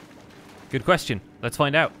 Good question. Let's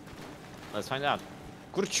find out. Let's find out.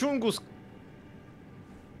 Kurchungus.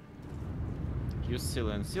 Use Seal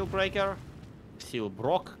and Seal Breaker. Seal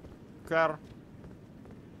Broker.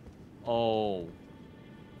 Oh.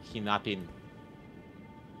 He napping.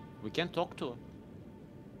 We can talk to him.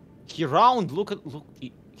 He round. Look.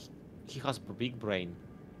 He has a big brain.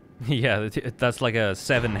 Yeah, that's like a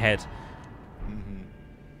 7 head. Mm-hmm.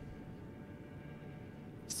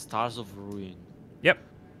 Stars of Ruin. Yep.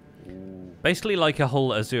 Ooh. Basically like a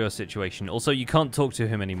whole Azure situation. Also, you can't talk to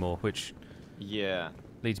him anymore, which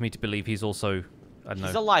leads me to believe he's also, I don't know.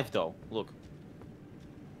 He's alive though. Look.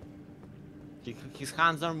 His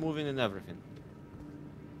hands are moving and everything.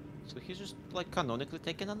 So he's just like canonically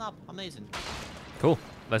taking a nap. Amazing. Cool.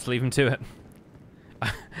 Let's leave him to it.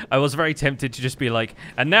 I was very tempted to just be like,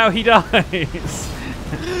 and now he dies.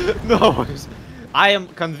 No, I am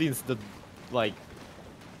convinced that, like,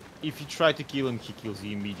 if you try to kill him, he kills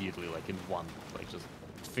you immediately, like in one, like just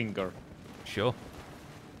finger. Sure.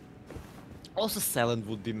 Also, Sellen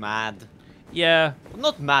would be mad. Yeah.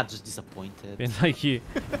 Not mad, just disappointed. Been like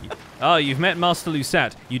oh, you've met Master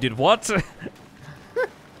Lusat. You did what?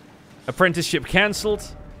 Apprenticeship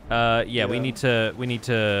cancelled. Yeah, we need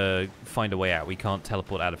to find a way out. We can't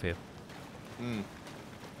teleport out of here.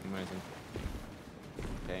 Amazing.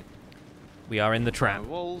 Okay. We are in the trap.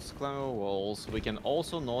 Climb walls. We can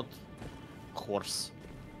also not horse.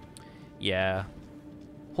 Yeah.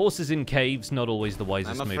 Horses in caves, not always the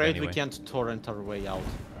wisest move anyway. I'm afraid we can't torrent our way out.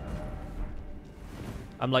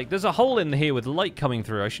 I'm like, there's a hole in here with light coming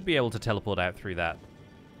through. I should be able to teleport out through that.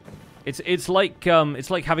 It's like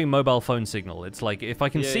having mobile phone signal. It's like if I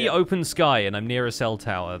can see open sky and I'm near a cell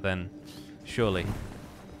tower, then surely.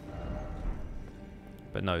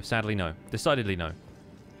 But no, sadly no. Decidedly no.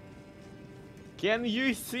 Can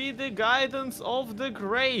you see the guidance of the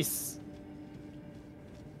grace?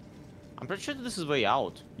 I'm pretty sure this is way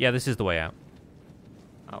out. Yeah, this is the way out.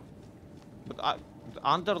 Oh. But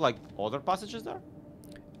aren't there like other passages there?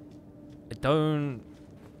 I don't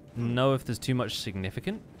know if there's too much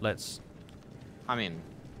significant. I mean,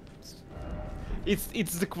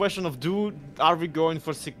 it's the question of are we going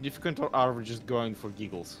for significant or are we just going for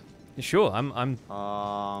giggles? Sure, I'm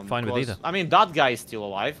fine with either. I mean, that guy is still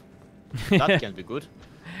alive. That can be good.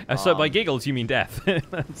 So by giggles you mean death.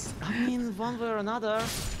 I mean, one way or another.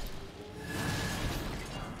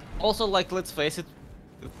 Also, like, let's face it,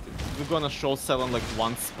 we're gonna show Sellen like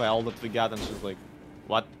one spell that we got, and she's like,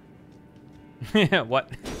 "What?" Yeah,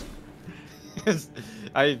 what?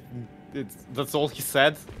 That's all he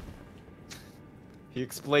said. He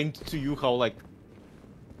explained to you how like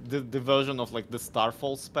the version of like the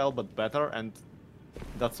Starfall spell, but better, and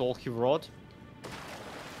that's all he wrote.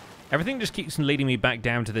 Everything just keeps leading me back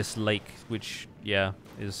down to this lake, which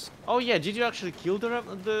is. Oh yeah, did you actually kill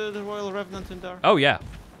the Royal Revenant in there? Oh yeah,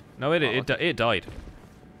 no, it died.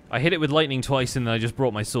 I hit it with lightning twice, and then I just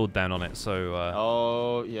brought my sword down on it. So.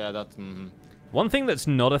 Oh yeah, that. One thing that's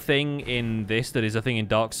not a thing in this that is a thing in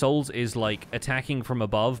Dark Souls is like attacking from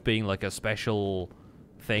above being like a special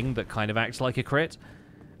thing that kind of acts like a crit.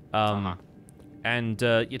 And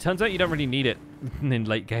it turns out you don't really need it in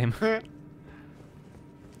late game.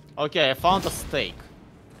 Okay, I found a stake.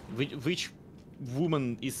 Which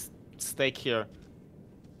woman is stake here?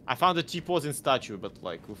 I found a T-posing statue, but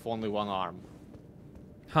like with only one arm.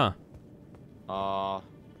 Huh.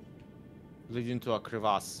 Leading to a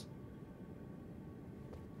crevasse.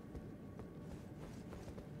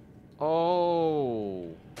 Oh.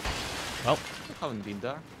 Well, I haven't been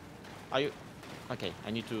there. Are you? Okay, I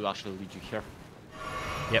need to actually lead you here.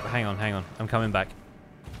 Yep, hang on. I'm coming back.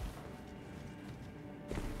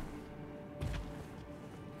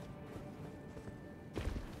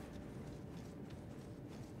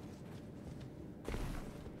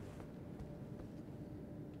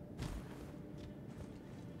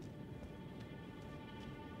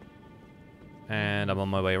 And I'm on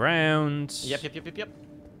my way around. Yep.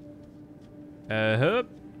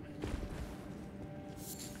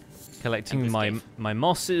 Collecting my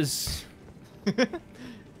mosses.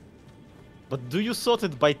 But do you sort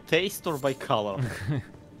it by taste or by color?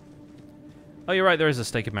 Oh, you're right. There is a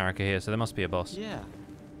stake of Marika here, so there must be a boss. Yeah.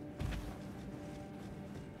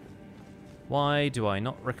 Why do I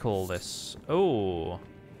not recall this? Oh.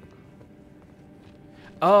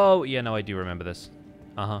 Oh, yeah, no, I do remember this.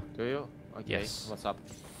 Uh-huh. Do you? Okay. Yes. What's up?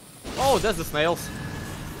 Oh, there's the snails.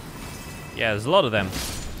 Yeah, there's a lot of them.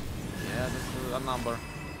 Yeah, that's a number.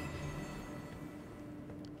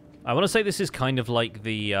 I want to say this is kind of like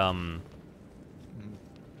the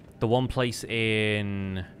one place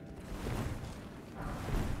in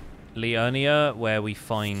Liurnia where we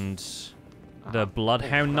find the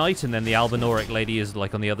Bloodhound Knight, and then the Albinoric lady is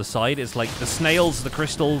like on the other side. It's like the snails, the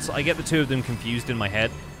crystals. I get the two of them confused in my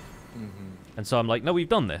head. And so I'm like, no, we've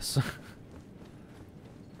done this.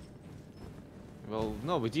 Well,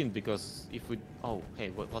 no, we didn't, because if we... Oh, hey,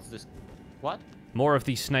 what's this? What? More of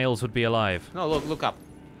these snails would be alive. No, look up.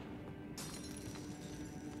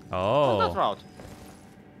 Oh. That route.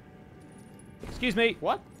 Excuse me.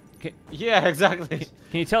 What? Yeah, exactly.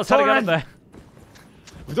 Can you tell us how to get up there?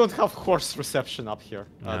 We don't have horse reception up here,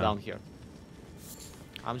 down here.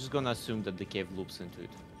 I'm just gonna assume that the cave loops into it.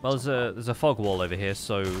 Well, there's a fog wall over here,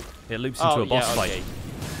 so it loops into a boss fight.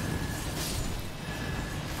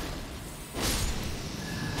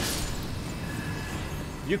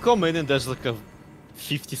 You come in and there's like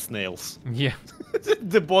 50 snails. Yeah.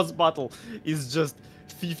 The boss battle is just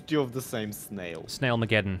 50 of the same snail.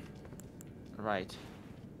 Snailmageddon. Right.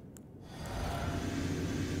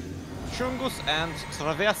 Chungus and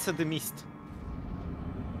Traverse the Mist.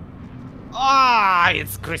 Ah,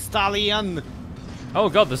 it's Crystallian! Oh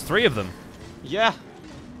god, there's 3 of them. Yeah.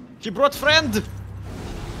 He brought friend!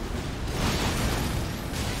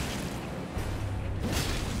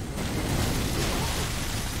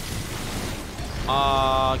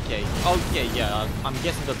 Okay. Okay, yeah. I'm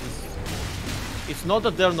guessing that this... It's not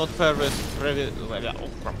that they're not oh, crap.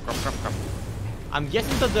 I'm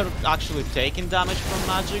guessing that they're actually taking damage from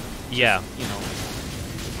magic. Yeah. You know.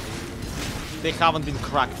 They haven't been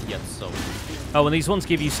cracked yet, so... Oh, and these ones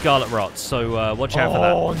give you Scarlet Rot, so watch out for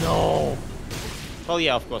that. Oh, no! Well,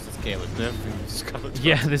 yeah, of course, it's Caleb. Scarlet Rot.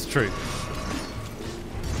 Yeah, that's true.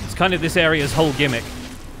 It's kind of this area's whole gimmick.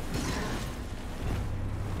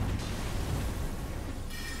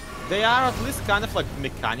 They are at least kind of like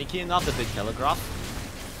mechanic-y enough that they telegraph.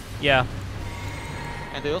 Yeah.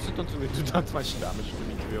 And they also don't really do that much damage to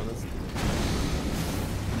me, to be honest.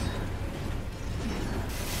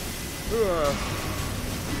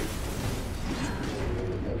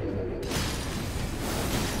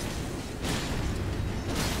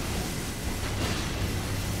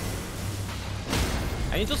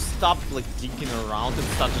 I need to stop like digging around and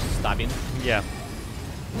start just stabbing. Yeah.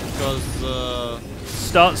 Because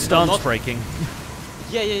stance breaking.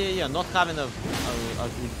 Yeah. Not having a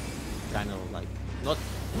good kind of like not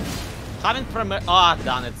having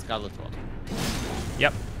damn it, Scarlet Rot.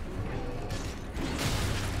 Yep.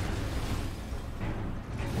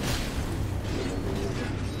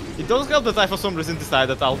 It doesn't help that I for some reason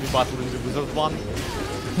decided that I'll be battling the wizard one.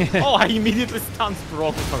 Oh, I immediately stunned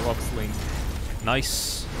Brock with a rock sling.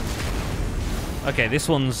 Nice. Okay, this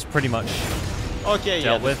one's pretty much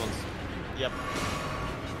dealt with. This one's, yep.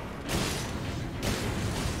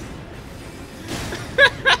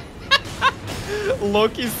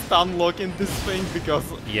 Loki's stun locking this thing because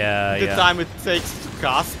the time it takes to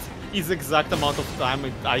cast is the exact amount of time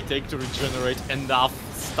I take to regenerate enough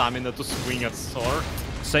stamina to swing a sword.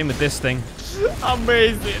 Same with this thing.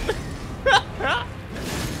 Amazing.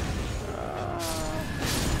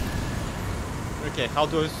 Okay, how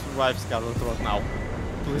do I survive Scarlet Rot now?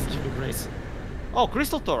 Please give me grace. Oh,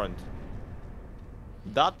 Crystal Torrent.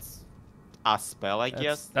 That's a spell, I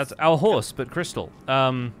guess. That's our horse, but crystal.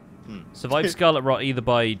 Survive Scarlet Rot either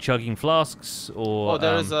by chugging flasks or... Oh,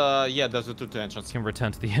 there's there's a two entrance. Can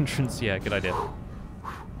return to the entrance. Yeah, good idea.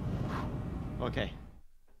 Okay.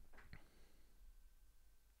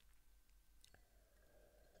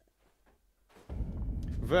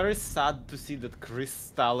 Very sad to see that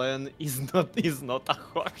Crystallian is not a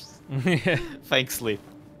horse. Thanks, Lee.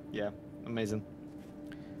 Yeah, amazing.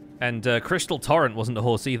 And Crystal Torrent wasn't a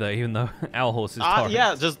horse either, even though our horse is Torrent.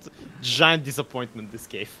 Yeah, just giant disappointment, this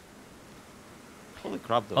cave. Holy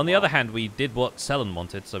crap. On the other hand, we did what Sellen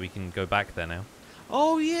wanted, so we can go back there now.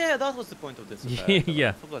 Oh yeah, that was the point of this.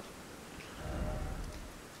 Yeah.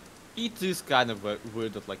 It is kind of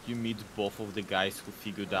weird that like you meet both of the guys who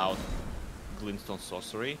figured out Glintstone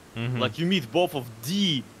sorcery. Like you meet both of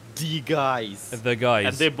the guys. The guys.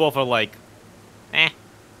 And they both are like,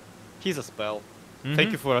 he's a spell.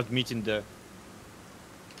 Thank you for admitting the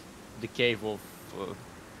cave of,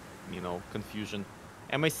 confusion.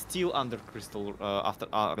 Am I still under crystal after?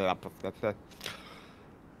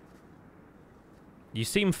 You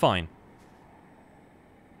seem fine.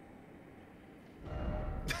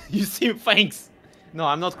 You seem thanks. No,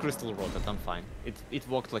 I'm not crystal rotted. I'm fine. It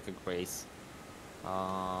walked like a grace.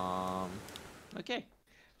 Okay.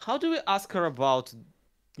 How do we ask her about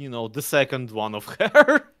you know, the second one of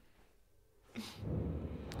her.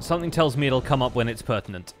 Something tells me it'll come up when it's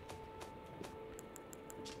pertinent.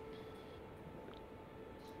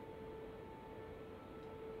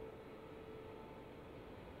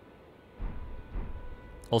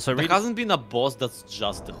 Also, there hasn't been a boss that's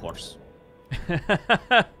just a horse.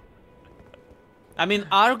 I mean,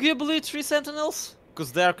 arguably 3 sentinels,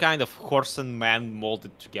 because they're kind of horse and man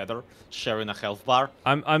molded together, sharing a health bar.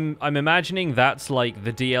 I'm imagining that's like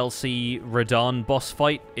the DLC Radahn boss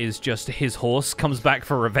fight is just his horse comes back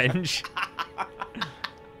for revenge.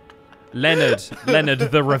 Leonard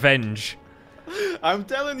the Revenge. I'm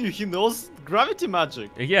telling you, he knows gravity magic.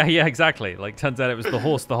 Yeah, exactly. Like, turns out it was the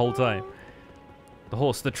horse the whole time. The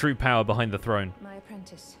horse, the true power behind the throne. My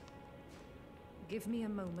apprentice, give me a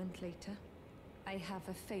moment later. I have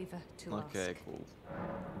a favor to ask. Okay, cool.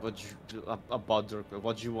 What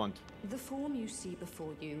do you want? The form you see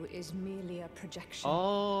before you is merely a projection.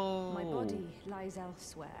 Oh. My body lies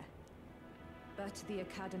elsewhere, but the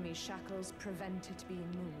Academy shackles prevent it being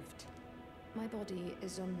moved. My body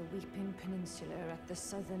is on the Weeping Peninsula at the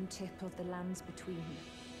southern tip of the lands between,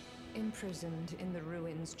 imprisoned in the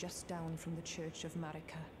ruins just down from the Church of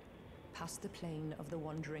Marika, past the plain of the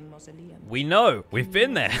Wandering Mausoleum. We know! We've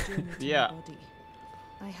been there! Yeah.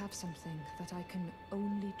 I have something that I can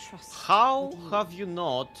only trust. How have you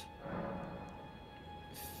not,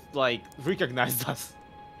 like, recognized us?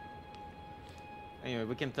 Anyway,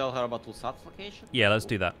 we can tell her about Lusat's location? Yeah, let's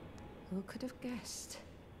do that. Who could have guessed?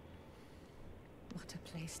 What a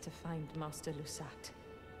place to find Master Lusat.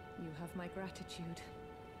 You have my gratitude.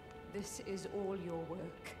 This is all your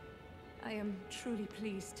work. I am truly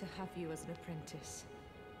pleased to have you as an apprentice.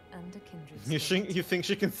 And a kindred. You think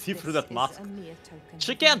she can see through that mask?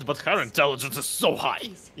 She can't, but her intelligence is so high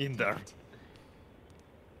in there.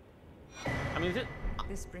 I mean,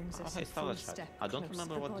 this brings us a full step I don't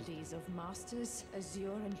remember what the bodies of Masters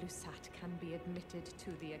Azure and Lusat can be admitted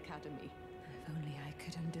to the Academy. If only I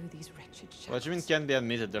could undo these wretched shackles. What do you mean can be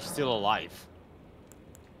admitted? They're still alive.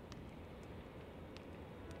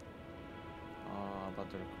 About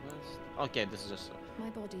the request. Okay, this is just. My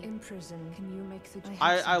body in prison. Can you make the?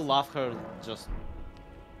 I love her. Just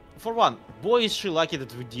for one, boy, is she lucky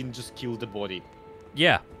that we didn't just kill the body.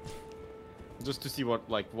 Yeah. Just to see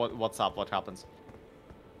what's up, what happens.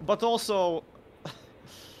 But also,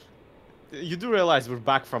 you do realize we're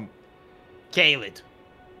back from Caelid.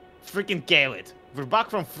 Freaking Caelid. We're back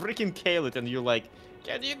from freaking Caelid, and you're like,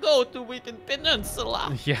 can you go to Weeping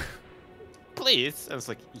Peninsula? Yeah. Please. And it's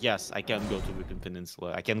like, yes, I can go to Weeping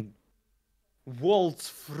Peninsula. I can waltz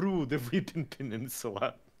through the Weeping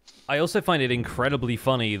Peninsula. I also find it incredibly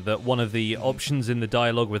funny that one of the options in the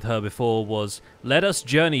dialogue with her before was, let us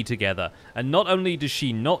journey together. And not only does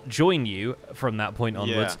she not join you from that point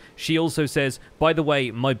onwards, she also says, by the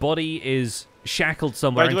way, my body is shackled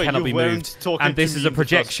somewhere and cannot be moved, and this is a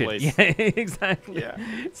projection. Yeah, exactly. Yeah.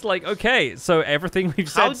 It's like, okay, so everything we've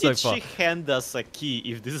said so far. How did she hand us a key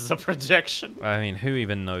if this is a projection? I mean, who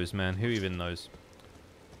even knows, man? Who even knows?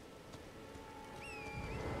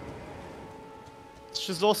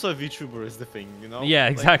 She's also a VTuber is the thing, you know? Yeah,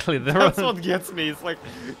 exactly. Like, that's what gets me. It's like,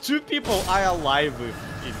 2 people I alive with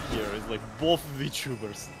in here is like both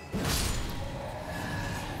VTubers.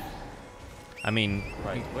 I mean,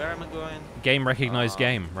 right, where am I going? Game recognized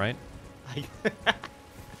game, right?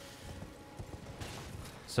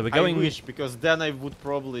 So we're going. I wish, because then I would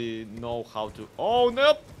probably know how to. Oh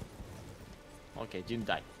no! Okay, didn't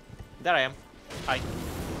die. There I am. Hi.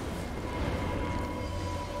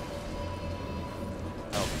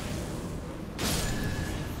 Oh.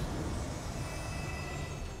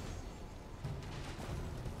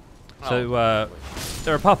 So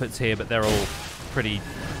there are puppets here, but they're all pretty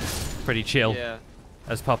chill,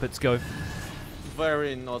 as puppets go.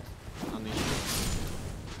 Very not an issue.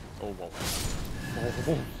 Oh, wow.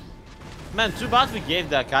 Oh. Man, too bad we gave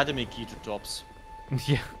the academy key to Tops.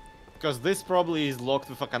 Yeah. Because this probably is locked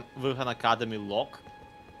with an academy lock.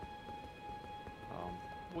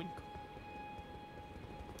 Wink.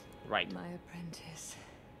 Right. My apprentice.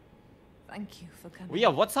 Thank you for coming. Well, yeah,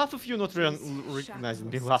 what's up if you not recognizing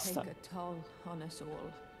me last time? Take a toll on us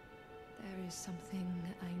all. There is something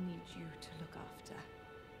I need you to look after.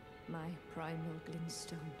 My primal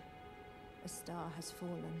glintstone. A star has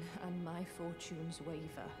fallen, and my fortunes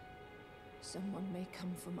waver. Someone may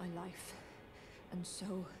come for my life, and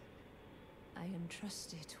so I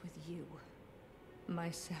entrust it with you.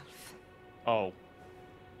 Myself. Oh.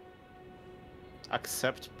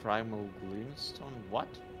 Accept primal glintstone? What?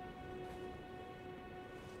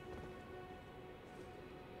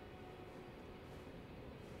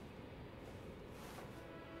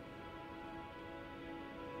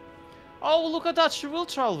 Oh, look at that. She will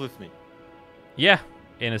travel with me. Yeah,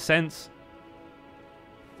 in a sense.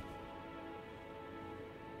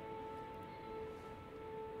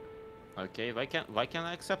 Okay, why can't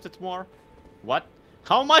I accept it more? What?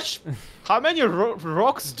 How much? How many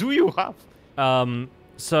rocks do you have?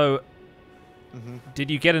 So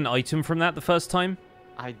did you get an item from that the first time?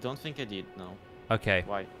 I don't think I did, no. Okay.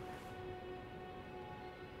 Why?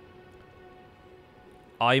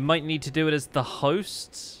 I might need to do it as the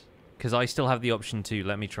host, because I still have the option to.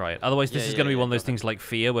 Let me try it. Otherwise, this is going to be one of those things like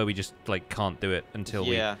Fear, where we just like can't do it until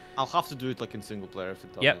we... Yeah, I'll have to do it like in single player if it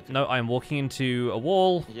doesn't. Yep, no, I'm walking into a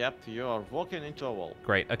wall. Yep, you are walking into a wall.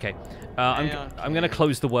 Great, okay. I'm going to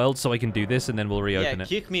close the world so I can do this, and then we'll reopen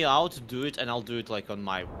it. Yeah, kick me out, do it, and I'll do it like on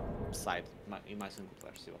my side, in my single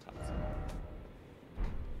player, see what happens.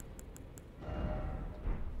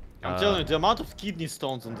 I'm telling you, the amount of kidney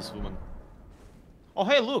stones on this woman. Oh,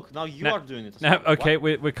 hey, look, now you are doing it. Now, okay,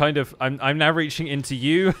 we're kind of... I'm now reaching into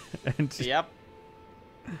you. And yep.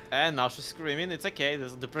 And now she's screaming. It's okay.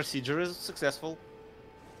 The procedure is successful.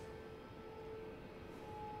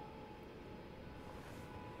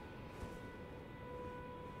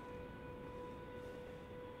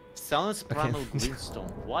 Sellen's primal glintstone.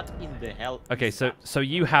 What in the hell? Okay, so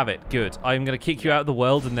you have it. Good. I'm gonna kick you out of the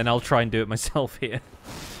world, and then I'll try and do it myself here.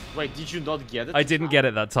 Wait, did you not get it? I didn't get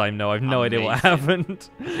it that time. No, I've no idea what happened.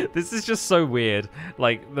 This is just so weird.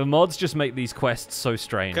 Like the mods just make these quests so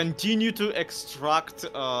strange. Continue to extract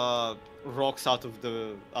rocks out of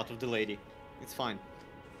the lady. It's fine.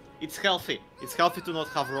 It's healthy. It's healthy to not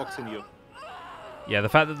have rocks in you. Yeah, the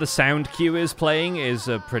fact that the sound cue is playing is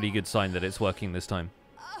a pretty good sign that it's working this time.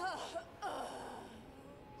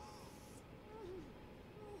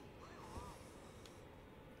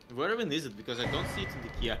 Where even is it? Because I don't see it in the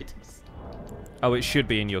key items. Oh, it should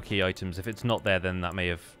be in your key items. If it's not there, then that may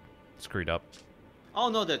have screwed up. Oh,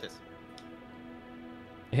 no, that is.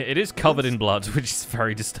 It is covered in blood, which is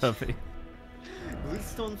very disturbing.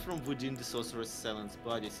 Glintstone from within the sorceress Sellen's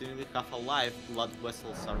body. Seemingly half alive, blood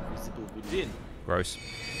vessels are visible within. Gross.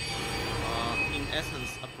 In essence,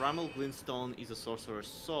 a primal glintstone is a sorcerer's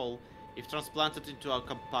soul. If transplanted into a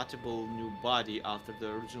compatible new body after the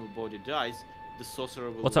original body dies, the sorcerer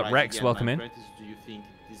will What's up, rise Rex? again. Welcome My in. apprentice, do you think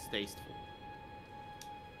this is tasteful?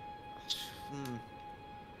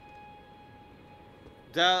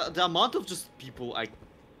 The amount of just people I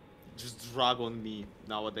just drag on me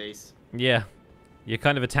nowadays. Yeah. You're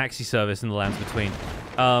kind of a taxi service in the lands between.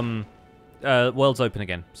 World's open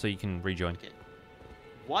again, so you can rejoin. Okay.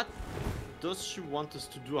 What does she want us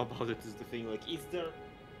to do about it is the thing. Like, is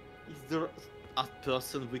there a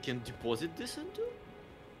person we can deposit this into?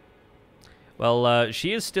 Well,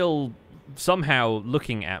 she is still somehow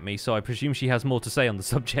looking at me, so I presume she has more to say on the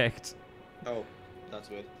subject. Oh,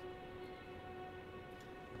 that's weird.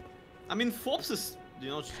 I mean, Forbes is,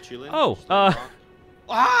 just chilling. Oh,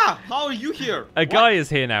 how are you here? A guy is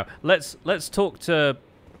here now. Let's talk to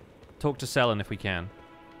Sellen if we can.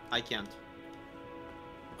 I can't.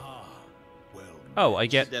 Well. Oh, I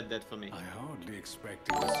get. She's dead for me. I hardly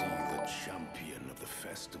expected to see the champion of the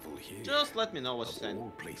festival here. Just let me know what's saying.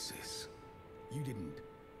 All places. You didn't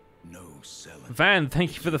know Sellen. Van,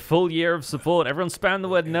 thank you for the full year of support. Everyone spam the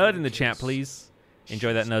word nerd in the chat, please.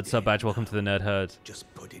 Enjoy that nerd sub badge. Welcome to the nerd herd.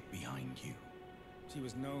 Just put it behind you. She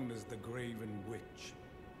was known as the Graven Witch.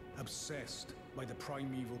 Obsessed by the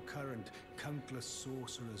primeval current, countless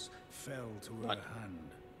sorcerers fell to her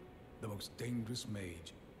hand. The most dangerous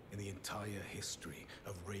mage in the entire history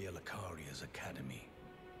of Rhea Lucaria's academy.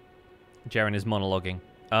 Jaren is monologuing.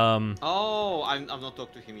 Oh, I've not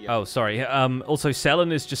talked to him yet. Oh, sorry. Also,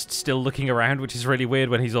 Sellen is just still looking around, which is really weird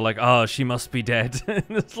when he's all like, oh, she must be dead.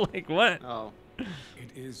 It's like, what? Oh.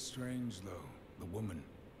 It is strange, though. The woman,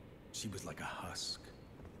 she was like a husk.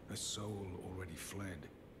 Her soul already fled.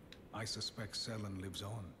 I suspect Sellen lives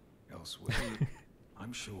on elsewhere.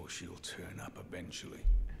 I'm sure she'll turn up eventually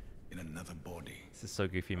in another body. This is so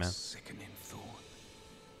goofy, man. A sickening thought,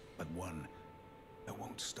 but one that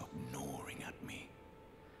won't stop gnawing at me.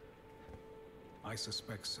 I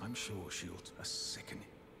suspect I'm sure she'll a sickening.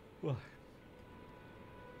 What?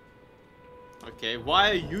 Okay, why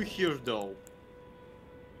are you here though?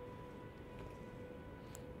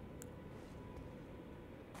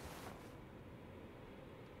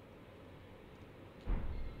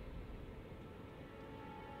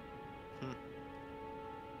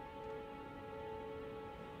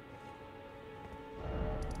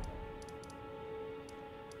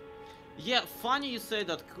 Yeah, funny you say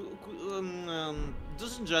that.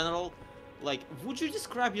 Just in general, like, would you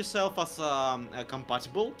describe yourself as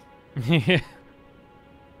compatible? Yeah.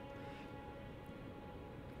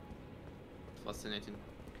 Fascinating.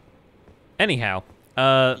 Anyhow,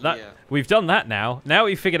 we've done that now. Now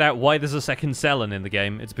we've figured out why there's a second Sellen in the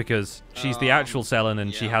game. It's because she's the actual Sellen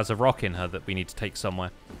and she has a rock in her that we need to take somewhere.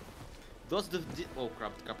 Oh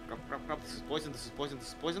crap! This is poison. This is poison. This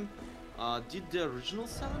is poison. Did the original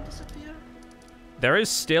Sellen disappear? There is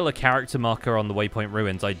still a character marker on the Waypoint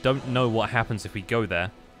Ruins. I don't know what happens if we go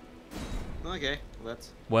there. Okay,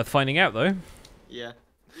 let's. Worth finding out, though. Yeah.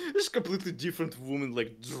 There's a completely different woman,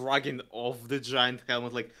 like, dragging off the giant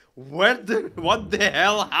helmet. Like, what the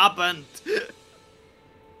hell happened?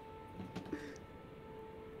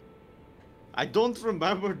 I don't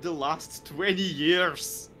remember the last 20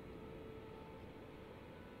 years.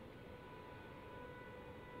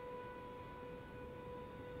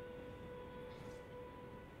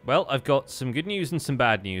 Well, I've got some good news and some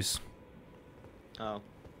bad news. Oh.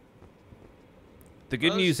 The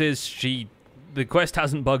good news is the quest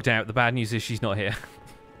hasn't bugged out. The bad news is she's not here.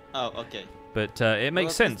 Oh, okay. But it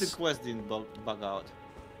makes sense. The quest didn't bug out.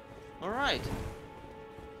 Alright.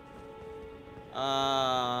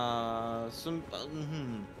 So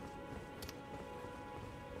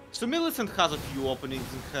Millicent has a few openings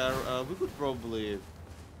in her. We could probably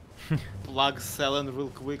plug Sellen real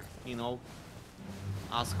quick, you know.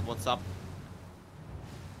 Ask what's up.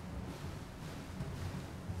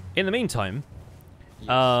 In the meantime,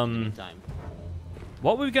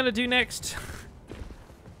 what were we gonna do next?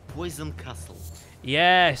 Poison Castle.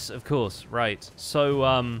 Yes, of course. Right.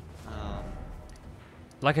 So,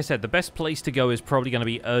 like I said, the best place to go is probably going to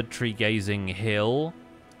be Erdtree Gazing Hill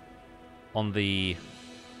on the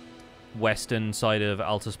western side of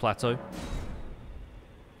Altus Plateau.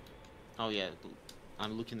 Oh yeah,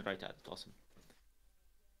 I'm looking right at it. Awesome.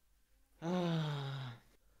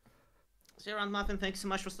 See you around, Muffin. Thanks so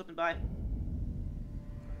much for stopping by.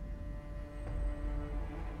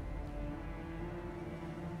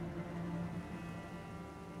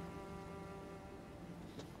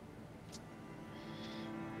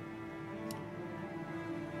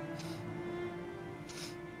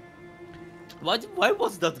 Why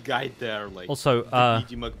was that guy there? Like, also,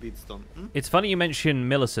 it's funny you mention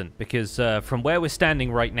Millicent because from where we're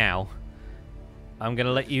standing right now, I'm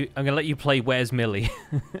gonna let you play Where's Millie.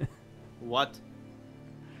 What?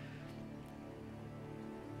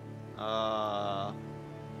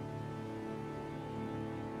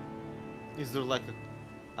 Is there like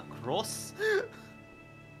a cross?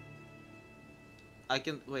 I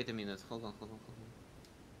can wait a minute. Hold on.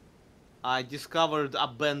 I discovered a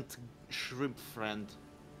bent shrimp friend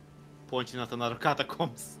pointing at another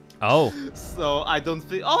catacombs. Oh. So I don't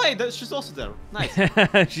think. Oh wait, she's also there.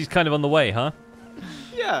 Nice. She's kind of on the way, huh?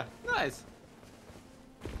 Yeah, nice.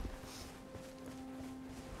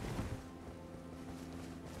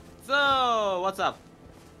 So what's up?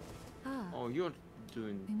 Ah. Oh, you're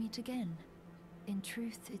doing. We meet again. In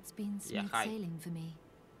truth, it's been smooth sailing for me.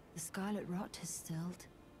 The scarlet rot has stilled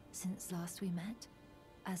since last we met.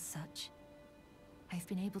 As such, I've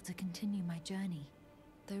been able to continue my journey.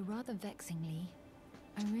 Though rather vexingly,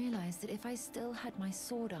 I realized that if I still had my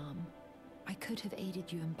sword arm, I could have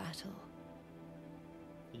aided you in battle.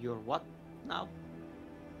 You're what now?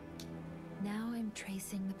 Now I'm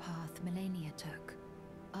tracing the path Melania took,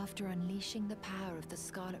 after unleashing the power of the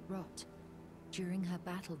Scarlet Rot during her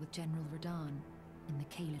battle with General Radahn in the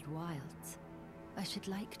Caelid Wilds. I should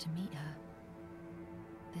like to meet her.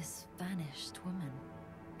 This vanished woman.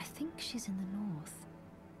 I think she's in the north,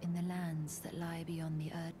 in the lands that lie beyond the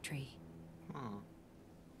Erdtree. Huh.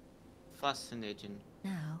 Fascinating.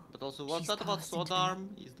 Now, but also, what's that about sword arm?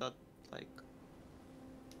 Is that like?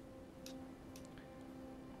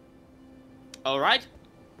 All right.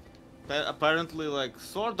 Apparently, like,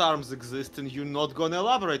 sword arms exist, and you're not gonna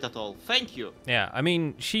elaborate at all. Thank you. Yeah, I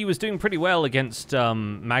mean, she was doing pretty well against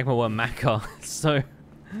Magma Worm Makar, so.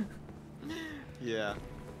 Yeah.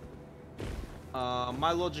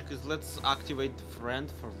 My logic is let's activate the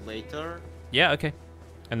friend for later. Yeah, okay.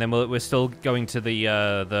 And then we're still going to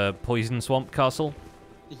the Poison Swamp Castle?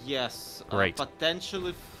 Yes. Great.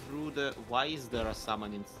 Potentially through the... Why is there a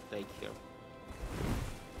summoning stake here?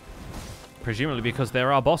 Presumably because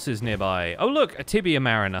there are bosses nearby. Oh look, a Tibia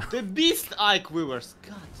Mariner. The Beast Ike Weavers.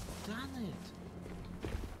 God damn it.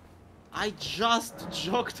 I just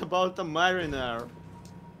joked about a Mariner.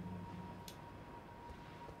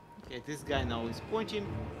 Okay, this guy now is pointing.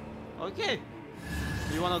 Okay.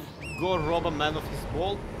 Do you wanna go rob a man of his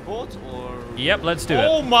boat or? Yep, let's do it.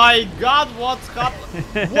 Oh my god, what's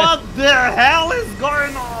happening? What the hell is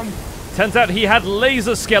going on? Turns out he had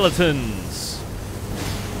laser skeletons.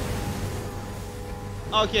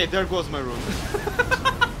 Okay, there goes my rune.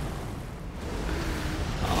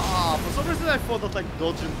 For some reason I thought that like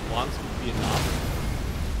dodging once would be enough.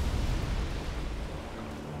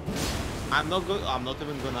 I'm not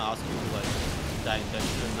even gonna ask you to like die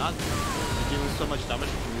intentionally or not. You're dealing so much damage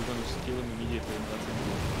that you're gonna kill him immediately, and that's it.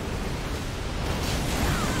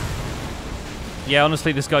 Yeah,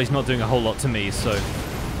 honestly, this guy's not doing a whole lot to me, so.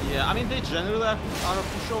 Yeah, I mean they generally are a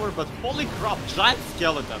pushover, but holy crap, giant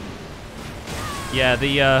skeleton. Yeah,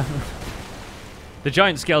 the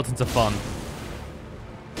giant skeletons are fun.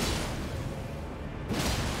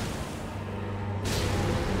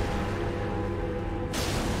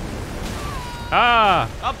 Ah!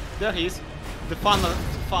 Up there he is. The fun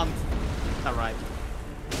arrived.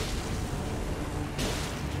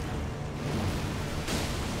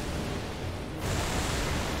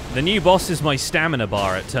 The new boss is my stamina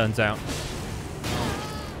bar, it turns out.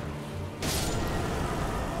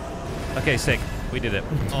 Okay, sick. We did it.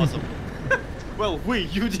 Awesome. Well,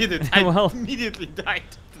 you did it. I Well. immediately died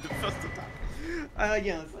to the first attack.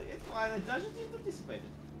 Yeah, it's fine. I just didn't anticipate it.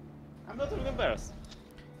 I'm not even embarrassed.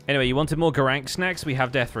 Anyway, you wanted more Garank snacks? We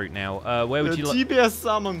have Deathroot now. Where would you like? TBS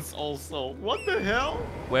summons also. What the hell?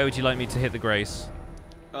 Where would you like me to hit the Grace?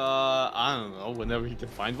 I don't know. Whenever you can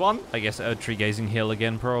find one. I guess Tree Gazing Hill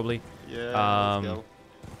again, probably. Yeah. Let's go.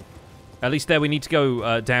 At least there we need to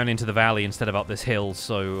go down into the valley instead of up this hill,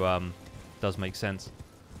 so does make sense.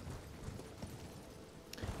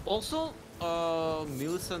 Also,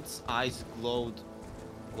 Millicent's eyes glowed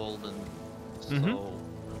golden, so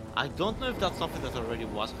I don't know if that's something that already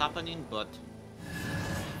was happening, but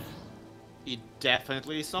it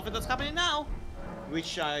definitely is something that's happening now,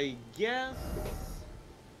 which I guess...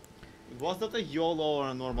 Was that a YOLO or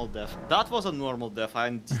a normal death? That was a normal death. I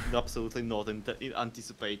did absolutely not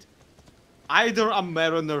anticipate. Either a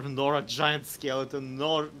mariner, nor a giant skeleton,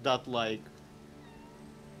 nor that, like,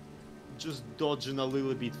 just dodging a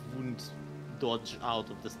little bit wouldn't dodge out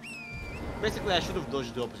of this. Basically, I should have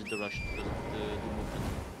dodged the opposite direction because of the movement.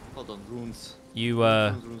 Hold on, runes.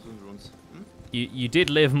 Runes. Hmm? You did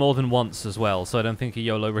live more than once as well, so I don't think a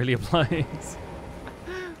YOLO really applies.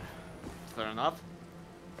 Fair enough.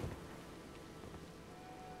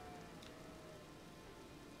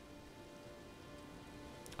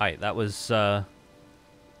 Alright, that was an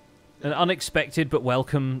unexpected but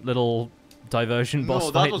welcome little diversion boss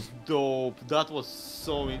fight. No, that was dope. That was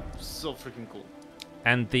so freaking cool.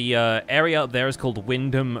 And the area up there is called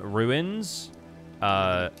Wyndham Ruins.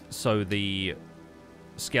 So the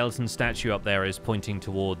skeleton statue up there is pointing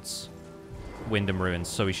towards Wyndham Ruins.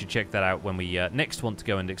 So we should check that out when we next want to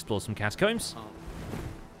go and explore some catacombs. Oh.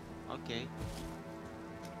 Okay.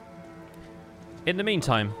 In the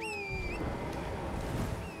meantime,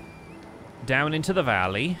 down into the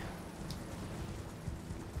valley.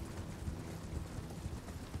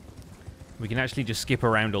 We can actually just skip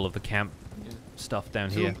around all of the camp stuff down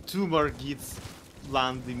here. Two more gits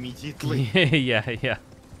land immediately. yeah.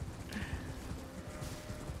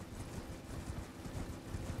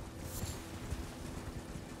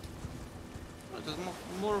 Oh, there's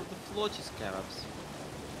more of the floaty scarabs.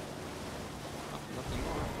 Oh, nothing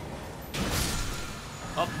more.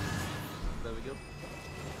 Up. There we go.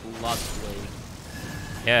 Blood blade.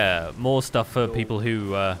 Yeah, more stuff for people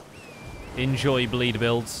who enjoy bleed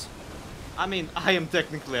builds. I mean, I am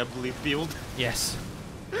technically a bleed build. Yes.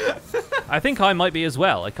 I think I might be as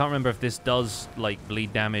well. I can't remember if this does, like,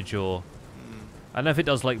 bleed damage or... I don't know if it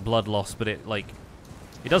does, like, blood loss, but it, like...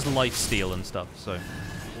 It does life steal and stuff, so...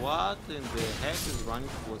 What in the heck is running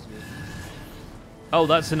towards me? Oh,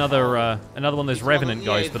 that's another another one of those Revenant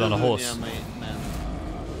guys, but on a horse. Yeah, man.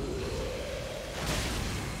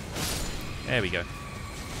 There we go.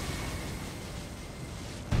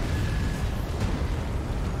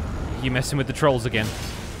 You messing with the trolls again?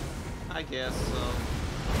 I guess so.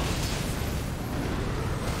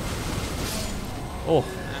 Oh.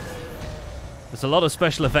 There's a lot of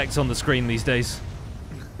special effects on the screen these days.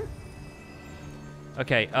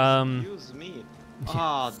 Okay, Excuse me.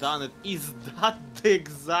 Ah, damn it. Is that the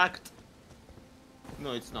exact...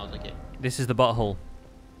 No, it's not. Okay. This is the butthole.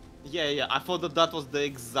 Yeah. I thought that was the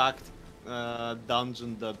exact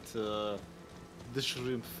dungeon that the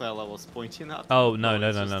shrimp fella was pointing at. Oh, no.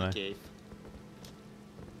 Cave.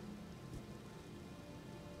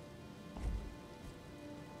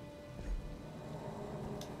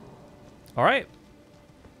 Alright.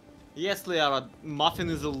 Yes, Liara, Muffin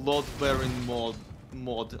is a lot better in mod.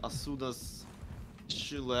 As soon as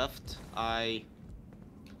she left, I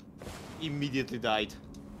immediately died.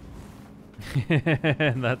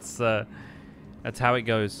 That's how it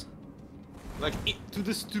goes. Like, to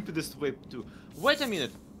the stupidest way too. Wait a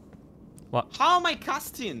minute. What? How am I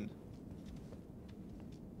casting?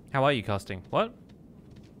 How are you casting? What?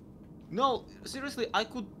 No, seriously, I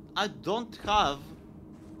don't have...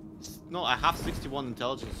 No, I have 61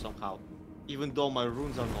 intelligence somehow. even though my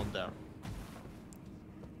runes are not there.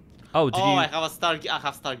 Oh, did you? I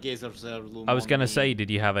have Stargazer's heirloom. I was gonna say, did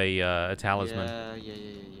you have a talisman?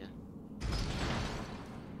 Yeah.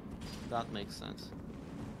 That makes sense.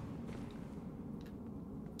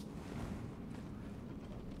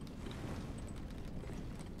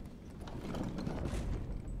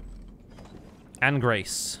 And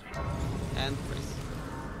Grace. And Grace.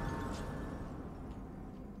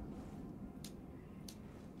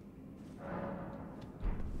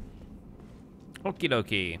 Okie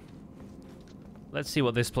dokie. Let's see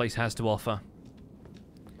what this place has to offer.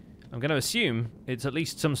 I'm going to assume it's at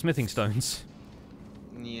least some smithing stones.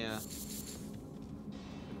 Yeah.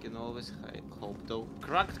 You can always hope, though.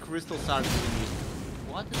 Cracked crystals are giving me...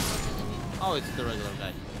 What is that? Oh, it's the regular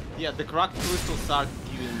guy. Yeah, the cracked crystals are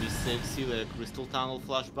giving me silly crystal tunnel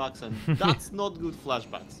flashbacks, and that's not good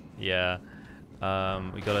flashbacks. Yeah.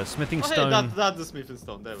 We got a smithing Hey, stone. that's the smithing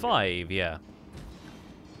stone. There we go. 5, yeah.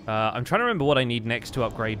 I'm trying to remember what I need next to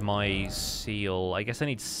upgrade my seal. I guess I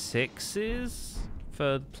need 6s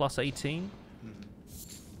for plus 18.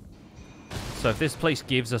 So if this place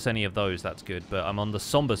gives us any of those, that's good. But I'm on the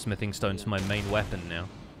somber smithing stones for my main weapon now.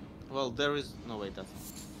 Well, there is... No, wait, that's not...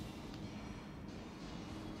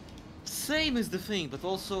 Same is the thing, but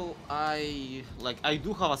also I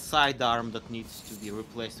do have a sidearm that needs to be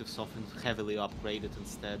replaced with something heavily upgraded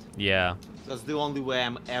instead. Yeah. That's the only way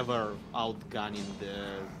I'm ever outgunning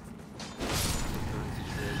the current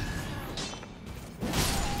situation.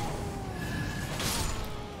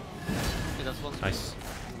 Okay, that's one. Nice.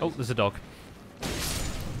 Oh, there's a dog.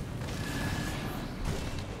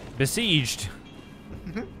 Besieged.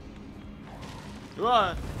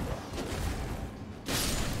 What?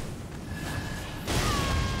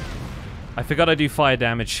 I forgot I do fire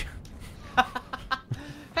damage.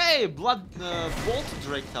 Hey, Bolt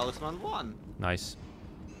Drake Talisman 1. Nice.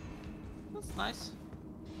 That's nice.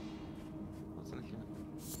 What's in here?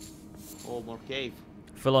 Oh, more cave.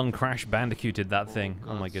 Full on Crash Bandicooted that thing.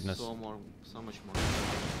 God, Oh my goodness. So much more.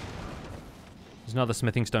 There's another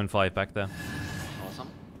smithing stone 5 back there. Awesome.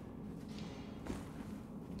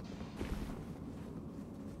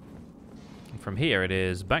 And from here it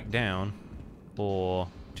is back down or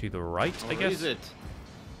to the right, I guess. Where is it?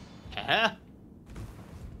 Huh?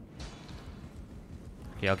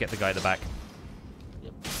 Okay, I'll get the guy at the back.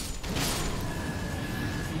 Yep.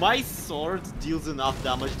 My sword deals enough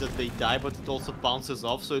damage that they die, but it also bounces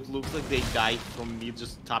off, so it looks like they died from me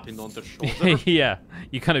just tapping on their shoulder. Yeah,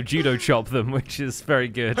 you kind of judo chop them, which is very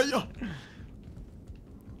good. Okay.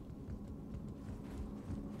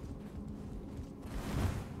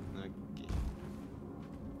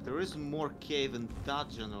 There is more cave in that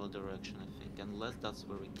general direction, I think, unless that's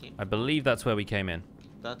where we came. I believe that's where we came in.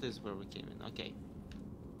 That is where we came in, okay.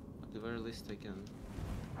 At the very least I can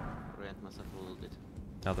orient myself a little bit.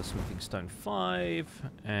 Another smithing stone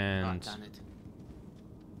 5, and... Ah, damn it.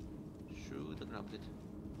 Should have grabbed it.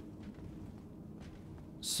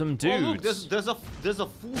 Some dudes. Oh look, there's a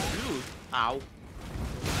full dude. Ow.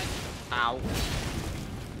 Ow.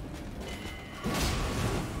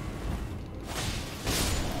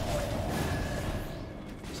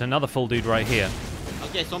 There's another full dude right here.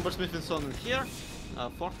 Okay, Somber Smithing Stone in here.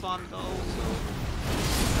 Fourth one though, so...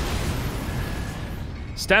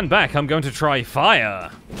 Stand back, I'm going to try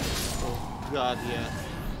fire. Oh god, yeah.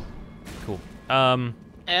 Cool.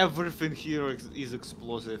 Everything here is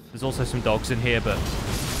explosive. There's also some dogs in here, but...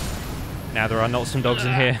 Now there are not some dogs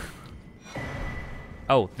in here.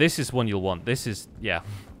 Oh, this is one you'll want. This is... yeah.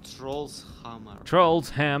 Troll's hammer.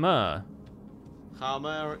 Troll's hammer.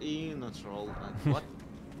 Hammer in a troll. What?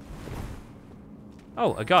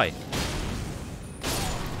 Oh, a guy.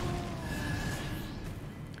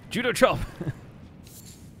 Judo chop.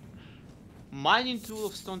 Mining tool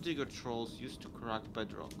of Stone Digger trolls used to crack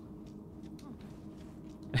bedrock.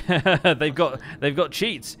 they've got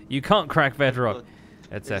cheats. You can't crack bedrock,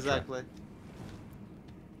 etc. Exactly.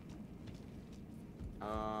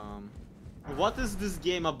 What is this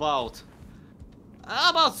game about?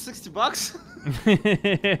 About $60.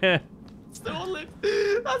 It's the only.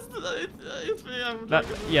 That's the.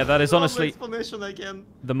 Yeah, that is honestly explanation I can.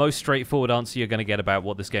 The most straightforward answer you're going to get about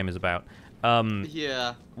what this game is about.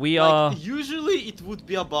 Yeah. We are. Usually it would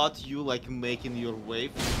be about you like making your way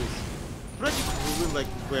through this pretty cool, like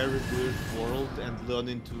very weird world and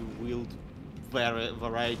learning to wield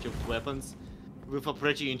variety of weapons with a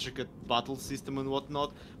pretty intricate battle system and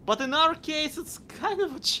whatnot. But in our case, it's kind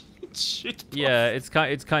of a shit. Yeah, it's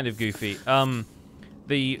kind of goofy.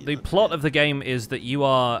 The plot of the game is that you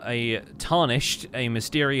are a tarnished, a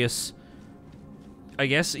mysterious, I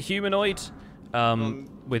guess, humanoid.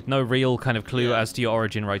 with no real kind of clue as to your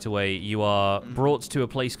origin right away. You are brought to a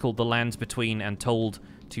place called the Lands Between and told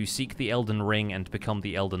to seek the Elden Ring and become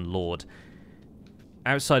the Elden Lord.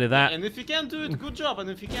 Outside of that... And if you can do it, good job. And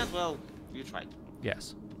if you can't, well, you tried.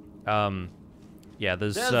 Yes. Yeah,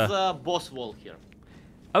 there's a boss wall here.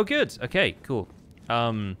 Oh, good. Okay, cool.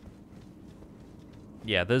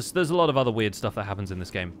 Yeah, there's a lot of other weird stuff that happens in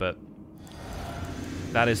this game, but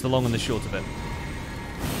that is the long and the short of it.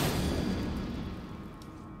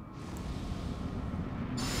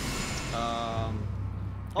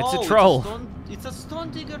 It's a troll. It's a stone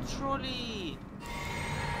digger trolley.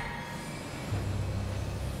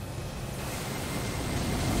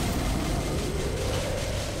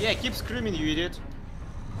 Yeah, keep screaming, you idiot.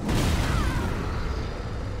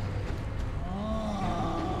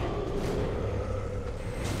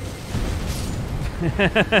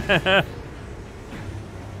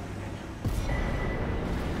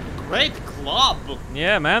 Great club.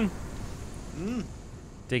 Yeah, man.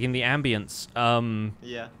 Digging the ambience.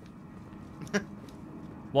 Yeah.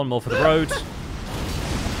 One more for the road.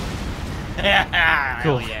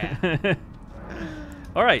 Cool. Yeah.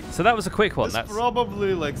 All right, so that was a quick one. There's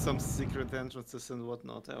probably like some secret entrances and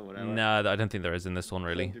whatnot, or whatever. No, I don't think there is in this one,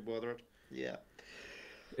 really. Don't be bothered. Yeah.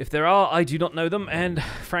 If there are, I do not know them, and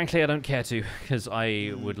frankly, I don't care to, because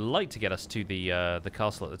I would like to get us to the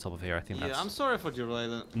castle at the top of here. I think that's... Yeah, I'm sorry for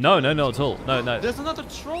derailing. No, not at all. No. There's another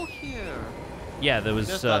troll here. Yeah, there was...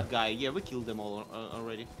 There's that guy. Yeah, we killed them all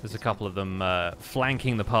already. There's a couple of them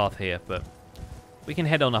flanking the path here, but we can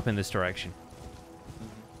head on up in this direction.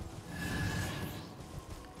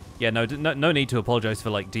 Yeah, no need to apologize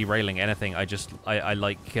for like derailing anything. I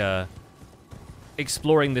like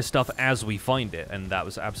exploring this stuff as we find it, and that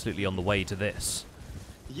was absolutely on the way to this.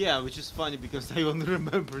 Yeah, which is funny because I only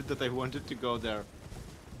remembered that I wanted to go there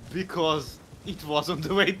because it was on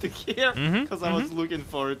the way to here, because I was looking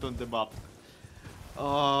for it on the map.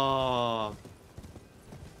 Oh,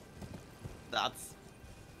 that's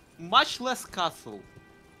much less castle.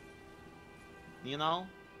 You know?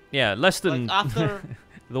 Yeah, less than like after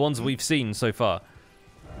the ones we've seen so far.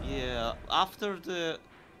 Yeah, after the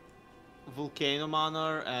Volcano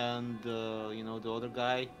Manor and you know, the other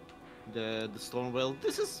guy, the Storm Whale.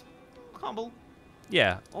 This is humble.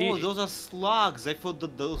 Yeah. Oh, those are slugs. I thought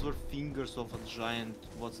that those were fingers of a giant.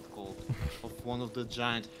 What's it called? Of one of the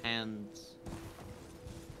giant hands.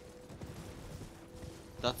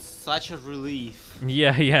 That's such a relief.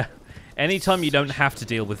 Yeah. Anytime you don't have to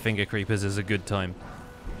deal with finger creepers is a good time.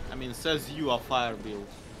 I mean, says you are fire build.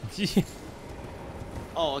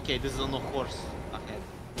 Oh, okay, this is on a horse ahead.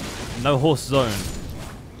 No horse zone.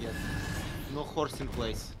 Yes. No horse in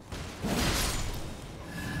place.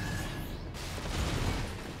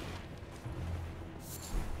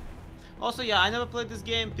 Also, yeah, I never played this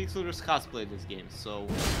game. Pixelverse has played this game, so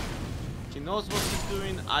he knows what he's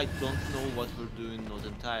doing. I don't know what we're doing, not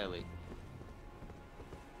entirely.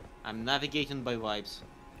 I'm navigating by vibes.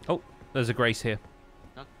 Oh, there's a Grace here.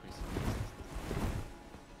 Not Grace.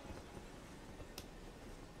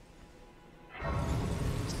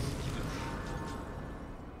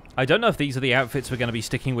 I don't know if these are the outfits we're going to be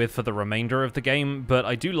sticking with for the remainder of the game, but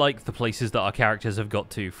I do like the places that our characters have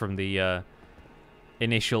got to from the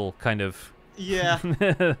initial kind of... Yeah.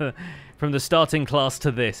 From the starting class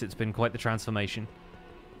to this, it's been quite the transformation.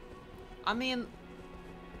 I mean,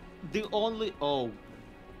 the only... Oh,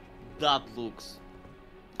 that looks...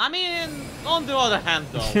 I mean, on the other hand,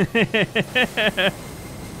 though...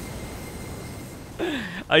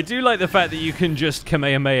 I do like the fact that you can just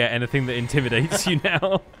Kamehameha anything that intimidates you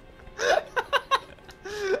now.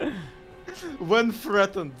 When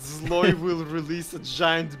threatened, Zloy will release a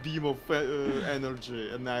giant beam of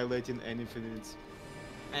energy, annihilating anything.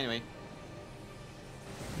 Anyway.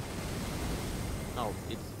 Oh,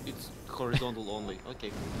 it's horizontal only.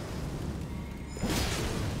 Okay.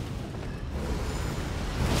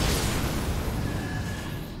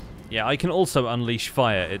 Yeah, I can also unleash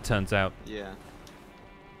fire, it turns out. Yeah.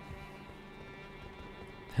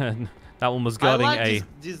 That one was guarding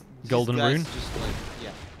these golden guys rune. Just like,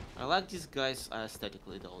 yeah. I like these guys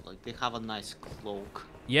aesthetically though. Like they have a nice cloak.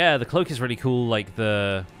 Yeah, the cloak is really cool. Like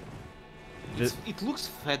it looks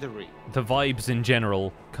feathery. The vibes in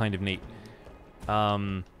general, kind of neat.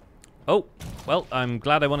 Oh, well, I'm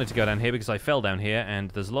glad I wanted to go down here because I fell down here and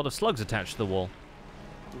there's a lot of slugs attached to the wall.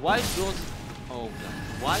 Why does... Oh, God.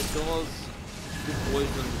 Why does the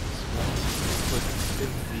poison swamp...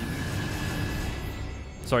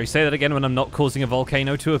 Sorry, say that again when I'm not causing a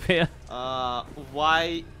volcano to appear.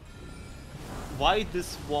 Why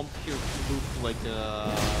this swamp here look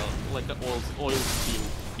like an oil spill?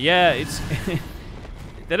 Yeah, it's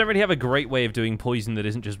They don't really have a great way of doing poison that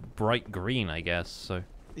isn't just bright green, I guess, so...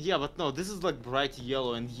 Yeah, but no, this is like bright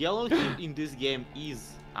yellow, and yellow in this game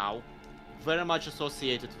is, very much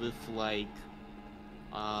associated with, like,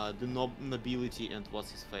 the nobility and what's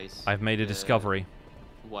his face. I've made a discovery.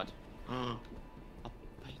 What? A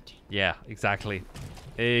painting. Yeah, exactly.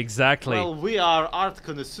 Exactly. Well, we are art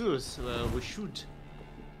connoisseurs. We should.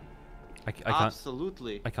 I can't.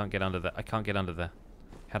 Absolutely. I can't get under there. I can't get under there.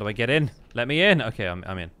 How do I get in? Let me in. Okay,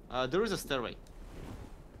 I'm in. There is a stairway.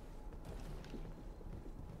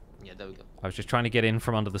 Yeah, there we go. I was just trying to get in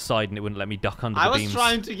from under the side, and it wouldn't let me duck under the beams. I was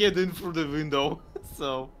trying to get in through the window,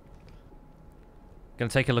 so... Gonna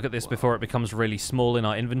take a look at this before it becomes really small in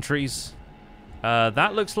our inventories.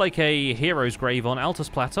 That looks like a hero's grave on Altus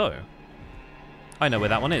Plateau. I know where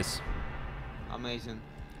that one is. Amazing.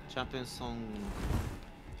 Champion song.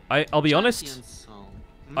 I'll be honest,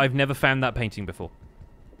 I've never found that painting before.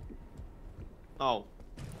 Oh.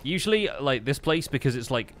 Usually, like, this place, because it's,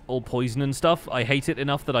 like, all poison and stuff, I hate it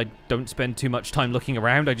enough that I don't spend too much time looking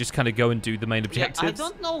around. I just kind of go and do the main objectives. Yeah, I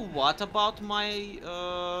don't know what about my,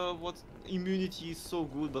 what immunity is so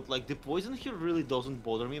good, but, like, the poison here really doesn't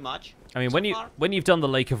bother me much. I mean, when you've done the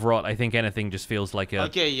Lake of Rot, I think anything just feels like a...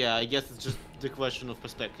 Okay, yeah, I guess it's just the question of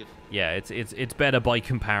perspective. Yeah, it's better by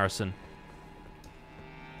comparison.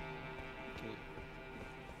 Okay.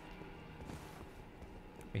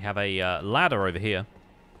 We have a ladder over here.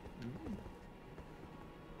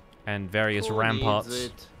 And various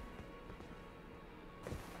ramparts.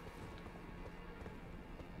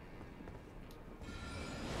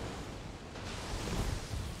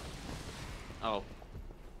 Oh.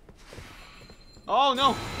 Oh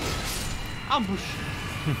no! Ambush!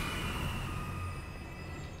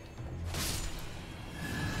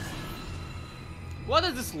 What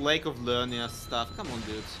is this Lake of Lernia stuff? Come on,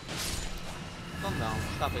 dudes. Calm down.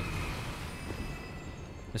 Stop it.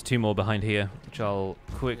 There's two more behind here, which I'll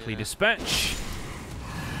quickly dispatch.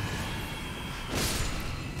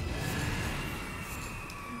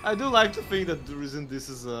 I do like to think that the reason this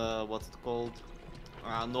is what's it called?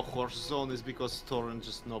 No horse zone is because Torrent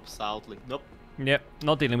just knobs out. Like, nope. Yep,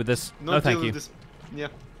 not dealing with this. Not no, thank you. with this. Yeah.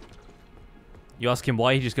 You ask him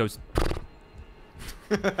why, he just goes.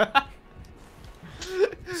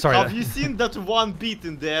 Sorry. Have you seen that one bit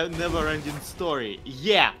in the never-ending story?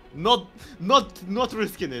 Yeah, not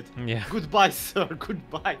risking it. Yeah. Goodbye, sir.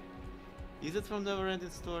 Goodbye. Is it from never-ending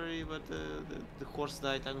story? But the horse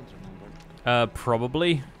died. I don't remember.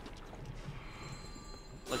 Probably.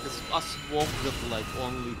 Like a swamp that like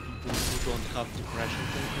only people who don't have depression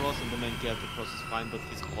can cross, and the main character crosses fine, but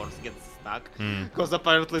his horse gets stuck because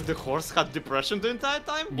apparently the horse had depression the entire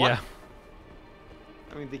time. What? Yeah.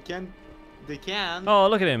 I mean, they can. Oh,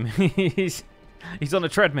 look at him. he's on a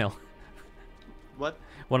treadmill. What?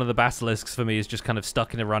 One of the basilisks for me is just kind of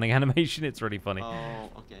stuck in a running animation. It's really funny. Oh,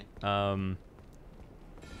 okay. Damn,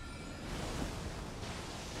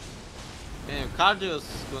 cardio's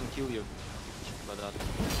gonna kill you. Check about that.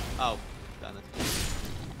 Oh, damn it.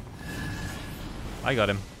 I got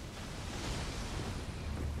him.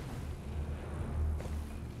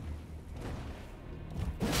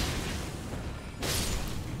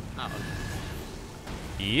 Oh, okay.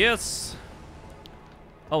 Yes.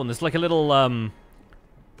 Oh, and there's like a little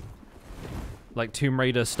like Tomb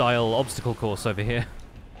Raider style obstacle course over here.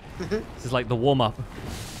 This is like the warm-up.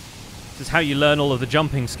 This is how you learn all of the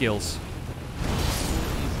jumping skills.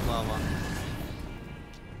 Lava.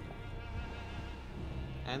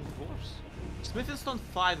 And dwarves. Smithing Stone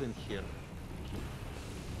 5 in here.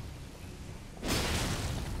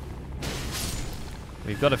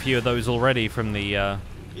 We've got a few of those already from the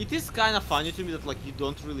It is kind of funny to me that like you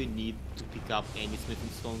don't really need to pick up any smithing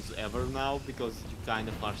stones ever now because you kind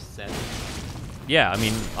of are set. Yeah, I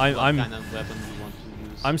mean, I'm kind of weapon you want to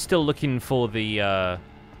use. I'm still looking for the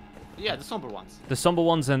yeah, the somber ones. The somber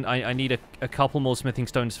ones, and I need a couple more smithing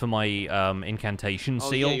stones for my incantation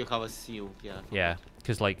seal. Oh yeah, you have a seal. Yeah. Yeah,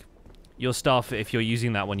 because like your stuff, if you're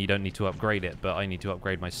using that one, you don't need to upgrade it, but I need to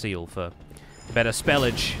upgrade my seal for better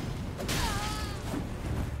spellage.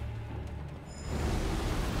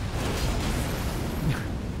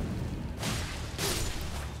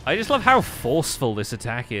 I just love how forceful this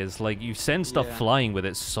attack is. Like, you send stuff flying with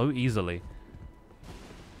it so easily.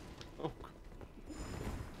 Oh.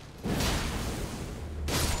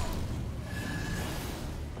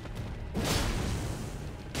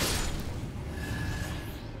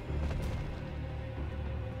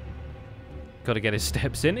 Gotta get his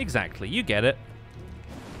steps in. Exactly. You get it.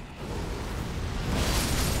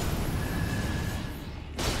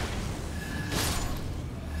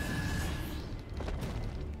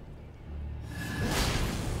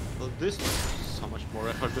 Well, this is so much More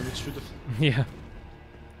effort than it should have. Yeah.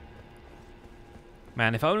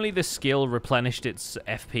 Man, if only this skill replenished its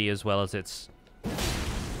FP as well as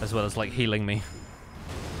like healing me.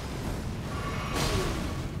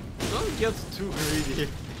 Don't get too greedy.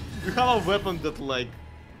 You have a weapon that like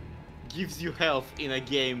gives you health in a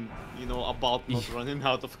game, you know, about not running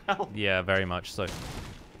out of health. Yeah, very much so.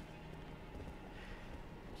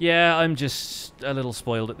 Yeah, I'm just a little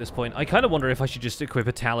spoiled at this point. I kind of wonder if I should just equip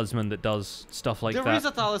a talisman that does stuff like that. There is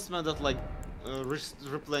a talisman that like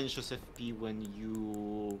replenishes FP when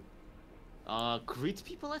you crit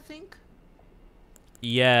people, I think.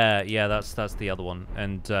 Yeah, that's the other one,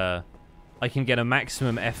 and I can get a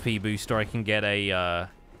maximum FP boost, or I can get a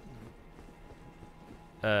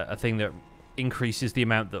thing that increases the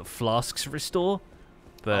amount that flasks restore.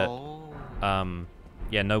 But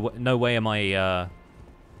yeah, no way am I.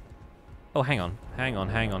 Oh, hang on.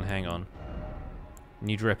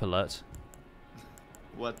 New drip alert.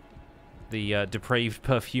 What? The depraved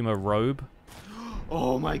perfumer robe.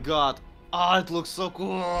 Oh my god! Ah, it looks so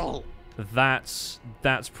cool. That's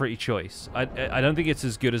pretty choice. I don't think it's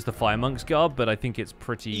as good as the Fire Monk's garb, but I think it's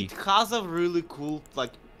pretty. It has a really cool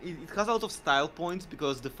it has a lot of style points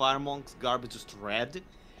because the Fire Monk's garb is just red,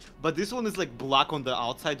 but this one is like black on the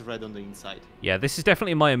outside, red on the inside. Yeah, this is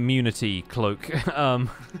definitely my immunity cloak.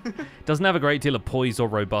 Doesn't have a great deal of poise or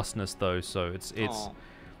robustness though, so it's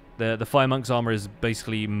the Fire Monk's armor is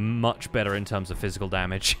basically much better in terms of physical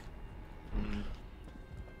damage.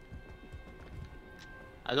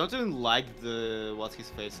 I don't even like the what's his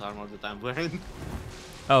face armor that I'm wearing.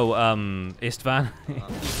 Oh, Istvan.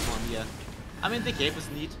 This one, yeah. I mean the cape is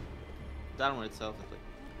neat. The armor itself is like.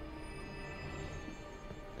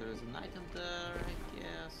 There is an item there, I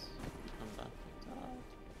guess. Come back to that.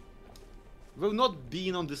 We've not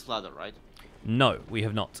been on this ladder, right? No, we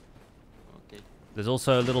have not. Okay. There's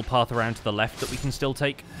also a little path around to the left that we can still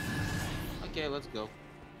take. Okay, let's go.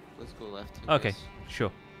 Let's go left. Okay,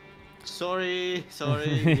 sure. Sorry,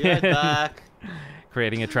 get back.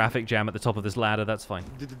 Creating a traffic jam at the top of this ladder, that's fine.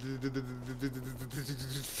 You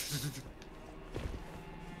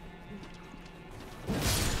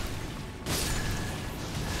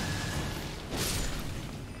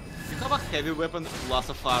have a heavy weapon plus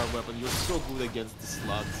a fire weapon. You're so good against the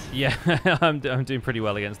slugs. Yeah, I'm doing pretty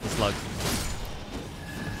well against the slugs.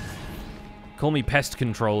 Call me pest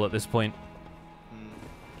control at this point.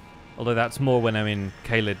 Although that's more when I'm in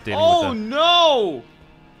Caelid dealing with them. Oh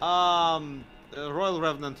no! Royal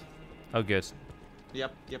Revenant. Oh good.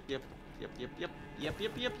 Yep.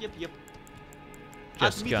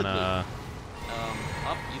 Just gonna...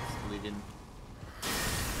 Up it's living.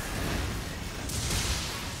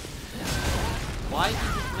 Why is it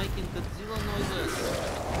making Godzilla noises?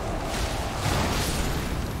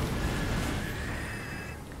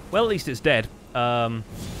 Well, at least it's dead.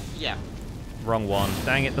 Yeah. Wrong one.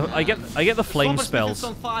 Dang it! I get the flame spells.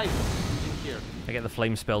 On 5 in here. I get the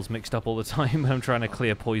flame spells mixed up all the time when I'm trying to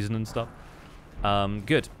clear poison and stuff.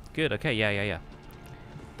 Good. Okay, yeah.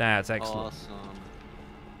 That's excellent. Awesome.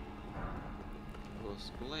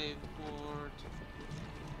 Glaive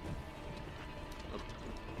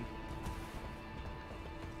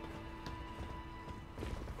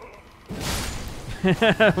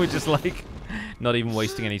board. We're just like not even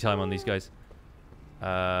wasting any time on these guys.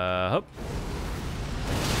 Hop.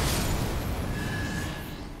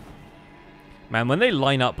 Man, when they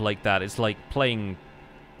line up like that, it's like playing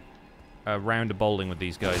a round of bowling with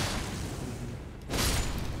these guys.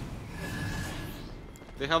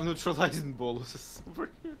 They have neutralizing boluses over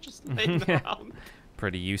here, just laying around.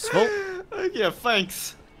 Pretty useful. Yeah,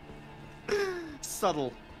 thanks.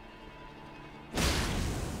 Subtle.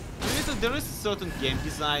 There is a certain game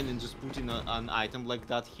design in just putting an item like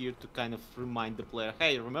that here to kind of remind the player,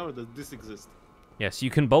 hey, remember that this exists. Yes,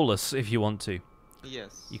 you can bolus if you want to.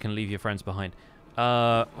 Yes. You can leave your friends behind.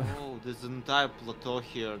 Oh, there's an entire plateau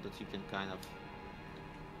here that you can kind of...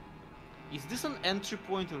 Is this an entry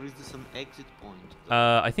point or is this an exit point?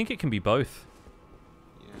 I think it can be both.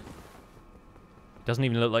 Yeah. Doesn't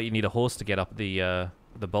even look like you need a horse to get up the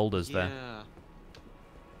boulders there. Yeah.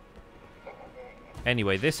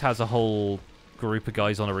 Anyway, this has a whole group of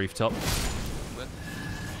guys on a rooftop. What?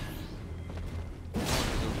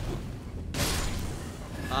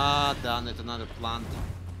 Ah, darn it, another plant.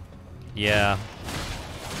 Yeah.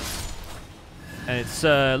 And it's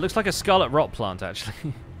looks like a scarlet rot plant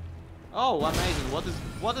actually. Oh, amazing!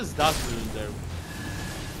 What is that doing there?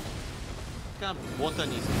 What kind of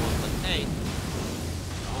botany is it? Like, hey,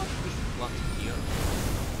 oh, we should plant it here.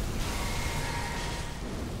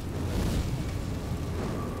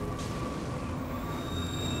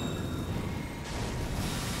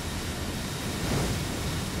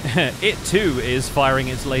 It too is firing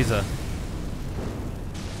its laser.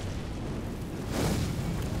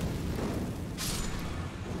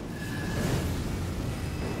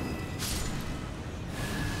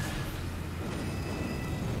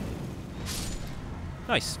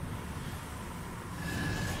 Nice.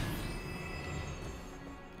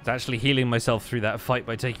 I was actually healing myself through that fight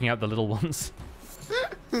by taking out the little ones.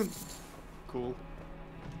 Cool.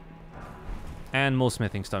 And more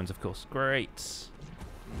smithing stones, of course. Great.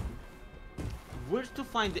 Where to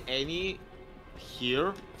find any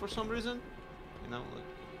here for some reason? You know, like,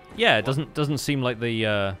 yeah, it doesn't seem like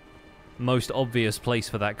the most obvious place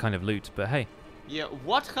for that kind of loot, but hey. Yeah,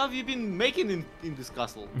 what have you been making in this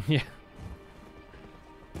castle? Yeah.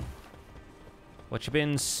 What you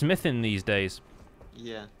been smithing these days?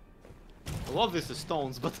 Yeah. I love these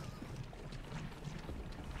stones, but...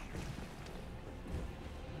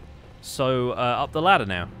 So, up the ladder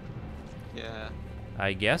now. Yeah.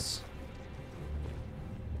 I guess.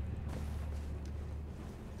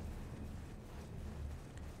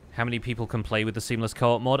 How many people can play with the Seamless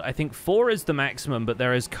Co-op mod? I think 4 is the maximum, but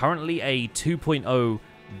there is currently a 2.0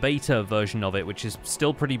 beta version of it, which is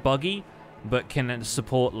still pretty buggy, but can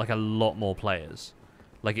support like a lot more players.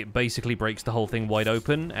 Like, it basically breaks the whole thing wide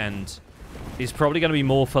open, and is probably going to be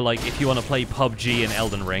more for, like, if you want to play PUBG and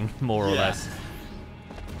Elden Ring, more or less.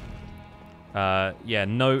 Yeah,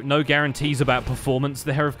 no guarantees about performance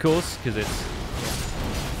there, of course, because it's...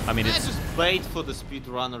 I mean, it's... just bait for the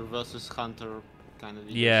speedrunner versus hunter kind of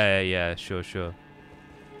videos. Yeah, sure.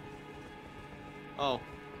 Oh.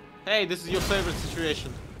 Hey, this is your favorite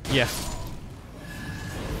situation. Yeah.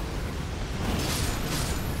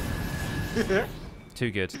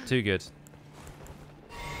 Too good.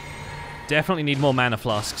 Definitely need more mana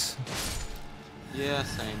flasks. Yeah,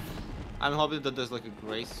 same. I'm hoping that there's like a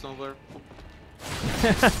grace somewhere.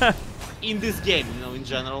 In this game, you know, in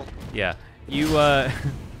general. Yeah.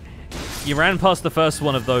 You ran past the first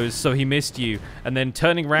one of those, so he missed you, and then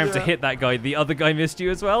turning around to hit that guy, the other guy missed you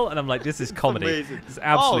as well, and I'm like, this is comedy. Amazing. This is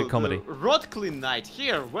absolute comedy. The rot clean knight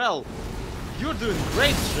here. Well, you're doing a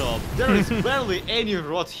great job. There is barely any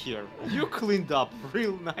rot here. You cleaned up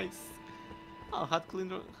real nice. Oh, had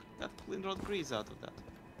clean rot grease out of that.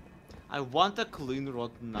 I want a clean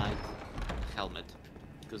rot knight helmet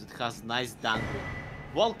because it has nice dangling.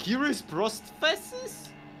 Valkyrie's prosthesis?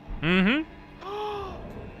 Mm-hmm.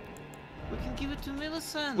 We can give it to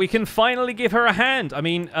Millicent. We can finally give her a hand. I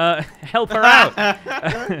mean, help her out.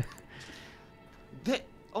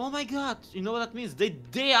 Oh my god, you know what that means?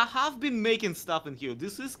 They have been making stuff in here.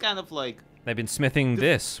 This is kind of like... They've been smithing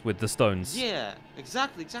this with the stones. Yeah,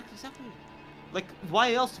 exactly. Like,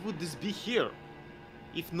 why else would this be here?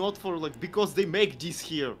 If not for, like, because they make this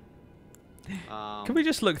here. Can we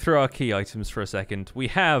just look through our key items for a second? We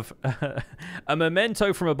have a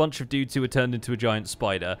memento from a bunch of dudes who were turned into a giant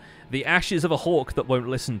spider, the ashes of a hawk that won't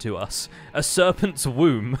listen to us, a serpent's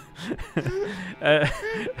womb,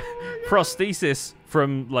 prosthesis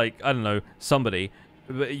from, like, I don't know, somebody,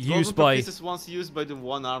 used by... Prosthesis once used by the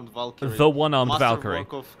one-armed Valkyrie. The one-armed Valkyrie.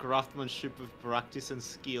 Masterwork of craftsmanship with practice and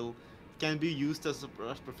skill can be used as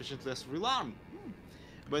proficiently as real arm.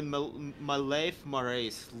 When Maleif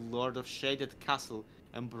Marais, Lord of Shaded Castle,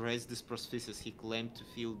 embraced this prosthesis, he claimed to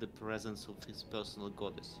feel the presence of his personal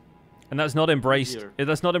goddess. And that's not embraced.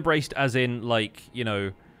 That's not embraced as in, like, you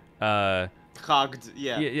know, hugged.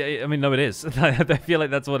 Yeah. I mean, no, it is. I feel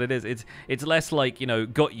like that's what it is. It's less like, you know,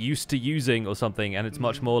 got used to using or something, and it's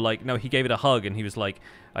much more like, no, he gave it a hug, and he was like,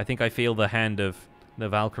 I think I feel the hand of the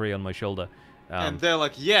Valkyrie on my shoulder. And they're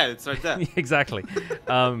like, yeah, it's right there. Exactly.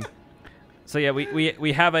 So yeah,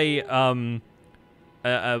 we have a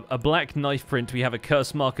black knife print. We have a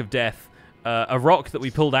curse mark of death, a rock that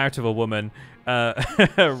we pulled out of a woman,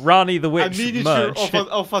 Rani the Witch merch.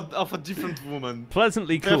 of a different woman.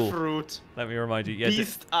 Pleasantly cool. Fruit. Let me remind you. Yeah,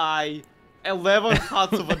 Beast Eye. 11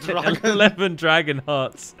 hearts of a dragon. 11 dragon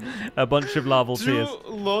hearts. A bunch of larval tears. 2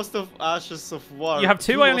 Lost of Ashes of War. You have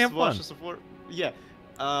 2, I only have 1. Ashes of War. Yeah.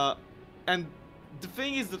 And the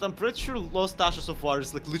thing is that I'm pretty sure Lost Ashes of War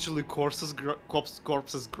is like literally corpses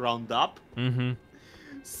ground up. Mm-hmm.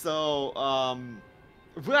 So,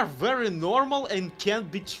 we are very normal and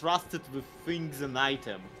can't be trusted with things and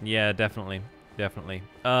items. Yeah, definitely.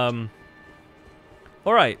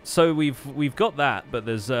 All right, so we've got that, but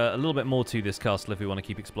there's a little bit more to this castle if we want to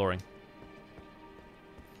keep exploring.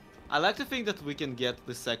 I like to think that we can get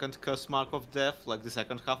the second curse mark of death, like the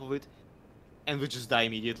second half of it, and we just die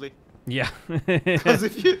immediately. Yeah. Because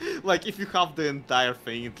if you have the entire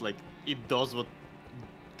thing, it does what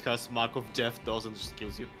curse mark of death does and just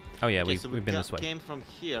kills you. Oh yeah, okay, we've been this way. Came from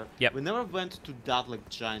here. Yep. We never went to that like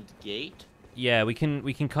giant gate. Yeah, we can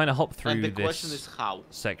kind of hop through and the this question is how.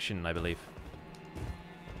 section, I believe.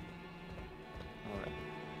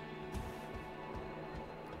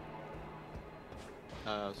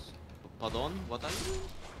 Alright. Pardon, what are you doing?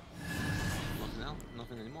 Nothing else,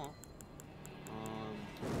 nothing anymore.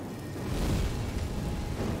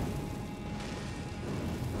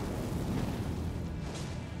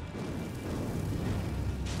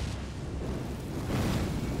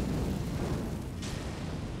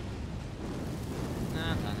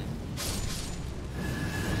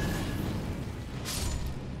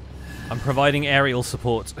 I'm providing aerial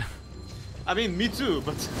support. I mean, me too,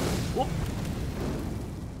 but... Whoop.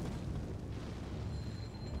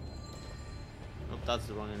 Oh, that's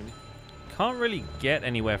the wrong enemy. Can't really get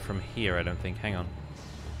anywhere from here, I don't think. Hang on.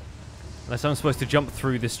 Unless I'm supposed to jump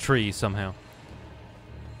through this tree somehow.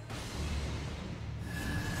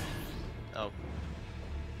 Oh.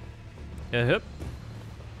 Yep.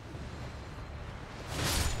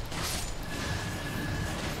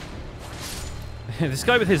 This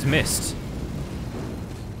guy with his mist.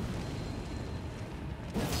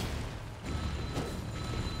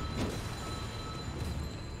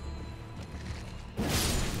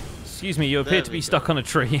 Excuse me, you appear to be stuck on a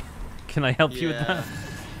tree. Can I help you with that?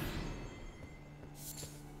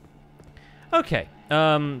 Okay.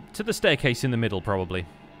 To the staircase in the middle, probably.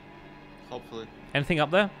 Hopefully. Anything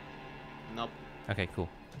up there? Nope. Okay, cool.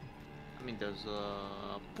 I mean, there's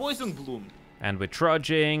a poison bloom. And we're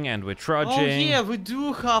trudging, and we're trudging. Oh yeah, we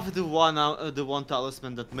do have the one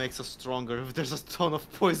talisman that makes us stronger if there's a ton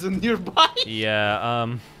of poison nearby.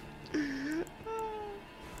 Yeah,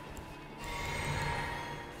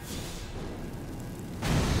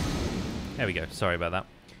 There we go. Sorry about that.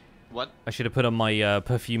 What? I should have put on my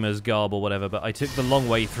perfumer's garb or whatever, but I took the long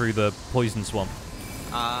way through the poison swamp.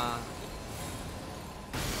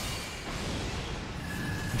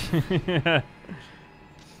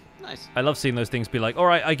 Nice. I love seeing those things be like, all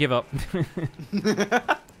right, I give up.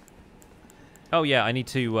 Oh yeah, I need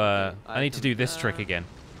to do this trick again.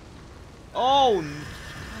 Oh, God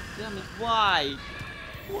damn it! Why?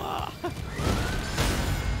 Why?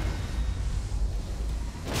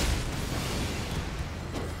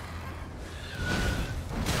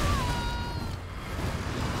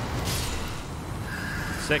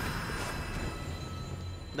 Sick.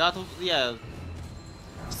 That was, yeah.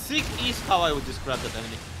 Sick is how I would describe that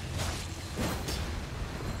enemy.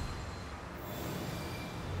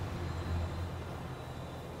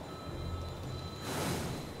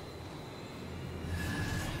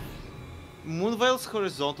 Moonveil's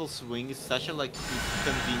horizontal swing is such a like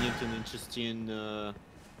convenient and interesting.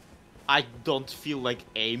 I don't feel like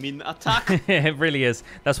aiming attack. It really is.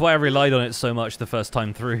 That's why I relied on it so much the first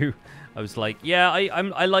time through. I was like, yeah,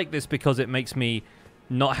 I like this because it makes me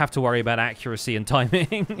not have to worry about accuracy and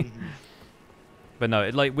Mm-hmm. timing. But no,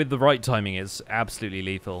 like with the right timing, it's absolutely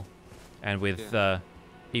lethal, and with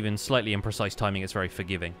even slightly imprecise timing, it's very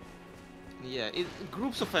forgiving. Yeah,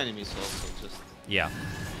 groups of enemies also just. Yeah.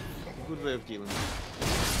 A good way of dealing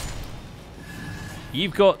with it.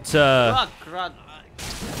 You've got. Crud.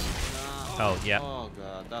 Oh yeah. Oh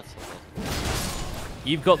god, that's a lot.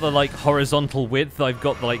 You've got the like horizontal width. I've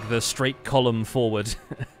got like the straight column forward,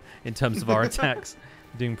 in terms of our attacks.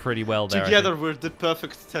 Doing pretty well there. Together we're the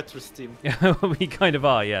perfect Tetris team. We kind of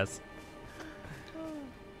are, yes.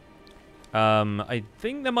 I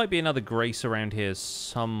think there might be another Grace around here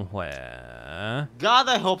somewhere. God,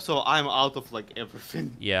 I hope so. I'm out of like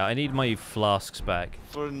everything. Yeah, I need my flasks back.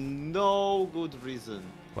 For no good reason.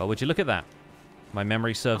 Well, would you look at that? My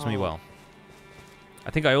memory serves me well. I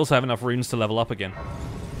think I also have enough runes to level up again.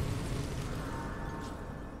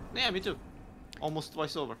 Yeah, me too. Almost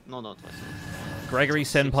twice over. No, not twice over. Gregory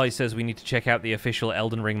Senpai says we need to check out the official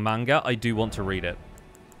Elden Ring manga. I do want to read it.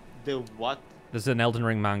 The what? There's an Elden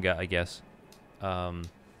Ring manga, I guess. There's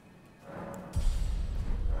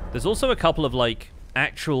also a couple of, like,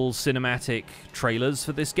 actual cinematic trailers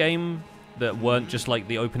for this game that weren't just, like,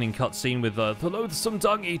 the opening cutscene with the loathsome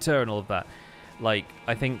dung eater and all of that. Like,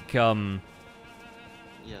 I think,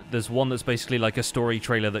 there's one that's basically like a story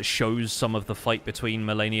trailer that shows some of the fight between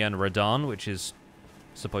Melania and Radahn, which is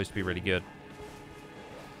supposed to be really good.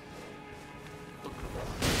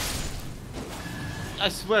 I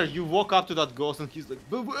swear, you walk up to that ghost and he's like,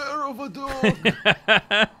 beware of a dog!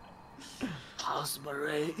 House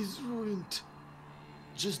Marais is ruined.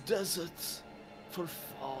 Just deserts for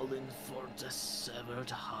falling for the severed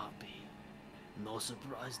harpy. No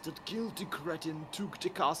surprise that guilty cretin took the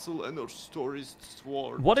castle and our story's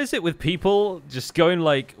sword. What is it with people just going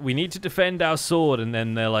like, we need to defend our sword, and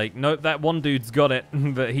then they're like, nope, that one dude's got it,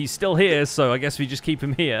 but he's still here, so I guess we just keep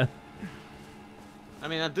him here. I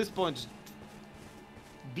mean, at this point,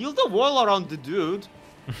 Build a wall around the dude.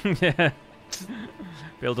 Yeah.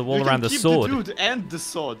 Build a wall around the keep sword. The dude and the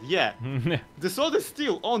sword, yeah. The sword is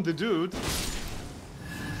still on the dude.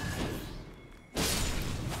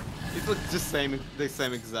 It's like the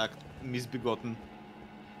same exact misbegotten.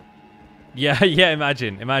 Yeah, yeah.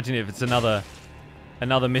 Imagine if it's another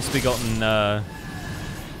misbegotten,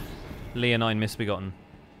 Leonine misbegotten,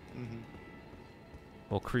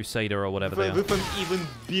 or Crusader or whatever they are. With an even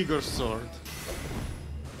bigger sword.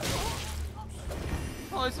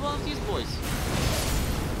 Oh, it's one of these boys.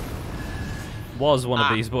 Was one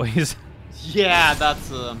of these boys. Yeah,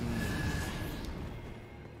 that's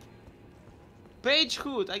Page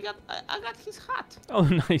Hood. I got his hat. Oh,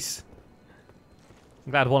 nice.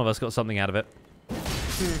 I'm glad one of us got something out of it.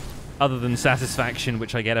 Other than satisfaction,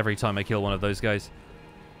 which I get every time I kill one of those guys.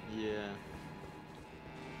 Yeah.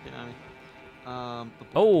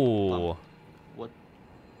 Oh. What?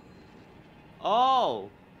 Oh.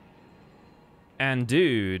 And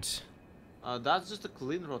dude. That's just a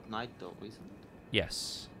clean rot knight, though, isn't it?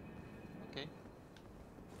 Yes. Okay.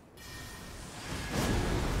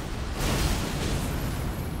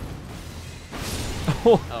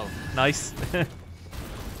 Oh. Nice.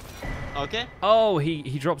 Okay. Oh,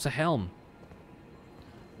 he drops a helm.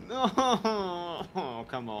 No,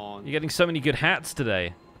 come on. You're getting so many good hats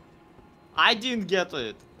today. I didn't get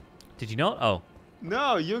it. Did you not? Oh.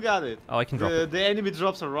 No, you got it. Oh, I can drop it. The enemy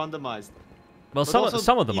drops are randomized. Well,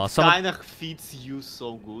 some of them are. It kind of fits you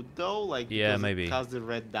so good, though. Like, yeah, maybe. It has the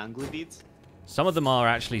red dangly bits. Some of them are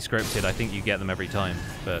actually scripted. I think you get them every time,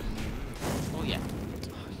 but... Oh, yeah.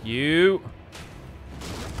 You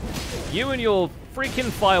and your freaking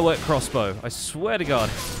firework crossbow. I swear to God.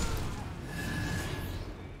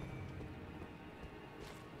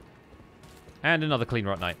 And another clean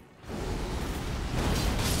rot knight.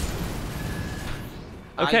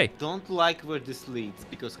 Okay. I don't like where this leads,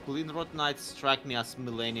 because clean rot knights strike me as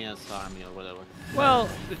Millennia's army or whatever. Well,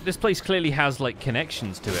 this place clearly has, like,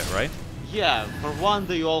 connections to it, right? Yeah, for one,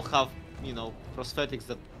 they all have, you know, prosthetics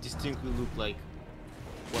that distinctly look like...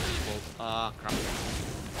 What's it called? Crap.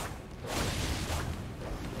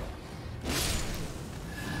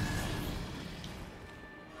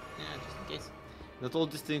 Yeah, just in case. That all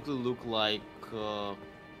distinctly look like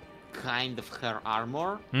kind of her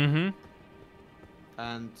armor. Mm-hmm.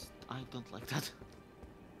 And I don't like that.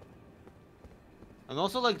 And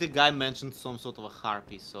also, like, the guy mentioned some sort of a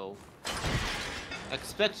harpy, so...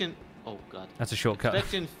 Expecting... Oh, God. That's a shortcut.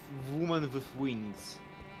 Expecting woman with wings.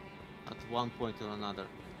 At one point or another.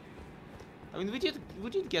 I mean, we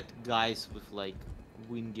did get guys with, like,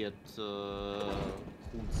 winged hoods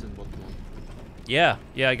and whatnot. Yeah,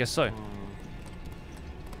 I guess so.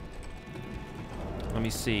 Let me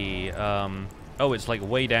see. Oh, it's like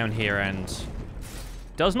way down here and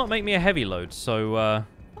does not make me a heavy load. So.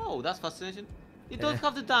 Oh, that's fascinating. It does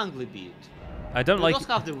have the dangly bit. I don't like. It does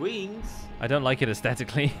have the wings. I don't like it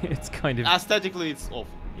aesthetically. It's kind of. Aesthetically, it's awful.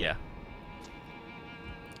 Yeah.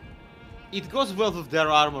 It goes well with their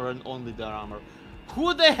armor and only their armor.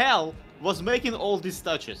 Who the hell was making all these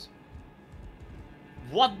statues?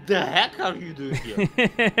 What the heck are you doing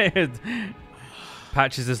here?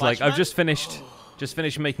 Patches is like, I've just finished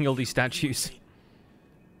making all these statues.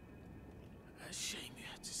 A shame you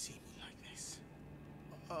had to see me like this.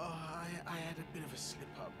 I had a bit of a slip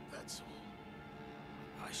up, that's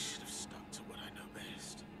all. I should have stuck to what I know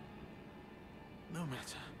best. No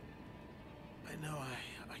matter. I know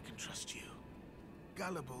I can trust you.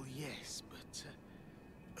 Gullible, yes, but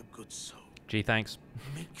a good soul. Gee, thanks.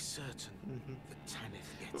 Make certain that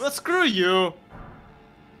Tanith gets... Well, screw you! Oh,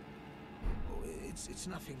 it's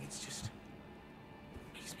nothing, it's just...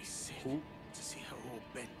 makes me sick to see her all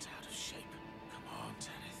bent out of shape. Come on,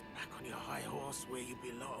 Tanith, back on your high horse where you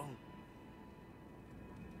belong.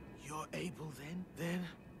 You're able then? Then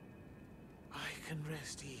I can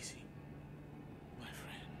rest easy, my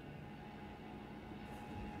friend.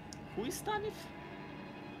 Who is Tanith?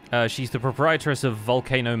 She's the proprietress of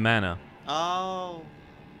Volcano Manor. Oh.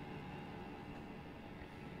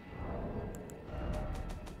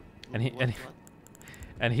 And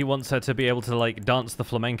he wants her to be able to, like, dance the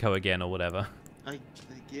flamenco again or whatever. I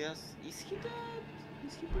guess. Is he dead?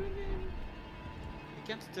 Is he breathing? I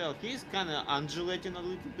can't tell. He's kind of undulating a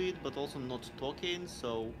little bit, but also not talking,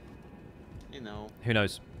 so... You know. Who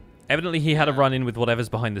knows? Evidently he had a run-in with whatever's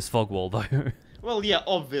behind this fog wall, though. Well, yeah,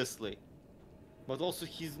 obviously. But also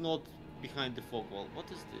he's not behind the fog wall. What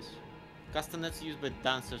is this? Castanets used by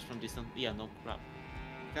dancers from distant... Yeah, no crap.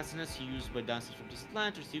 Castanets used by dancers from distant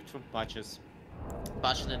land received from Patches.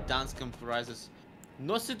 Passionate dance comprises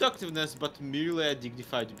no seductiveness, but merely a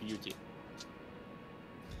dignified beauty.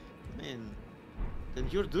 Man. then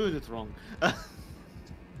you're doing it wrong.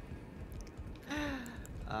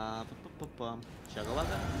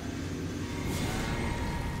 Chagalaga.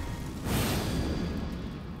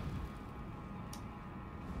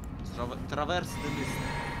 Traverse the mist.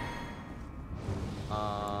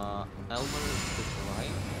 Elmer is the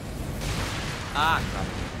right. Ah, crap.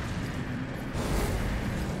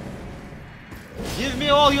 Give me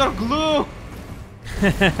all your glue!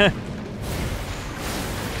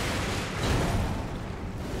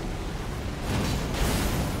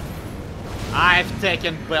 I've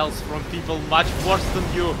taken bells from people much worse than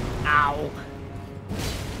you. Ow.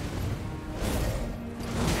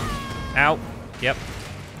 Ow. Yep.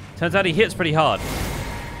 Turns out he hits pretty hard.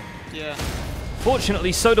 Yeah.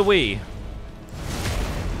 Fortunately, so do we.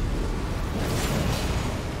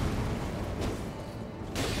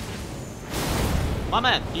 My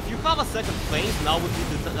man, if you have a second phase, now would be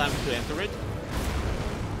the time to enter it.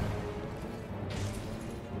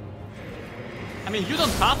 I mean, you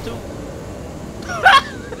don't have to.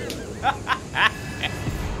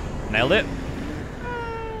 Nailed it.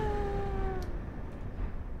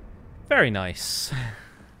 Very nice.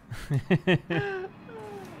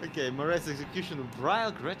 Okay, Moray's execution of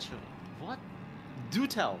Briar Gretchen. What? Do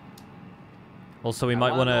tell. Also, we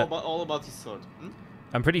might want to know all about his sword. Hmm?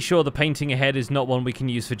 I'm pretty sure the painting ahead is not one we can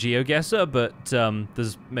use for GeoGuessr, but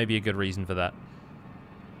there's maybe a good reason for that.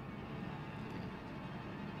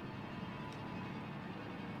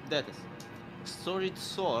 That is. Storied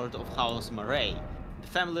sword of House Moray, the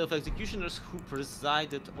family of executioners who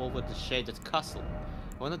presided over the Shaded Castle.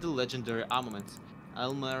 One of the legendary armaments.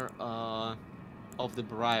 Elmer of the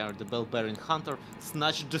Briar, the bell-bearing hunter,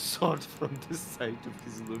 snatched the sword from the side of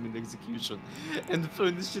his looming execution and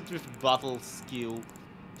finished it with battle skill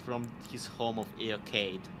from his home of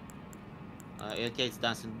Arcade. Arcade's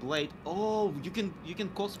dancing blade. Oh, you can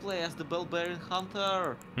cosplay as the bell-bearing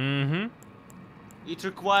hunter. Mm-hmm. It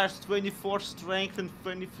requires 24 strength and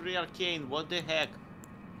 23 arcane. What the heck?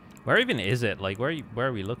 Where even is it? Like, where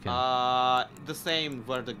are we looking? The same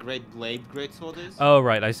where the Great Blade Greatsword is. Oh,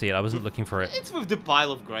 right, I see it. I wasn't looking for it. It's with the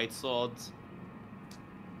pile of greatswords.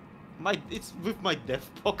 It's with my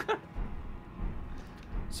death poker.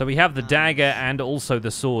 So we have the dagger and also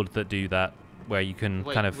the sword that do that, where you can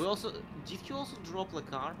Wait, kind of... Did you also drop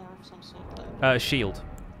like armor of some sort? Shield.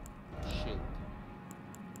 Shield.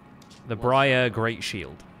 The Briar Great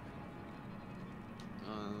Shield.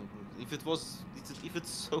 If it's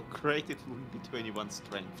so great, it wouldn't be 21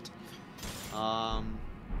 strength.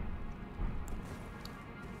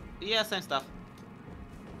 Yeah, same stuff.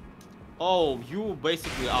 Oh, you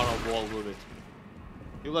basically are a wall with it.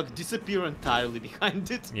 You like disappear entirely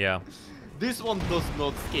behind it. Yeah. This one does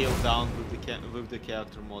not scale down with the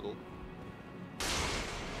character model.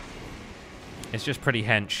 It's just pretty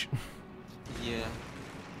hench. Yeah.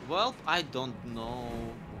 Well, I don't know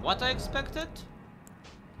what I expected.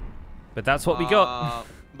 But that's what we got.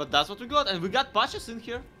 But that's what we got, and we got patches in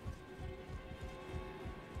here.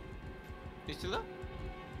 You still there?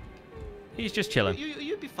 He's just chilling.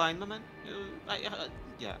 You'll be fine, my man.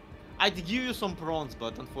 Yeah. I'd give you some prawns,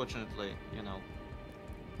 but unfortunately, you know.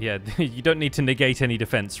 Yeah, you don't need to negate any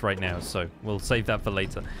defense right now, so we'll save that for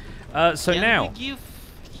later. So Can now... we give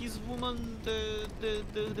his woman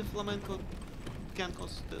the flamenco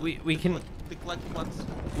cancos? We can... The collecting ones?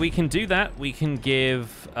 We can do that. We can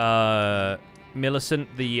give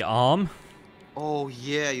Millicent the arm. Oh,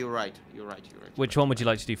 yeah, you're right. Which one would you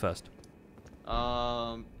like to do first?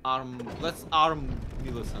 Let's arm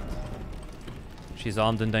Millicent. She's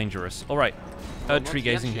armed and dangerous. All right. Tree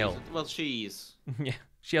Gazing Hill. Well, she is. Yeah,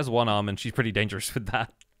 she has one arm and she's pretty dangerous with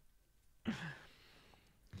that.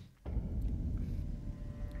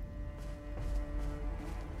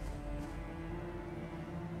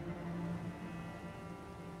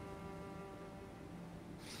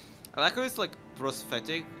 I like how it's like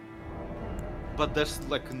prosthetic, but there's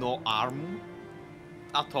like no arm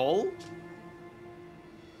at all.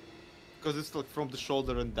 Because it's like from the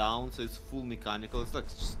shoulder and down, so it's full mechanical. It's like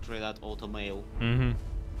straight out automail. Mm-hmm.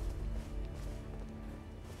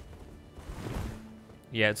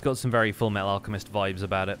 Yeah, it's got some very Full Metal Alchemist vibes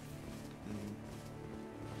about it.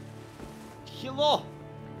 Hello!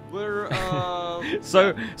 We're,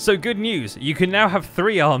 So good news. You can now have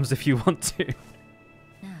 3 arms if you want to.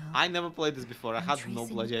 I never played this before. I had no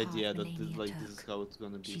bloody idea that this is how it's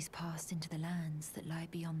gonna be. She's passed into the lands that lie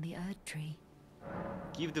beyond the Erd Tree.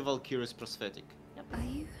 Give the Valkyrie's prosthetic. Yep. Are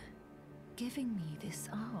you giving me this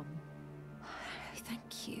arm?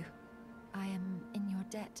 Thank you. I am in your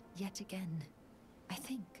debt yet again. I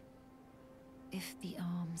think if the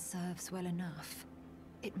arm serves well enough,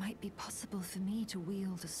 it might be possible for me to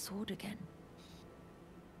wield a sword again.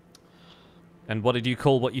 And what did you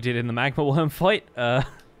call what you did in the magma worm fight?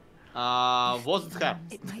 Wasn't her.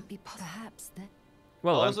 It might be perhaps that.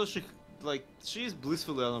 Well, also she's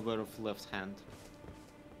blissfully unaware of left hand.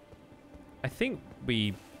 I think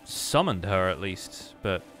we summoned her at least,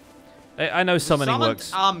 but I know summoning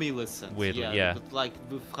works Millicent, weirdly. Yeah. But like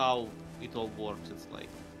with how it all works, it's like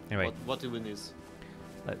anyway, what even is.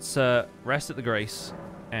 Let's rest at the Grace,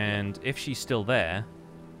 and if she's still there,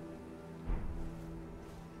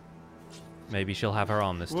 maybe she'll have her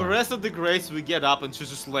arm this time. We rest at the Grace, we get up, and she's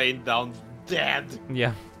just laying down dead.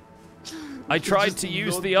 Yeah. I tried to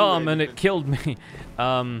use the arm, and it killed me.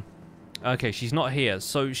 Okay, she's not here,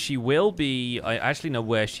 so she will be. I actually know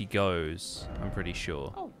where she goes. I'm pretty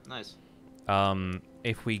sure. Oh, nice.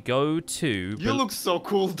 If we go to. You look so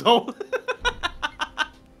cool, though.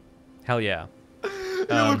 Hell yeah.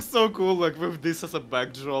 You look so cool, like with this as a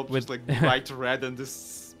backdrop, with just like bright red and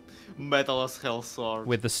this metal as hell sword.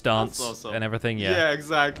 With the stance awesome. And everything, yeah. Yeah,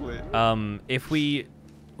 exactly. If we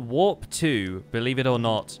warp to, believe it or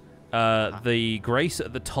not, the Grace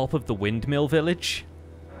at the top of the windmill village.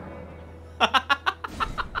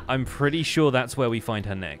 I'm pretty sure that's where we find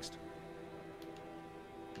her next.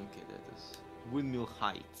 Okay, that is Windmill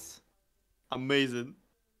Heights. Amazing.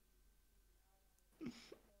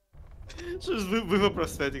 Just with a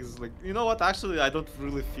prosthetics, like, you know what? Actually, I don't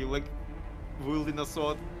really feel like wielding a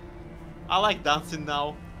sword. I like dancing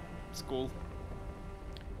now. It's cool.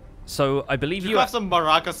 So I believe you have some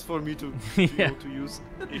maracas for me to yeah. to use.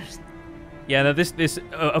 Yeah, no, this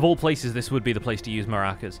of all places, this would be the place to use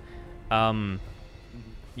maracas.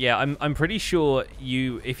 Yeah, I'm pretty sure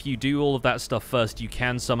if you do all of that stuff first, you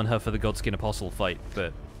can summon her for the Godskin Apostle fight.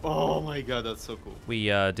 But oh my god, that's so cool. We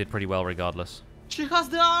did pretty well regardless. She has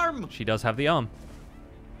the arm. She does have the arm.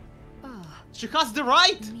 Oh, she has the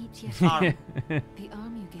right arm. The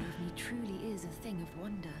arm you gave me truly is a thing of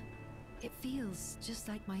wonder. It feels just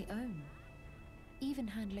like my own. Even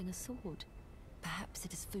handling a sword. Perhaps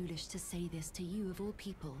it is foolish to say this to you of all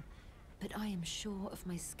people, but I am sure of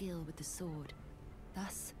my skill with the sword.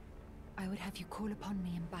 Thus, I would have you call upon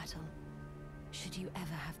me in battle, should you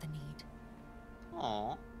ever have the need.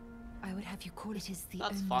 Aww. I would have you call it is the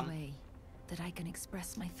That's only fun. way that I can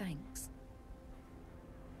express my thanks.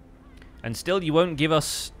 And still, you won't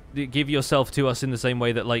give yourself to us in the same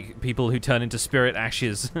way that, like, people who turn into spirit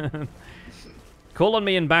ashes. Call on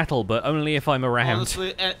me in battle, but only if I'm around.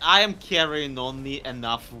 Honestly, I am carrying only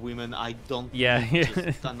enough women. I don't need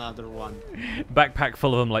just another one. Backpack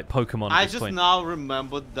full of them like Pokemon I at this just point. now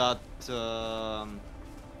remembered that,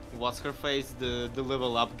 what's her face? The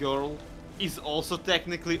level up girl is also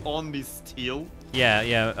technically on me still.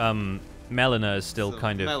 Yeah, Melina is still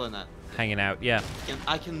kind of Melina. hanging out, yeah.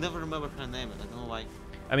 I can never remember her name, I don't know why.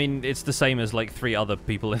 I mean, it's the same as like 3 other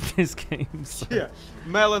people in this game. So. Yeah,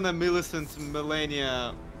 Melina, Millicent,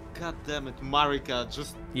 Melania, god damn it, Marika,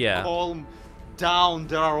 just calm down,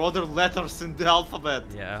 there are other letters in the alphabet.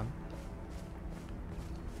 Yeah.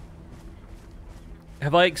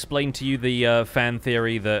 Have I explained to you the fan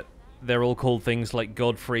theory that they're all called things like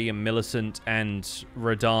Godfrey and Millicent and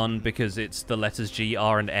Radahn because it's the letters G,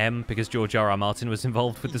 R, and M because George R.R. Martin was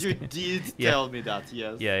involved with this game? You did tell me that,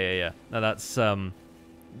 yes. Yeah. No, that's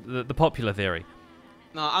the popular theory.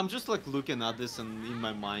 No, I'm just like looking at this and in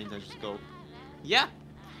my mind I just go, yeah.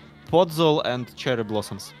 Podzol and cherry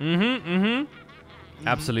blossoms.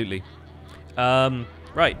 Absolutely.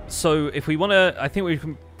 Right, so if we want to, I think we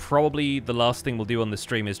can probably, the last thing we'll do on the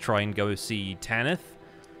stream is try and go see Tanith.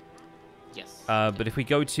 Yes. But if we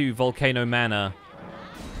go to Volcano Manor,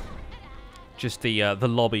 just the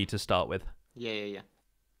lobby to start with. Yeah.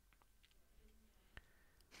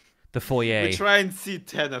 The foyer. We try and see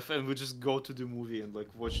Tanith and we just go to the movie and like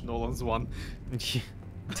watch Nolan's one.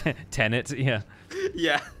 Tenet, yeah.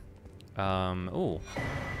 Yeah. Oh.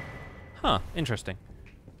 Huh, interesting.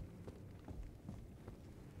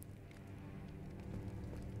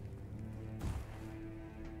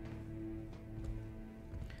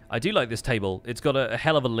 I do like this table. It's got a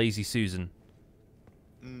hell of a lazy Susan.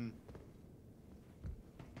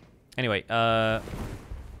 Anyway,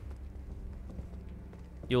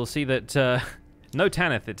 you'll see that no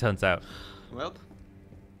Tanith, it turns out. Well.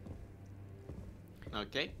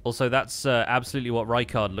 Okay. Also, that's absolutely what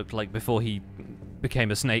Rykard looked like before he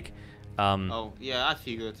became a snake. Oh, yeah, I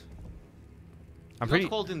figured. I'm He's pretty...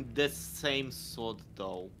 not holding this same sword,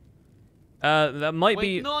 though. That might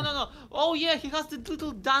Wait, be... No. Oh, yeah, he has the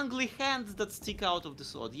little dangly hands that stick out of the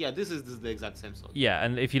sword. Yeah, this is the exact same sword. Yeah,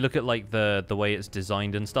 and if you look at like the way it's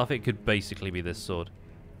designed and stuff, it could basically be this sword.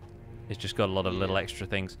 It's just got a lot of little extra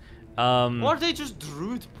things. Or they just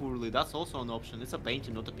drew it poorly. That's also an option. It's a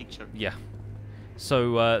painting, not a picture. Yeah.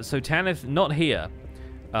 So so Tanith not here.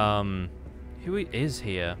 Who is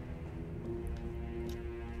here?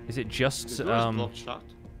 Is it just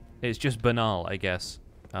it's just Banal, I guess.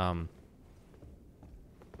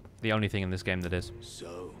 The only thing in this game that is.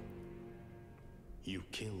 So, you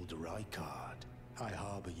killed Rykard. I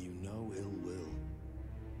harbor you no ill will.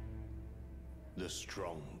 The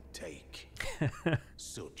strong take.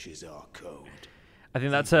 Such is our code. I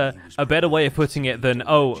think that's a better way of putting it than,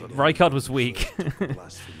 oh, Rykard was weak.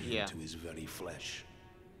 Yeah. To his very flesh.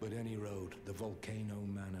 But any road, the Volcano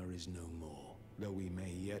Manor is no more. Though we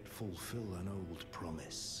may yet fulfill an old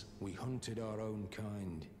promise. We hunted our own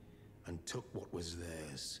kind and took what was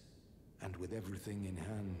theirs. And with everything in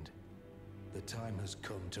hand, the time has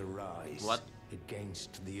come to rise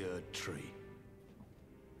against the Erd Tree.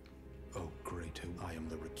 O great who I am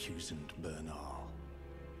the recusant Bernal,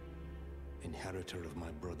 inheritor of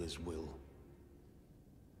my brother's will,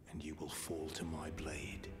 and you will fall to my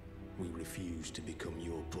blade. We refuse to become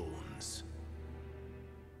your pawns.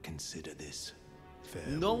 Consider this.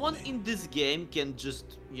 No one in this game can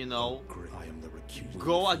just, you know,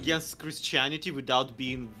 go against Christianity without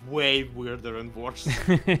being way weirder and worse.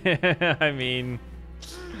 I mean,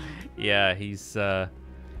 yeah, he's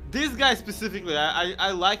this guy specifically,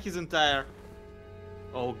 I like his entire...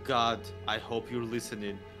 Oh god, I hope you're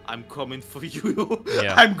listening. I'm coming for you.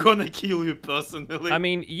 Yeah. I'm gonna kill you personally. I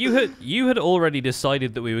mean, you had already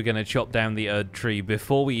decided that we were gonna chop down the Erd Tree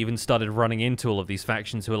before we even started running into all of these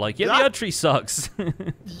factions who are like, yeah, the Erd Tree sucks.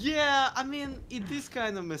 Yeah, I mean, it is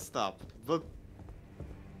kind of messed up, but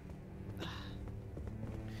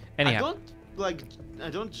anyhow, I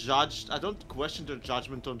don't question their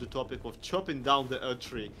judgment on the topic of chopping down the Erd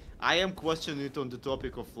Tree. I am questioning it on the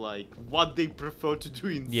topic of, like, what they prefer to do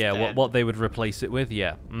instead. Yeah, what they would replace it with,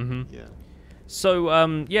 yeah. Mm-hmm. Yeah. So,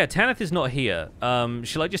 yeah, Tanith is not here.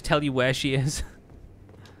 Shall I just tell you where she is?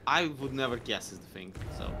 I would never guess is the thing,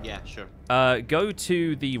 so, yeah, sure. Go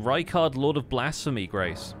to the Rykard Lord of Blasphemy,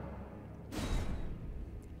 Grace.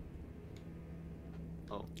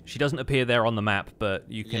 Oh. She doesn't appear there on the map, but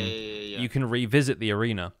you can you can revisit the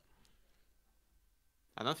arena.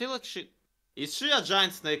 I don't feel like she... Is she a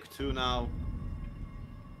giant snake too now?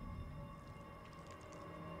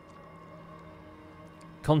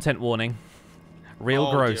 Content warning.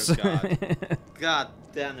 Real gross. God. God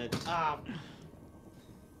damn it. Ah.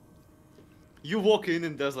 You walk in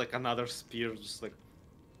and there's like another spear just like...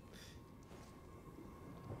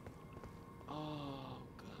 Oh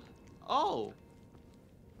god. Oh!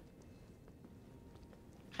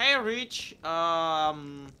 Hey Rich,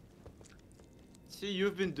 see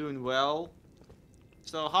you've been doing well.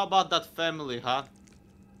 So how about that family, huh?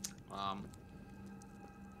 Oh,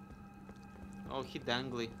 he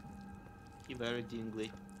dangly. He very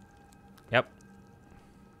dingly. Yep.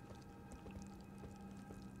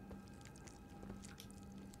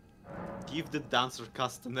 Give the dancer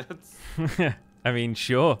castanets. I mean,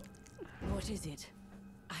 sure. What is it?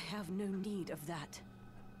 I have no need of that.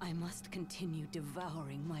 I must continue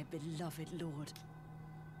devouring my beloved lord.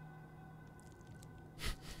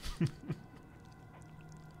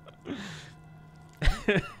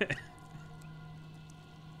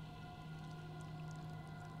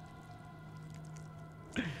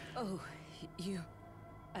 Oh, you...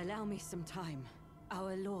 Allow me some time.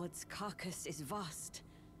 Our lord's carcass is vast,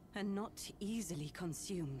 and not easily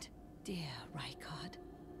consumed. Dear Rykard,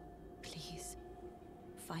 please,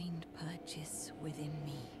 find purchase within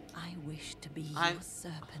me. I wish to be your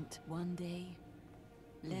serpent one day.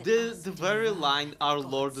 The very line, our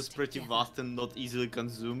lord is pretty vast and not easily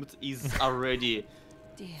consumed, is already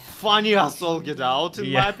funny as all get out,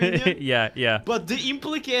 in my opinion. Yeah. But the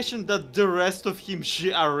implication that the rest of him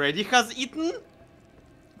she already has eaten?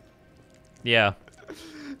 Yeah.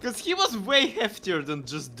 Because he was way heftier than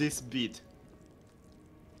just this bit.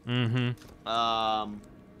 Mm-hmm.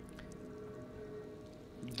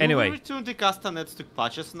 Anyway. Do we return the castanets to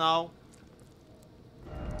patches now?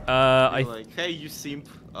 Like, hey, you simp.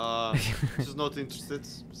 Just not interested.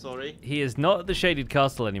 Sorry. He is not at the Shaded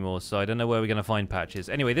Castle anymore, so I don't know where we're gonna find Patches.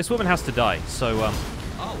 Anyway, this woman has to die, so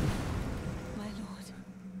Oh. My lord,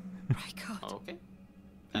 Rykard. Okay.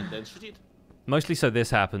 And then she did. Mostly so this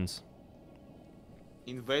happens.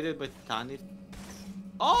 Invaded by Tanith.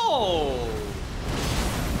 Oh.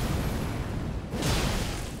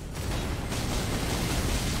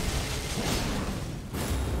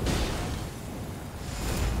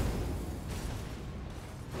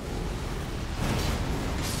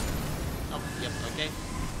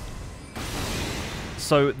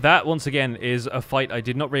 So that, once again, is a fight I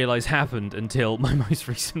did not realize happened until my most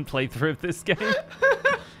recent playthrough of this game.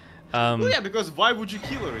 Well, yeah, because why would you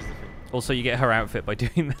kill her is the thing. Also, you get her outfit by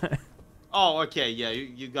doing that. Oh, okay, yeah,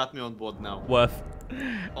 you got me on board now. Worth.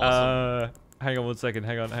 Awesome. Hang on one second.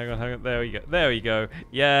 Hang on. There we go. There we go.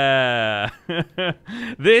 Yeah.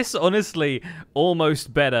 This, honestly,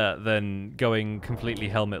 almost better than going completely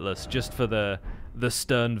helmetless, just for the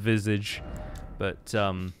stern visage. But,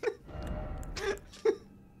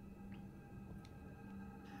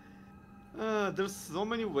 there's so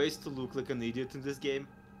many ways to look like an idiot in this game.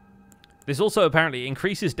 This also apparently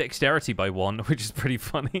increases dexterity by 1, which is pretty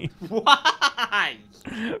funny. Why?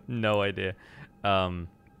 No idea.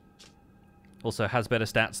 Also has better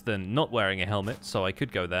stats than not wearing a helmet, so I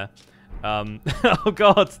could go there. Oh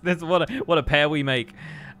god, this what a pair we make.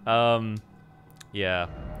 Yeah,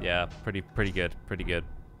 pretty good.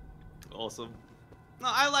 Awesome. No,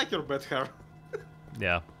 I like your bad hair.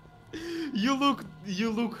 Yeah. You look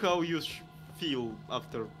how you feel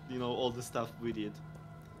after, you know, all the stuff we did.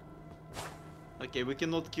 Okay, we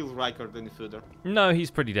cannot kill Rykard any further. No, he's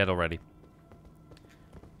pretty dead already.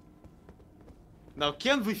 Now,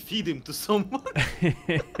 can we feed him to someone?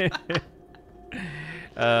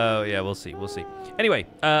 Yeah, we'll see. Anyway,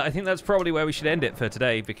 I think that's probably where we should end it for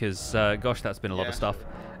today, because, gosh, that's been a lot of stuff.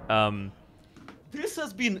 This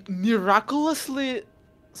has been miraculously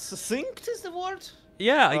succinct, is the word?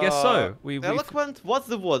 Yeah, I guess so. Eloquent? What's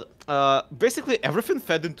the word? Basically, everything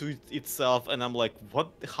fed into itself, and I'm like, what?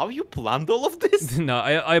 How you planned all of this? No,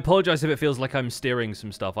 I apologize if it feels like I'm steering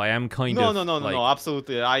some stuff. I am kind of... No,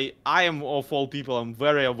 absolutely. I am, of all people, I'm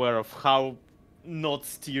very aware of how not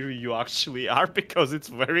steery you actually are, because it's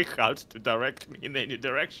very hard to direct me in any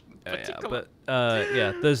direction.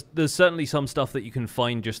 Yeah, there's certainly some stuff that you can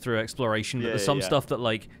find just through exploration, but there's some stuff that,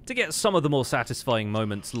 like, to get some of the more satisfying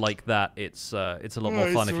moments like that, it's a lot more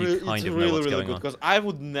fun if you kind of know what's going on. Because I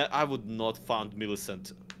would not found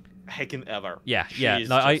Millicent heckin' ever. Yeah,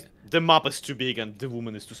 the map is too big and the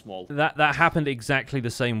woman is too small. That happened exactly the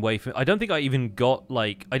same way. I don't think I even got,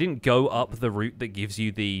 like, I didn't go up the route that gives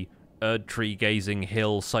you the tree gazing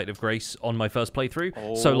hill site of grace on my first playthrough.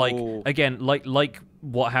 Oh. So, like, again, like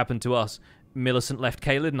what happened to us, Millicent left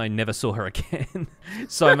Caelid and I never saw her again.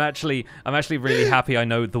 So I'm actually really happy I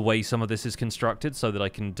know the way some of this is constructed, so that I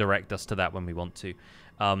can direct us to that when we want to.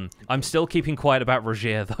 I'm still keeping quiet about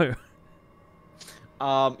Roger though.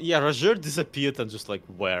 Yeah, Roger disappeared and just like,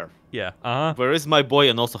 where? Yeah. Where is my boy?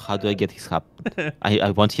 And also, how do I get his hat? I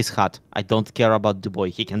want his hat. I don't care about the boy.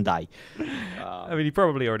 He can die. I mean, he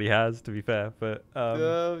probably already has, to be fair. But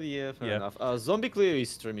yeah, fair enough. Zombie Cleo is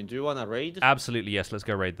streaming. Do you want to raid? Absolutely, yes. Let's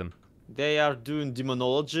go raid them. They are doing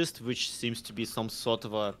Demonologist, which seems to be some sort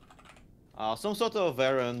of a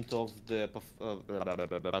variant of the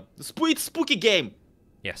spooky game.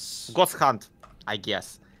 Yes. God's Hunt, I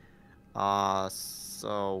guess.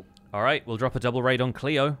 So. All right, we'll drop a double raid on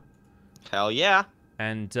Cleo. Hell yeah.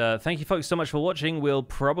 And thank you folks so much for watching. We'll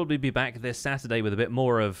probably be back this Saturday with a bit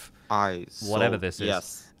more of whatever this is.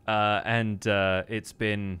 Yes. And it's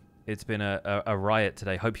been a riot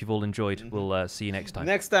today. Hope you've all enjoyed. We'll see you next time.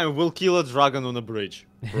 Next time we'll kill a dragon on a bridge.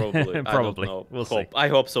 Probably. Probably. I don't know. We'll see. I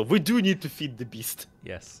hope so. We do need to feed the beast.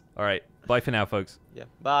 Yes. All right. Bye for now, folks. Yeah.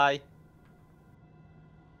 Bye.